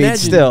 I mean,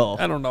 still.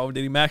 I don't know.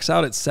 Did he max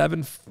out at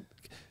 7?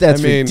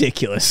 That's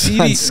ridiculous.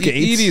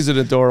 Edie's an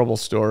adorable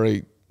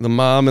story. The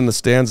mom in the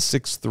stands,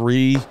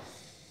 6'3",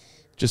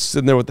 just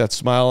sitting there with that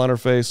smile on her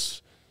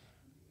face.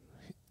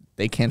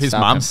 They can't His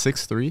stop mom's him.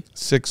 6'3"?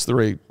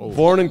 6'3".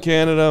 Born in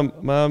Canada.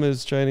 Mom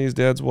is Chinese.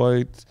 Dad's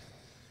white.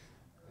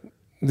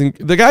 The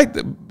guy,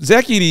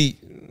 Zach Edey,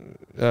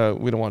 I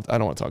don't want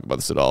to talk about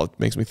this at all. It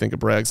makes me think of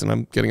Braggs, and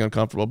I'm getting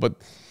uncomfortable. But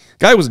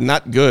guy was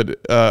not good,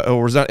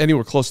 or was not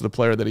anywhere close to the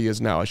player that he is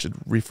now. I should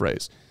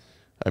rephrase.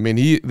 I mean,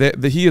 he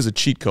is a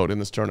cheat code in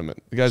this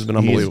tournament. The guy's been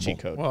unbelievable. Cheat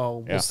code.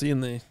 Well, we'll see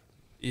in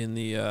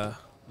the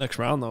next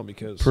round, though,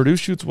 because Purdue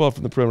shoots well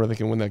from the perimeter. They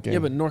can win that game. yeah,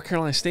 but North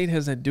Carolina State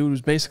has that dude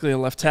who's basically a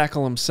left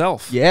tackle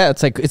himself. Yeah,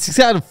 it's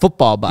got a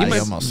football body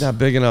He's almost. not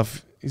big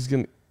enough. He's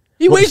gonna.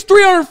 He weighs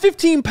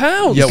 315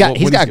 pounds. He's got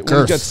when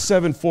girth. he's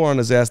got 7'4" on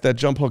his ass, that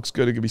jump hook's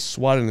good. It could be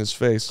swatted in his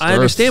face. I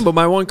understand, but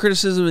my one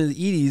criticism is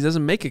Edey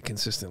doesn't make it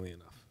consistently enough.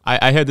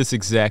 I had this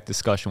exact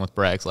discussion with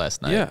Braggs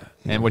last night. Yeah.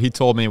 And what he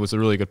told me was a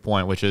really good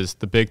point, which is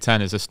the Big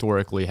Ten has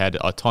historically had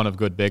a ton of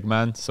good big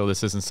men, so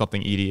this isn't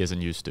something Edey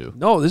isn't used to.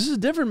 No, this is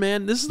different,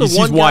 man. This is the He's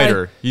one guy.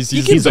 wider. He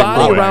can like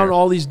body wider. around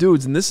all these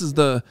dudes, and this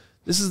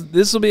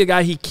will be a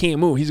guy he can't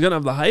move. He's gonna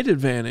have the height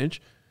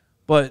advantage,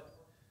 but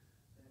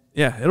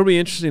yeah, it'll be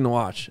interesting to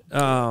watch.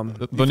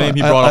 The name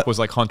he brought up was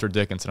like Hunter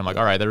Dickinson. I'm like,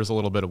 all right, there's a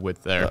little bit of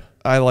width there.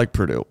 I like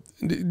Purdue.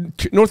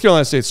 North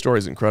Carolina State's story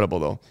is incredible,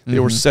 though. They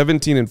were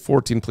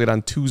 17-14, played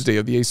on Tuesday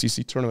of the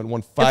ACC tournament,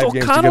 won 5 games.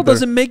 If O'Connell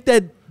doesn't make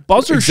that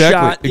buzzer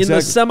shot in the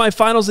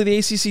semifinals of the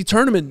ACC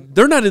tournament,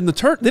 they're not in the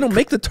tournament. They don't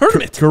make the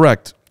tournament.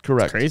 Correct.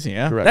 Crazy,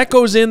 yeah. Correct. That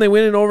goes in. They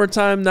win in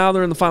overtime. Now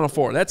they're in the Final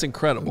Four. That's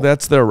incredible.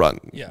 That's their run.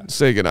 Yeah.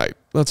 Say goodnight.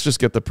 Let's just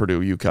get the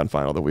Purdue-UConn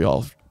final that we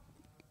all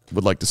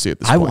would like to see at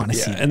this point. I want to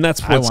see that. And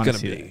that's what it's wanna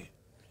going to see be.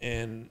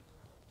 And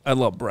I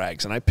love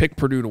Braggs, and I picked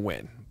Purdue to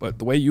win. But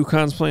the way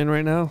UConn's playing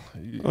right now,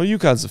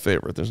 UConn's the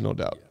favorite. There's no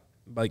doubt.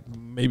 like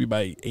maybe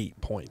by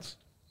 8 points.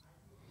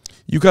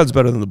 UConn's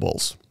better than the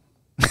Bulls.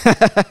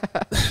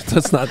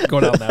 Let's not go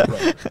down that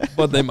road,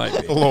 but they might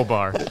be. A low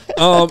bar.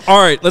 All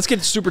right, let's get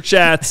to Super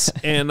Chats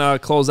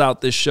and close out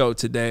this show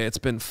today. It's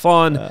been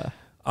fun.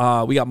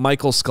 We got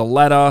Michael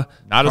Scaletta.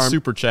 Not a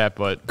super chat,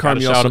 but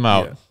gotta shout him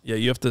out. Yeah,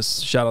 you have to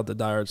shout out the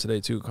diehards today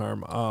too,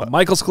 Carm.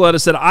 Michael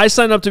Scaletta said, I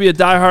signed up to be a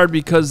diehard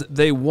because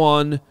they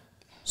won,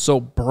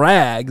 so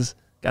Braggs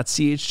got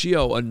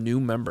CHGO a new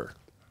member.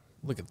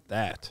 Look at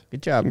that.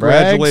 Good job,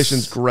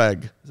 Congratulations, Braggs.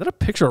 Greg. Is that a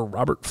picture of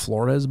Robert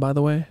Flores, by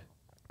the way?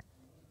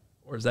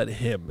 Or is that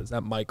him? Is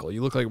that Michael?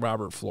 You look like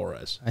Robert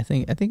Flores. I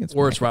think it's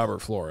Or Michael. it's Robert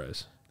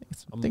Flores.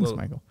 I think it's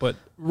Michael. But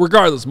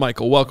regardless,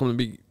 Michael, welcome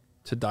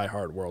to Die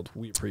Hard World.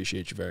 We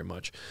appreciate you very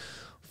much.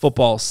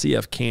 Football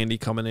CF Candy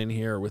coming in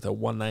here with a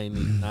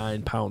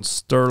 199-pound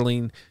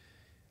sterling.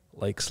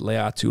 Likes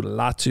Leatu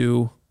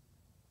Latu.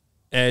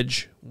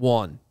 Edge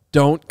 1.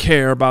 Don't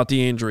care about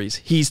the injuries.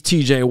 He's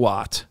TJ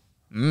Watt.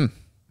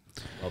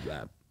 Love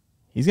that.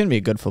 He's going to be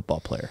a good football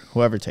player,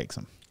 whoever takes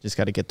him. Just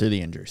got to get through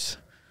the injuries.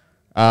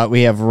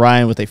 We have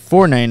Ryan with a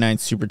 $4.99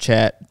 super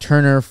chat.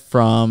 Turner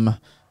from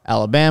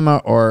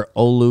Alabama or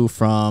Olu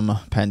from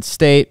Penn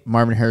State.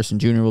 Marvin Harrison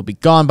Jr. will be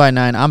gone by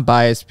 9. I'm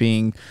biased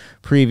being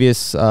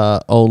previous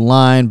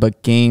O-line,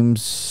 but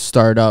games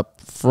start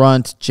up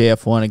front.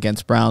 JF1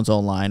 against Browns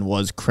O-line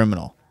was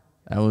criminal.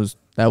 That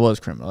was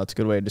criminal. That's a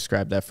good way to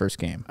describe that first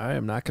game. I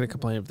am not going to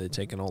complain if they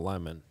take an old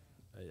lineman.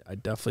 I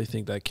definitely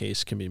think that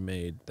case can be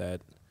made that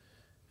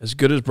as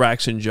good as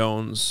Braxton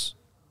Jones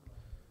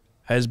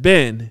has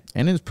been,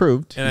 And it's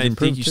proved. and I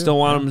think you still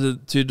want him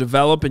to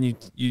develop, and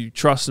you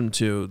trust him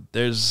to.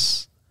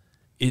 There's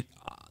it.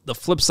 The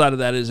flip side of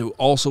that is it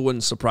also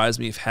wouldn't surprise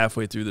me if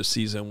halfway through the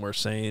season we're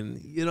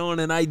saying, in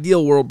an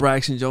ideal world,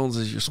 Braxton Jones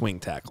is your swing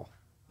tackle,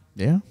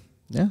 Yeah.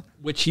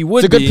 which he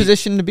would It's a be. good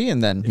position to be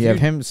in then. You have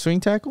him swing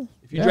tackle.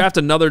 If you draft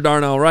another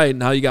Darnell Wright,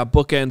 now you got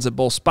bookends at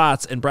both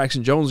spots, and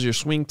Braxton Jones is your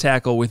swing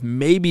tackle with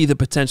maybe the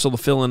potential to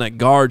fill in at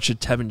guard should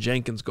Tevin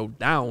Jenkins go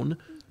down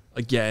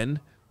again,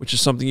 which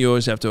is something you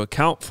always have to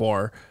account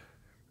for.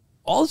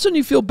 All of a sudden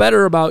you feel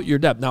better about your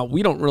depth. Now,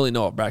 we don't really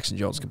know if Braxton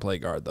Jones can play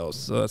guard, though,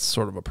 so that's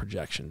sort of a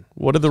projection.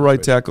 What did the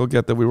right tackle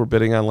get that we were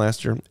bidding on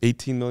last year?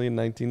 $18 million,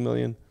 $19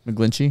 million?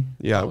 McGlinchey.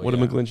 Yeah, what did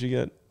McGlinchey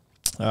get?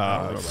 I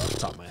don't know off the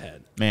top of my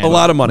head. Man, A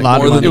lot of money.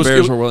 More than the It was-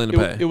 Bears it- were willing to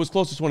it- pay. It was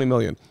close to $20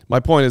 million. My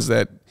point is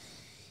that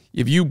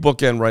if you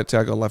bookend right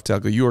tackle and left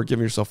tackle, you are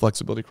giving yourself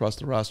flexibility across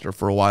the roster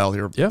for a while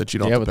here Yeah. that you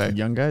don't yeah, have with to pay. the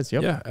young guys.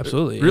 Yep. Yeah,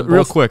 absolutely.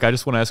 Real quick, I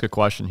just want to ask a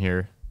question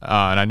here,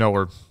 and I know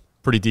we're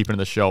pretty deep into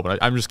the show, but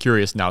I'm just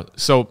curious now.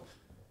 So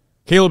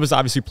Caleb has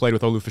obviously played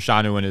with Olu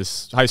Fashanu in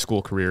his high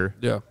school career.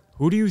 Yeah.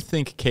 Who do you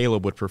think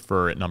Caleb would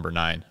prefer at number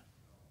 9?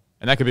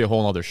 And that could be a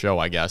whole other show,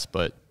 I guess,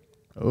 but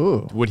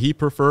Ooh. would he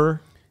prefer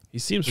He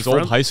seems his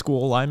old high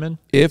school lineman?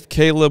 If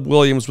Caleb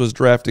Williams was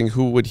drafting,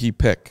 who would he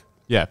pick?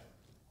 Yeah.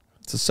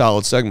 It's a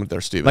solid segment there,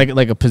 Steven.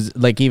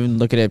 Like even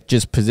looking at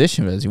just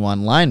position. Does he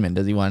want lineman?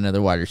 Does he want another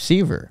wide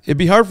receiver? It'd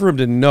be hard for him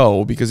to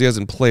know because he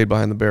hasn't played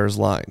behind the Bears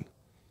line.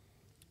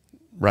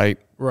 Right?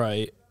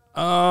 Right.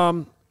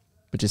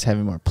 But just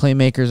having more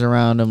playmakers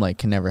around him, like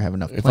can never have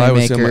enough If I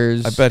was him,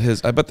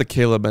 playmakers. I bet the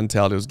Caleb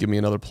mentality was give me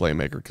another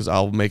playmaker because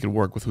I'll make it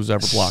work with who's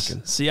ever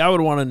blocking. See, I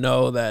would want to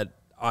know that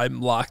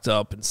I'm locked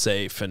up and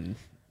safe and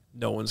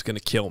no one's going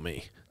to kill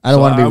me. I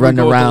don't want to be would running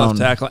go with the left around.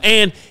 tackle.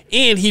 And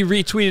he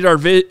retweeted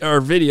our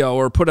video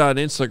or put on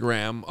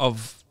Instagram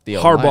of The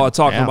O-line, Harbaugh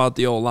talking yeah. about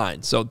the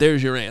O-line. So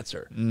there's your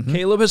answer.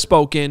 Caleb has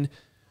spoken.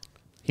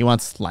 He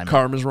wants lineman.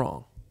 Carm is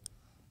wrong.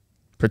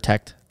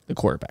 Protect the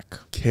quarterback.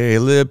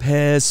 Caleb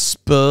has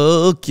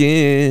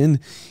spoken.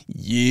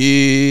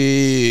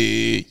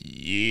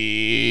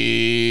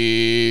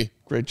 Yeah.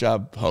 Great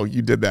job. Oh,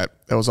 you did that.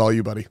 That was all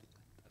you, buddy.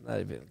 I'm not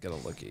even going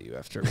to look at you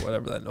after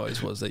whatever that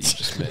noise was that you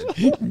just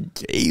made.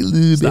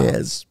 Caleb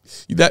has.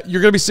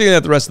 You're going to be singing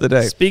that the rest of the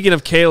day. Speaking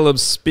of Caleb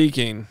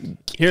speaking,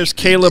 here's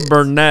Caleb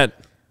Burnett,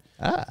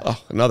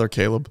 Oh, another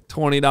Caleb.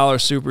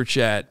 $20 super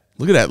chat.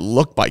 Look at that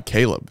look by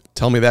Caleb.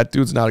 Tell me that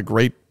dude's not a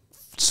great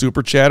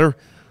super chatter.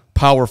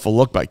 Powerful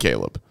look by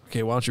Caleb.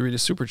 Okay, why don't you read a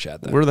super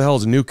chat then? Where the hell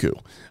is Nuku?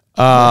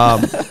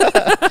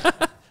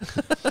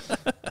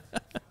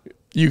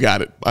 You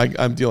got it.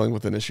 I'm dealing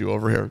with an issue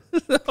over here.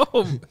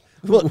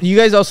 Well, you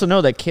guys also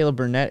know that Caleb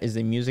Burnett is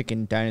a music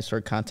and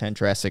dinosaur content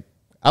Jurassic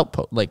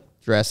Outpost, like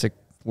Jurassic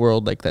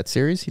World, like that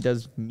series. He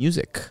does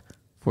music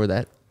for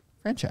that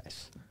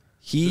franchise.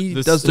 He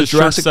This- does the his shirt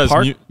Jurassic says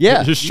Park.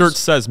 Yeah. His shirt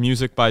says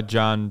music by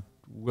John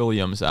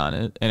Williams on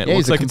it, and it Yeah,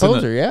 looks he's a like it's in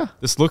composer, the, yeah.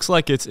 This looks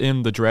like it's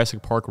in the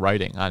Jurassic Park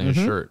writing on his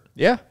shirt.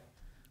 Yeah.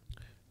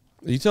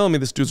 Are you telling me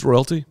this dude's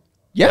royalty?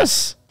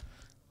 Yes.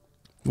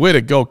 Way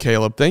to go,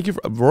 Caleb. Thank you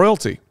for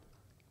royalty.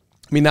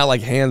 I mean, not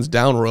like hands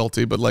down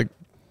royalty, but like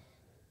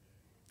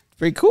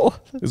Very cool.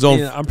 his own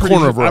Yeah, I'm pretty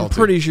corner sure, of royalty. I'm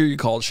pretty sure you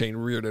called Shane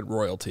Reardon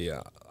royalty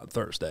on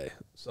Thursday.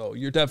 So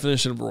your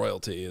definition of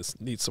royalty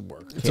needs some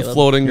work. It's a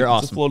floating. you're It's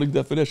awesome. a floating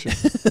definition.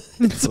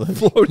 It's a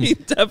floating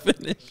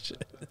definition.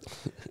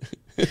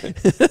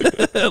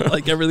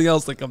 Like everything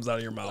else that comes out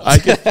of your mouth.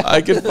 I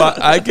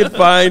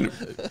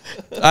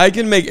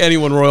can make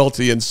anyone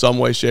royalty in some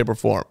way, shape, or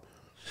form.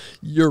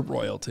 You're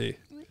royalty.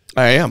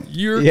 I am.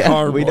 You're Yeah,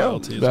 car we know.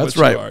 royalty. Is That's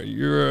what right. You are.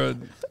 You're a.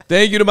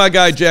 Thank you to my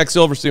guy Jack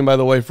Silverstein, by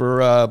the way,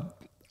 for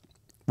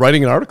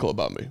writing an article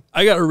about me.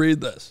 I got to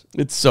read this.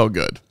 It's so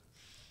good.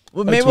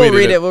 Well, I maybe we'll tweeted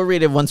read it. it. We'll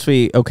read it once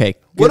we. Okay.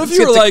 What if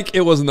you were like,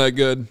 it wasn't that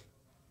good?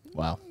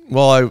 Wow.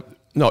 Well,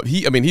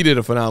 he did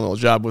a phenomenal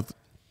job with,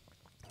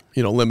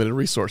 limited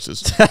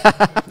resources.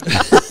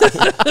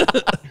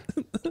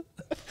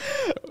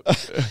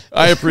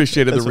 I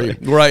appreciated the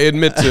read, where I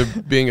admit to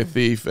being a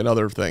thief and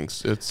other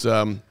things. It's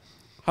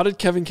How did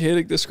Kevin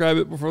Koenig describe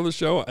it before the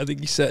show? I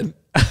think he said,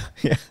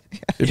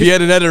 if he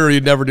had an editor,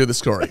 he'd never do the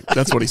story.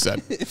 That's what he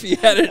said. if he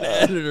had an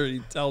editor,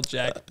 he'd tell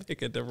Jack to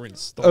pick a different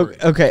story.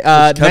 Okay.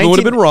 Kevin would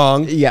have been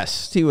wrong.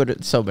 Yes, he would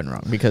have so been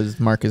wrong because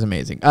Mark is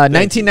amazing.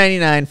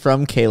 1999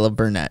 from Caleb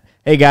Burnett.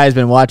 Hey guys,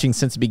 been watching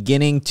since the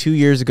beginning. 2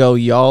 years ago,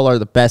 y'all are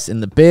the best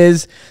in the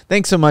biz.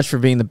 Thanks so much for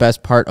being the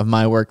best part of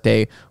my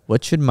workday.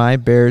 What should my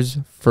Bears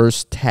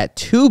first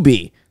tattoo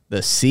be?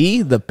 The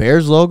C, the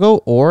Bears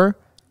logo, or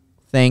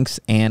thanks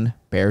and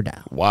bear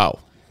down? Wow.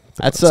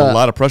 That's a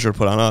lot of pressure to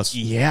put on us.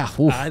 Yeah.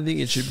 Oof. I think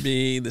it should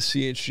be the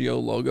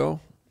CHGO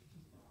logo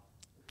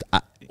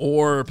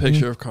or a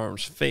picture of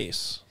Carm's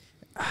face.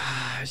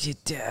 I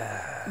think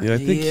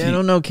I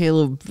don't know,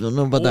 Caleb. I don't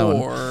know about that one.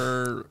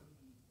 Or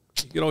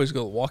you could always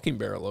go the Walking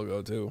Bear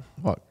logo, too.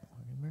 What?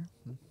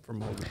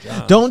 From Hoge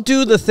John. Don't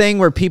do the thing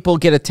where people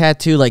get a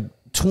tattoo like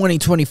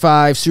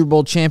 2025 Super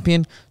Bowl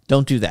champion.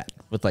 Don't do that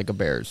with like a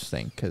Bears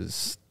thing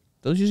because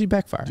those usually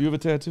backfire. Do you have a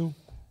tattoo?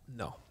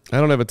 No. I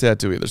don't have a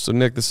tattoo either. So,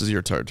 Nick, this is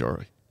your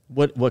territory.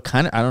 What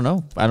kind of? I don't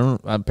know. I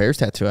don't a Bears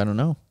tattoo. I don't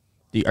know.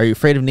 Are you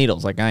afraid of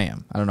needles like I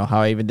am? I don't know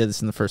how I even did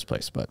this in the first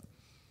place, but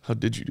How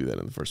did you do that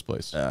in the first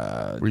place?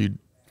 Were you?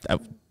 I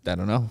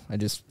don't know. I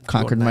just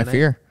conquered my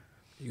fear.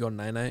 You go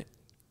night-night?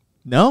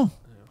 No,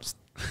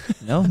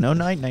 no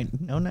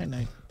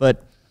night.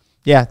 But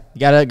yeah, you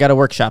gotta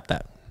workshop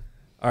that.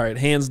 All right,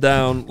 hands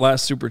down,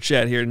 last super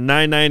chat here,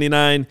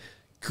 $9.99.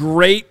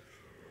 Great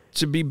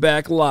to be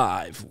back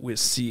live with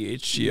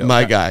CHGO.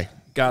 My guy.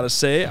 Gotta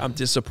say, I'm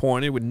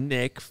disappointed with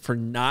Nick for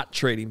not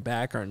trading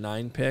back our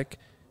 9 pick.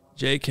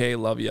 JK,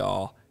 love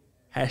y'all.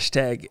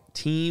 Hashtag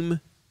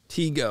Team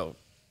Tego.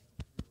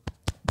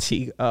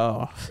 Fair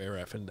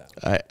effing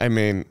down. I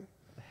mean,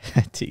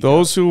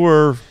 those who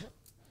were.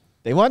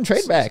 They want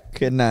trade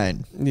back at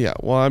 9. Yeah,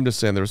 well, I'm just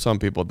saying there were some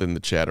people in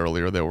the chat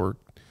earlier that were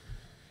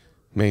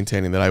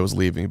maintaining that I was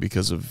leaving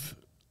because of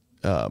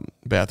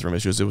bathroom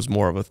issues. It was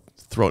more of a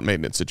throat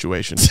maintenance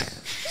situation.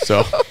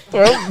 So,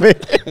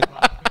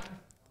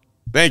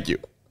 thank you.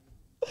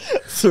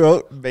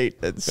 Throat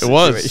maintenance. It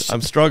was.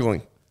 I'm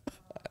struggling.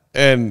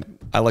 And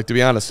I like to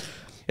be honest,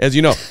 as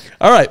you know.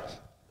 All right.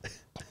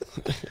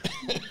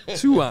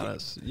 Too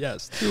honest.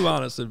 Yes, too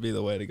honest would be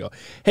the way to go.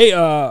 Hey,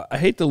 I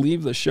hate to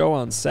leave the show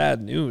on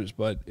sad news,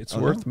 but it's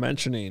worth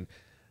mentioning.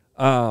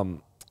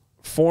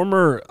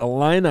 Former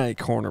Illini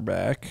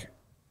cornerback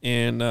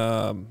and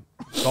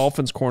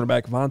Dolphins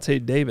cornerback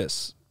Vontae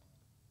Davis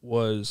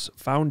was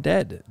found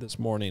dead this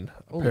morning,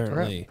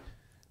 apparently,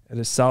 at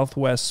his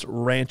Southwest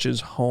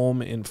Ranches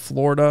home in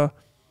Florida.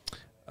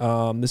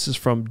 This is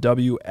from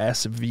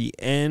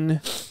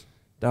WSVN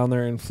down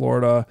there in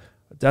Florida.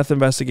 A death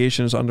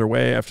investigation is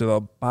underway after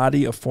the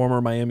body of former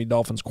Miami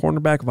Dolphins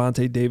cornerback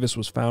Vontae Davis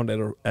was found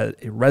at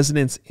a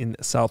residence in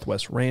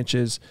Southwest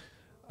Ranches.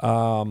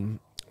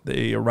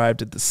 They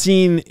arrived at the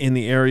scene in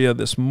the area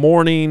this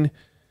morning.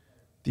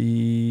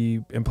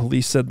 And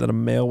police said that a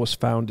male was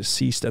found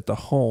deceased at the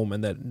home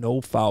and that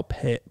no foul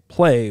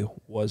play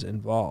was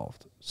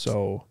involved.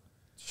 So,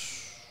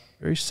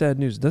 very sad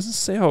news. It doesn't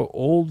say how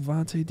old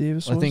Vontae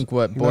Davis was. I think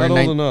what Not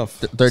old enough.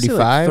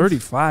 35.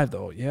 35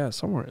 though. Yeah,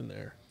 somewhere in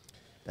there.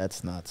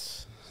 That's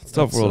nuts. It's a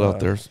tough world out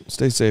there.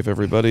 Stay safe,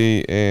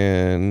 everybody,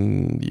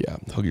 and yeah,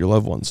 hug your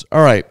loved ones.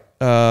 All right,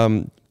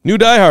 new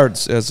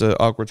diehards as an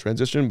awkward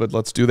transition, but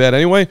let's do that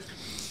anyway.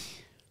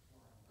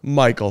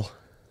 Michael,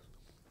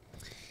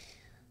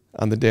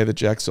 on the day that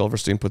Jack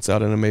Silverstein puts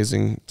out an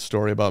amazing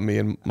story about me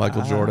and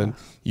Michael Jordan,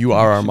 you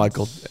are our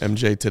Michael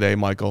MJ today,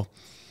 Michael.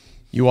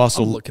 You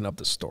also I'm looking up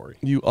the story.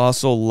 You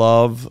also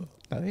love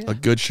a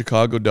good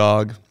Chicago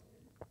dog.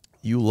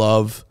 You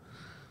love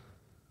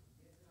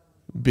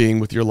being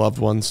with your loved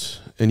ones,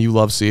 and you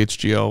love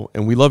CHGO,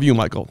 and we love you,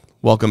 Michael.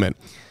 Welcome in.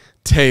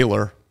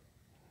 Taylor.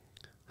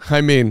 I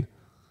mean,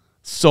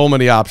 so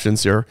many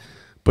options here,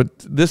 but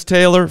this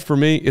Taylor, for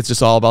me, it's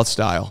just all about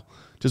style.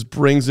 Just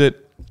brings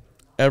it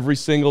every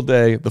single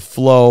day. The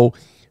flow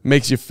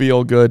makes you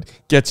feel good,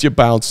 gets you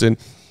bouncing.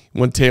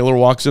 When Taylor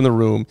walks in the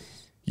room,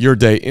 your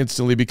day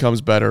instantly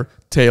becomes better.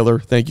 Taylor,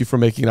 thank you for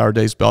making our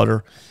days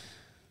better.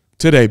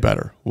 Today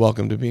better.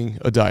 Welcome to being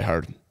a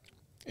diehard.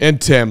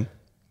 And Tim.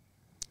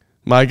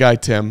 My guy,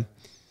 Tim,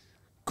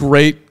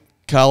 great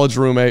college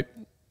roommate,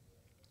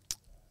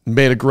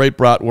 made a great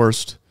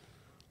bratwurst,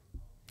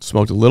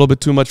 smoked a little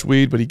bit too much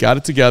weed, but he got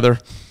it together.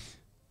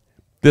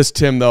 This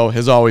Tim, though,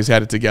 has always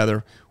had it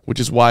together, which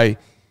is why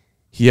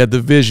he had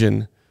the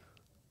vision,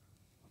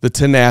 the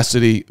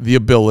tenacity, the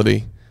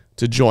ability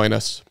to join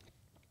us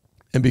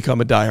and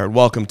become a diehard.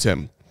 Welcome,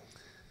 Tim.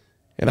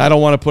 And I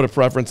don't want to put a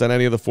preference on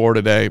any of the four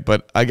today,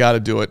 but I got to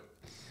do it.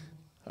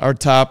 Our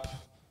top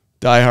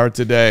diehard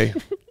today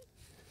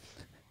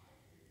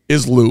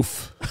is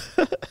Loof.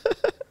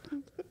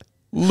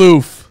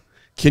 Loof.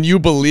 Can you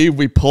believe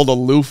we pulled a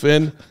Loof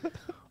in?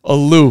 A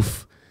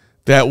Loof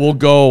that will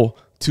go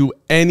to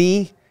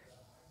any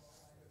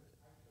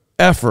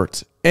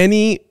effort,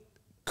 any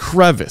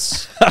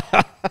crevice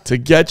to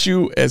get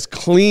you as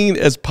clean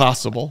as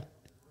possible.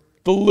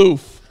 The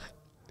Loof.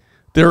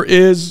 There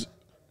is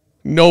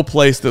no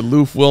place that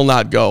Loof will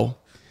not go.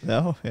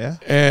 No, yeah.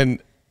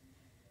 And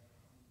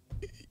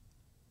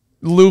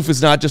Loof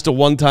is not just a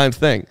one-time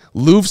thing.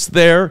 Loof's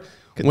there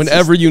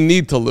whenever you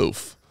need to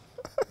Loof.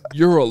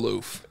 You're a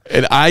Loof.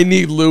 And I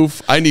need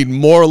Loof. I need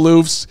more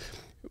Loofs.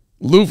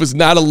 Loof is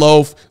not a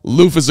loaf.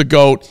 Loof is a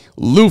goat.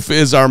 Loof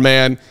is our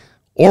man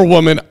or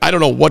woman. I don't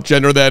know what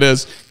gender that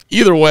is.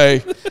 Either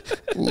way,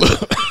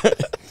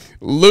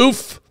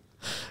 Loof.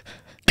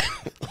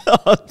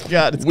 Oh,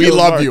 God. We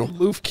love you.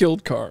 Loof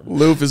killed Carm.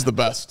 Loof is the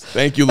best.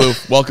 Thank you,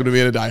 Loof. Welcome to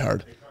being a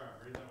diehard.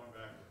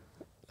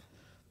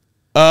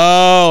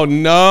 Oh,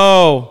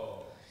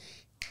 no.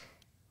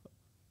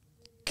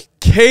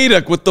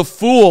 Kaduk with the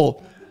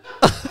fool.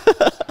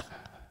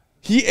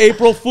 He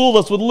April fooled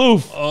us with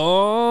Loof.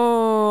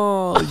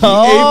 Oh. He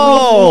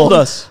April fooled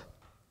us.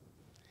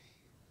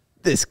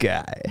 This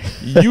guy.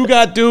 You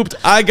got duped.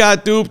 I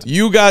got duped.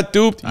 You got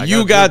duped.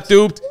 You got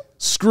duped.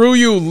 Screw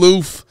you,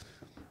 Loof.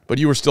 But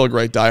you were still a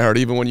great diehard,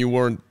 even when you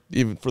weren't,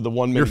 even for the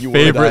 1 minute Your you were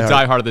a favorite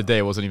diehard. diehard of the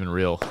day wasn't even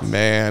real.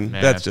 Man,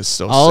 that's just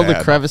so All sad.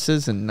 the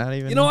crevices and not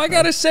even. You know, I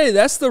got to say,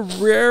 that's the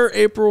rare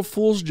April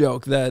Fool's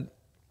joke that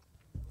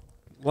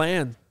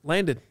landed.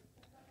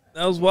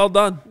 That was well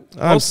done.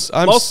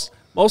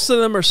 Most of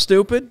them are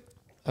stupid.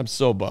 I'm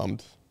so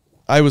bummed.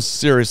 I was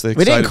seriously excited.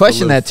 We didn't for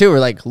question Loof. that, too. We're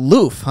like,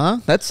 Loof, huh?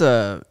 That's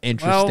Well,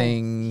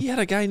 interesting. he had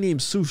a guy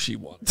named Sushi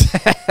once.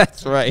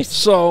 That's right.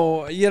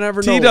 So you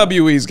never know.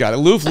 TWE's got it.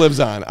 Loof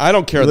lives on. I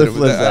don't care Loof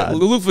lives that on.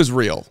 Loof is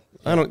real.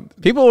 I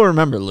don't. People will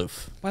remember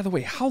Loof. By the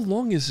way, how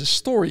long is this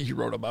story he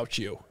wrote about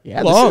you?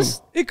 Yeah, Long. this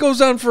is. It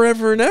goes on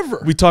forever and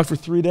ever. We talked for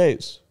 3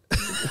 days.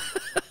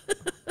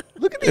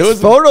 Look at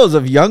these photos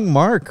of young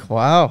Mark.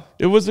 Wow.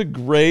 It was a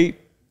great.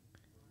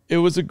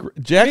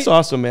 Jack's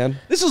awesome, man.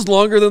 This is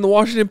longer than the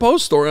Washington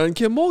Post story on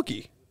Kim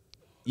Mulkey.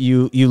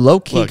 You low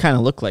key Look. kind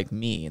of look like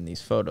me in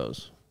these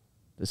photos.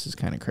 This is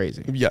kind of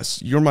crazy.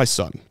 Yes, you're my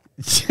son.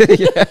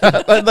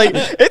 Yeah, like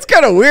it's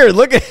kind of weird.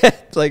 Look at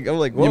it. Like I'm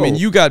like, whoa. I mean,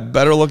 you got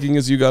better looking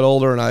as you got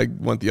older, and I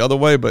went the other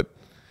way. But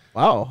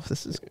wow,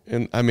 this is.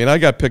 and I mean, I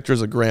got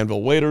pictures of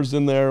Granville waiters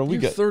in there.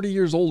 You're 30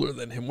 years older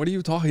than him. What are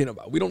you talking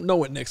about? We don't know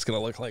what Nick's going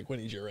to look like when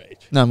he's your age.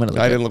 No, I'm gonna. Look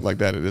I at didn't look like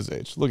that at his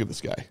age. Look at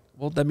this guy.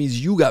 Well, that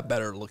means you got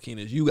better looking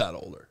as you got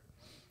older.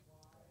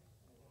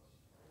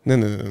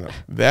 No.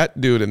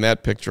 That dude in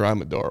that picture,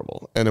 I'm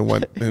adorable, and it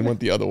went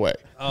the other way.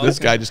 This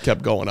guy just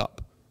kept going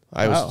up.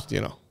 I was,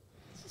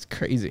 It's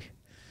crazy.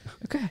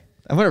 Okay,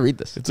 I'm gonna read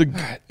this. it's a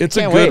Can't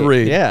good wait.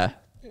 read. Yeah.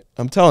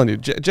 I'm telling you,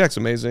 Jack's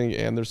amazing,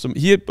 and there's some.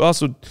 He had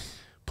also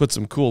put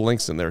some cool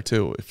links in there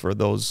too for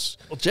those.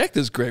 Well, Jack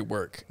does great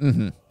work.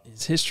 Mm-hmm.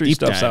 His history Deep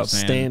stuff's dives,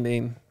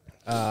 outstanding.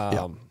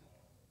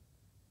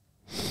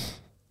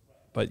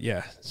 But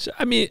yeah,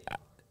 I mean,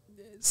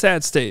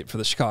 sad state for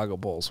the Chicago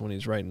Bulls when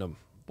he's writing a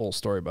Bull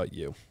story about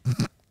you.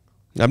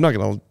 I'm not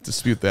going to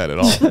dispute that at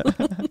all.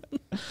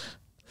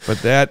 But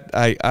that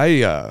I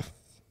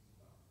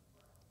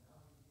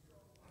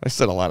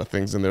said a lot of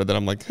things in there that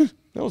I'm like, that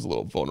was a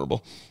little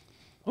vulnerable.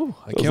 Oh,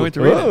 I can't wait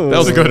to read it. That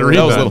was a good read,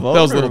 That was, then.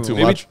 that was a little too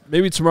much.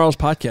 Maybe tomorrow's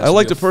podcast. I'd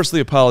like to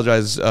personally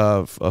apologize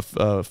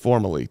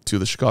formally to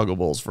the Chicago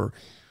Bulls for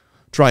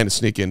trying to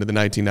sneak into the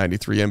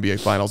 1993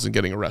 NBA Finals and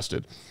getting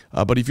arrested.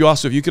 But if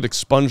you could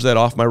expunge that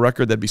off my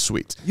record, that'd be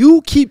sweet.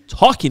 You keep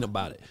talking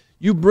about it.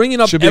 You bring it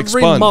up Should be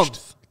every expunged.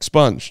 month.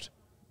 Expunged.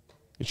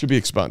 It should be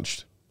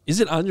expunged. Is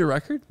it on your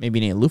record? Maybe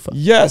you need a loofah.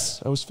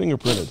 Yes, I was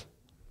fingerprinted.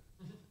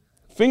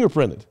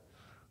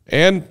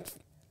 And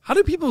How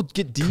do people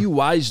get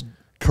DUIs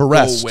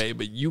caressed. go away,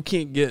 but you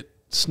can't get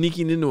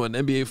sneaking into an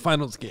NBA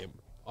Finals game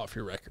off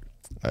your record?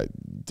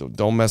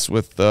 Don't mess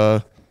with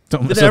Don't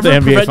Did mess it with ever the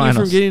NBA prevent Finals.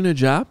 you from getting a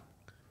job?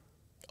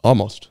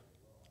 almost.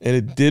 And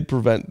it did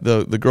prevent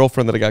the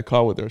girlfriend that I got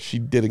caught with her. She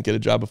didn't get a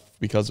job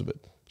because of it.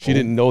 She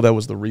didn't know that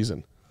was the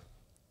reason.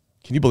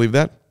 Can you believe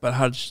that? But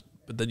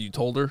but then you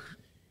told her?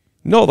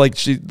 No,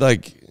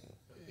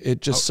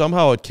 it just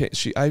somehow it came,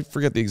 I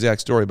forget the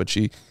exact story, but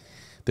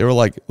they were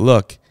like,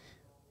 look,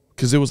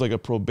 because it was like a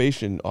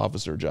probation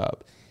officer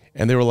job,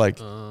 and they were like,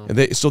 and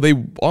they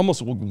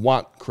almost would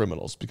want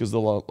criminals because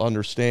they'll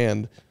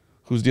understand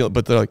who's dealing,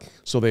 but they're like,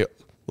 so they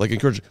like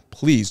encourage,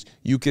 please,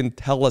 you can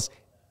tell us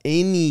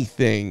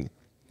anything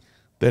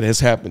that has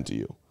happened to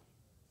you.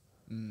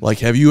 Like,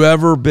 have you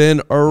ever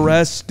been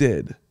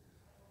arrested?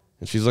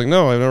 And she's like,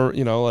 no, I've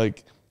never,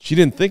 she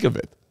didn't think of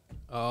it.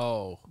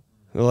 Oh.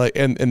 Like,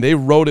 and they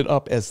wrote it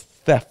up as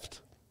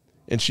theft.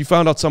 And she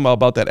found out somehow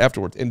about that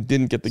afterwards and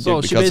didn't get the gig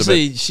So because of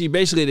it. she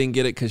basically didn't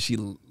get it because she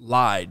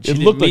lied. She It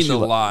didn't looked like mean she to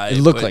lied. lie.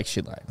 It looked but- like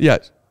she lied. Yeah.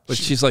 But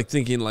she's like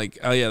thinking like,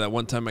 oh yeah, that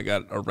one time I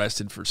got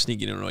arrested for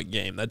sneaking into a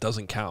game. That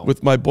doesn't count.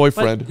 With my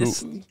boyfriend, But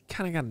who you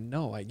kind of got to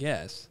know, I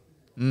guess.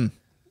 it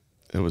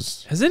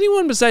was. Has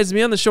anyone besides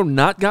me on the show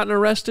not gotten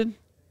arrested?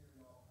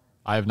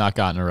 I have not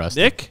gotten arrested.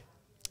 Nick?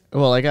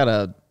 Well, I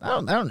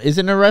don't. Is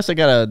it an arrest? I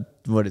got a.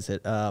 What is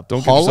it? Don't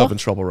get yourself in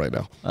trouble right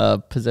now.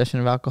 Possession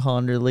of alcohol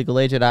under legal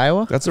age at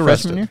Iowa. That's freshman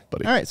arrested, year?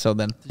 buddy. All right, so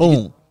then,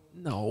 boom.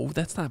 No,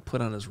 that's not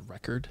put on his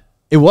record.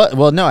 It was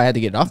well. No, I had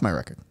to get it off my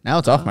record. Now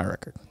it's off my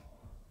record.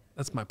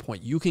 That's my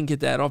point. You can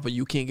get that off, but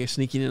you can't get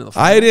sneaking into the.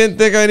 I didn't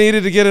think I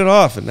needed to get it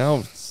off, and now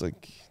it's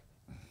like.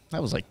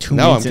 That was like 2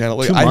 Now I'm months. kind of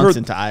like 2 I months heard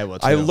into Iowa.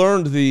 Too. I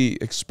learned the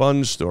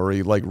expunge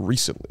story like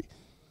recently.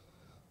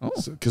 Oh.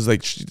 Because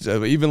like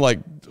even like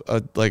I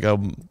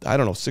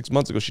don't know 6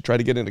 months ago she tried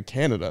to get into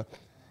Canada,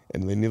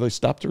 and they nearly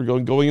stopped her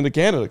going into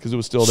Canada because it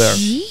was still there.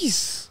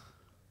 Jeez.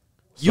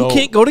 You So-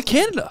 can't go to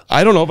Canada.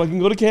 I don't know if I can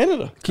go to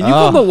Canada. Can you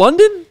come to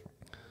London?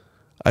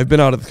 I've been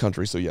out of the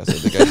country, so yes, I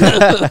think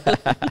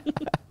I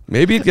can.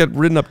 Maybe it'd get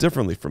written up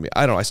differently for me.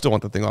 I don't know. I still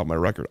want the thing off my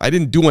record. I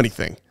didn't do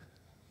anything.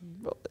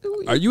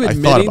 Are you I thought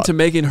admitting about to it.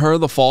 making her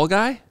the fall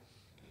guy?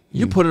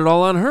 You put it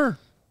all on her.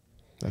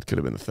 That could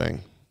have been the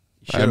thing.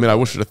 Should've I mean, I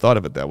wish I'd have thought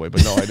of it that way,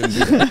 but no, I didn't do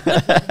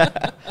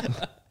that.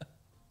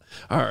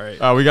 All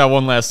right. We got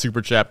one last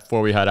super chat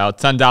before we head out.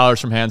 $10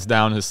 from Hands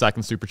Down, his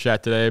second super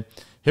chat today.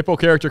 Hippo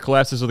character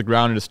collapses to the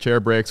ground and his chair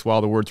breaks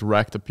while the words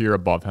wrecked appear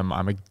above him.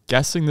 I'm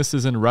guessing this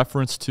is in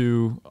reference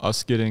to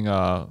us getting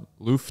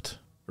loofed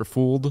or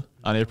fooled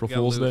on April We got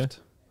Fool's Day. loofed.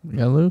 We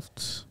got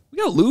loofed. We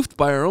got loofed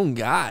by our own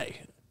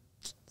guy.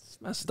 It's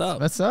messed up.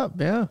 That's up.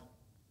 Yeah.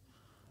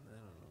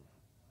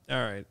 All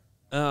right.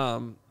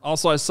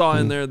 Also, I saw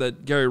in there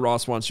that Gary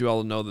Ross wants you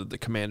all to know that the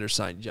Commander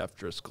signed Jeff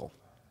Driscoll.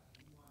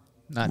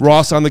 Not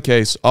Ross on the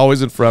case,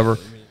 always and forever,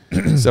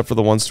 except for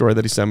the one story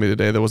that he sent me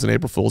today. That was an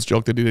April Fool's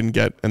joke that he didn't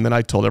get, and then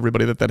I told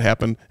everybody that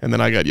happened, and then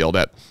I got yelled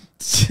at.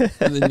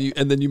 and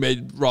then you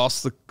made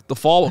Ross the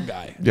fall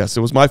guy. Yes,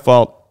 it was my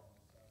fault.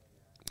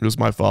 It was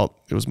my fault.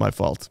 It was my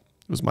fault.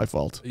 It was my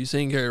fault. Are you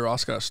saying Gary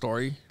Ross got a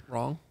story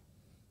wrong?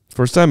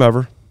 First time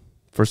ever.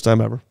 First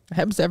time ever. It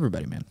happens to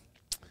everybody, man.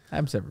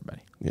 Happens to everybody.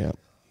 Yeah,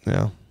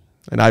 yeah.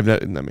 And I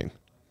mean,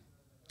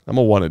 I'm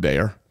a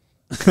one-a-dayer.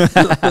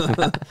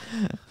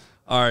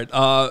 All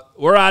right.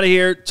 We're out of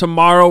here.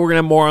 Tomorrow we're going to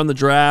have more on the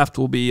draft.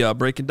 We'll be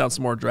breaking down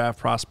some more draft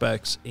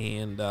prospects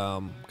and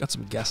got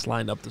some guests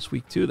lined up this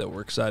week too that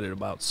we're excited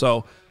about.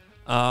 So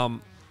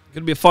going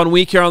to be a fun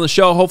week here on the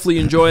show. Hopefully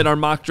you enjoyed our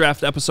mock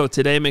draft episode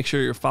today. Make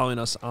sure you're following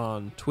us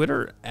on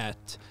Twitter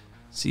at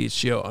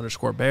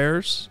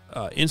CHGO_Bears.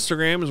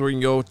 Instagram is where you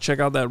can go check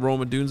out that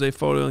Roma Dunze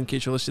photo in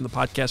case you're listening to the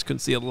podcast, couldn't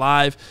see it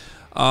live.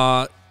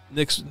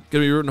 Nick's going to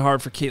be rooting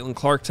hard for Caitlin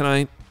Clark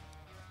tonight.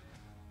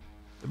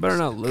 They better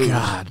not lose.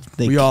 God,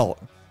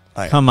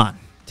 come on,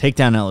 take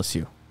down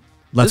LSU.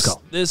 Let's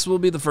go. This will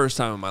be the first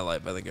time in my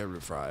life I think I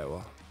root for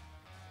Iowa.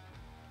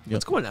 Yep.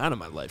 What's going on in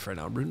my life right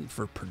now? I'm rooting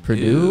for Purdue.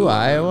 Purdue, I'm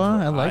Iowa.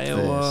 rooting I for like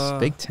Iowa. this.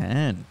 Big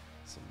Ten.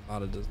 A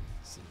lot of doesn't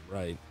seem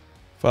right.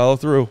 Follow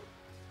through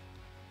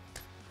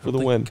for the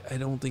win. I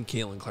don't think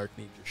Caitlin Clark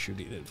needs your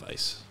shooting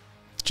advice.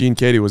 Gene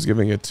Katie was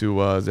giving it to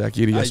Zach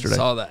Edey yesterday. I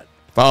saw that.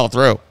 Follow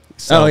through. That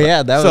was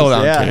Settle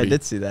down, I Katie.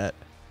 did see that.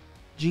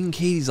 Gene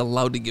Katie's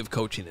allowed to give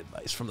coaching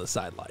advice from the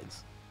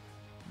sidelines.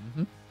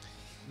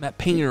 Matt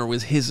Painter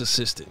was his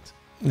assistant.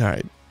 All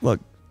right, look.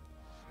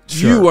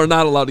 You are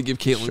not allowed to give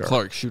Caitlin Sure.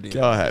 Clark shooting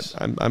Go ahead.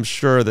 advice. I'm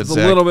sure that There's a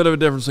Zach. little bit of a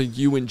difference between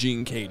you and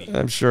Gene Katie.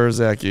 I'm sure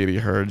Zach Edey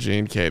heard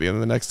Gene Katie, and then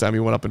the next time he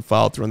went up and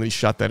fouled through, and then he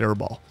shot that air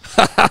ball.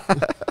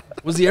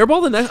 Was the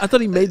airball the next? I thought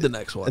he made the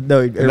next one.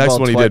 No, The next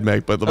one he did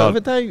make, but I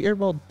about thought he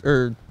airballed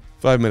or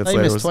 5 minutes he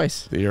later missed was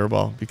twice. the air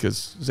ball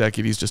because Zach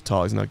Edey's just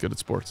tall. He's not good at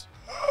sports.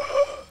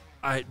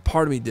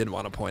 Part of me did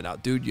want to point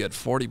out, dude, you had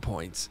 40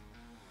 points,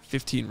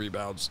 15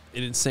 rebounds,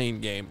 an insane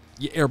game.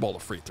 You airballed a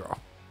free throw.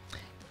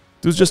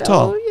 Dude's just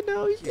tall. You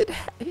know, You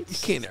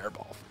can't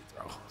airball a free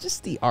throw.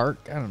 just the arc.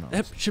 I don't know.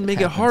 That should make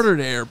it harder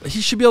to air.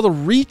 He should be able to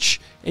reach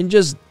and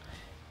just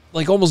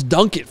like almost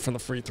dunk it from the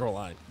free throw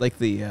line. Like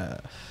the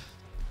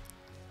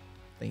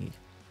thingy.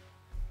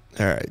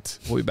 All right.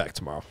 We'll be back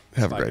tomorrow.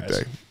 Have Bye, a great guys.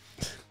 day.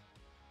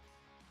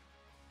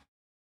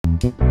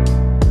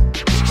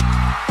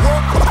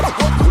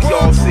 We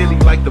all silly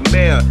like the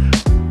mayor.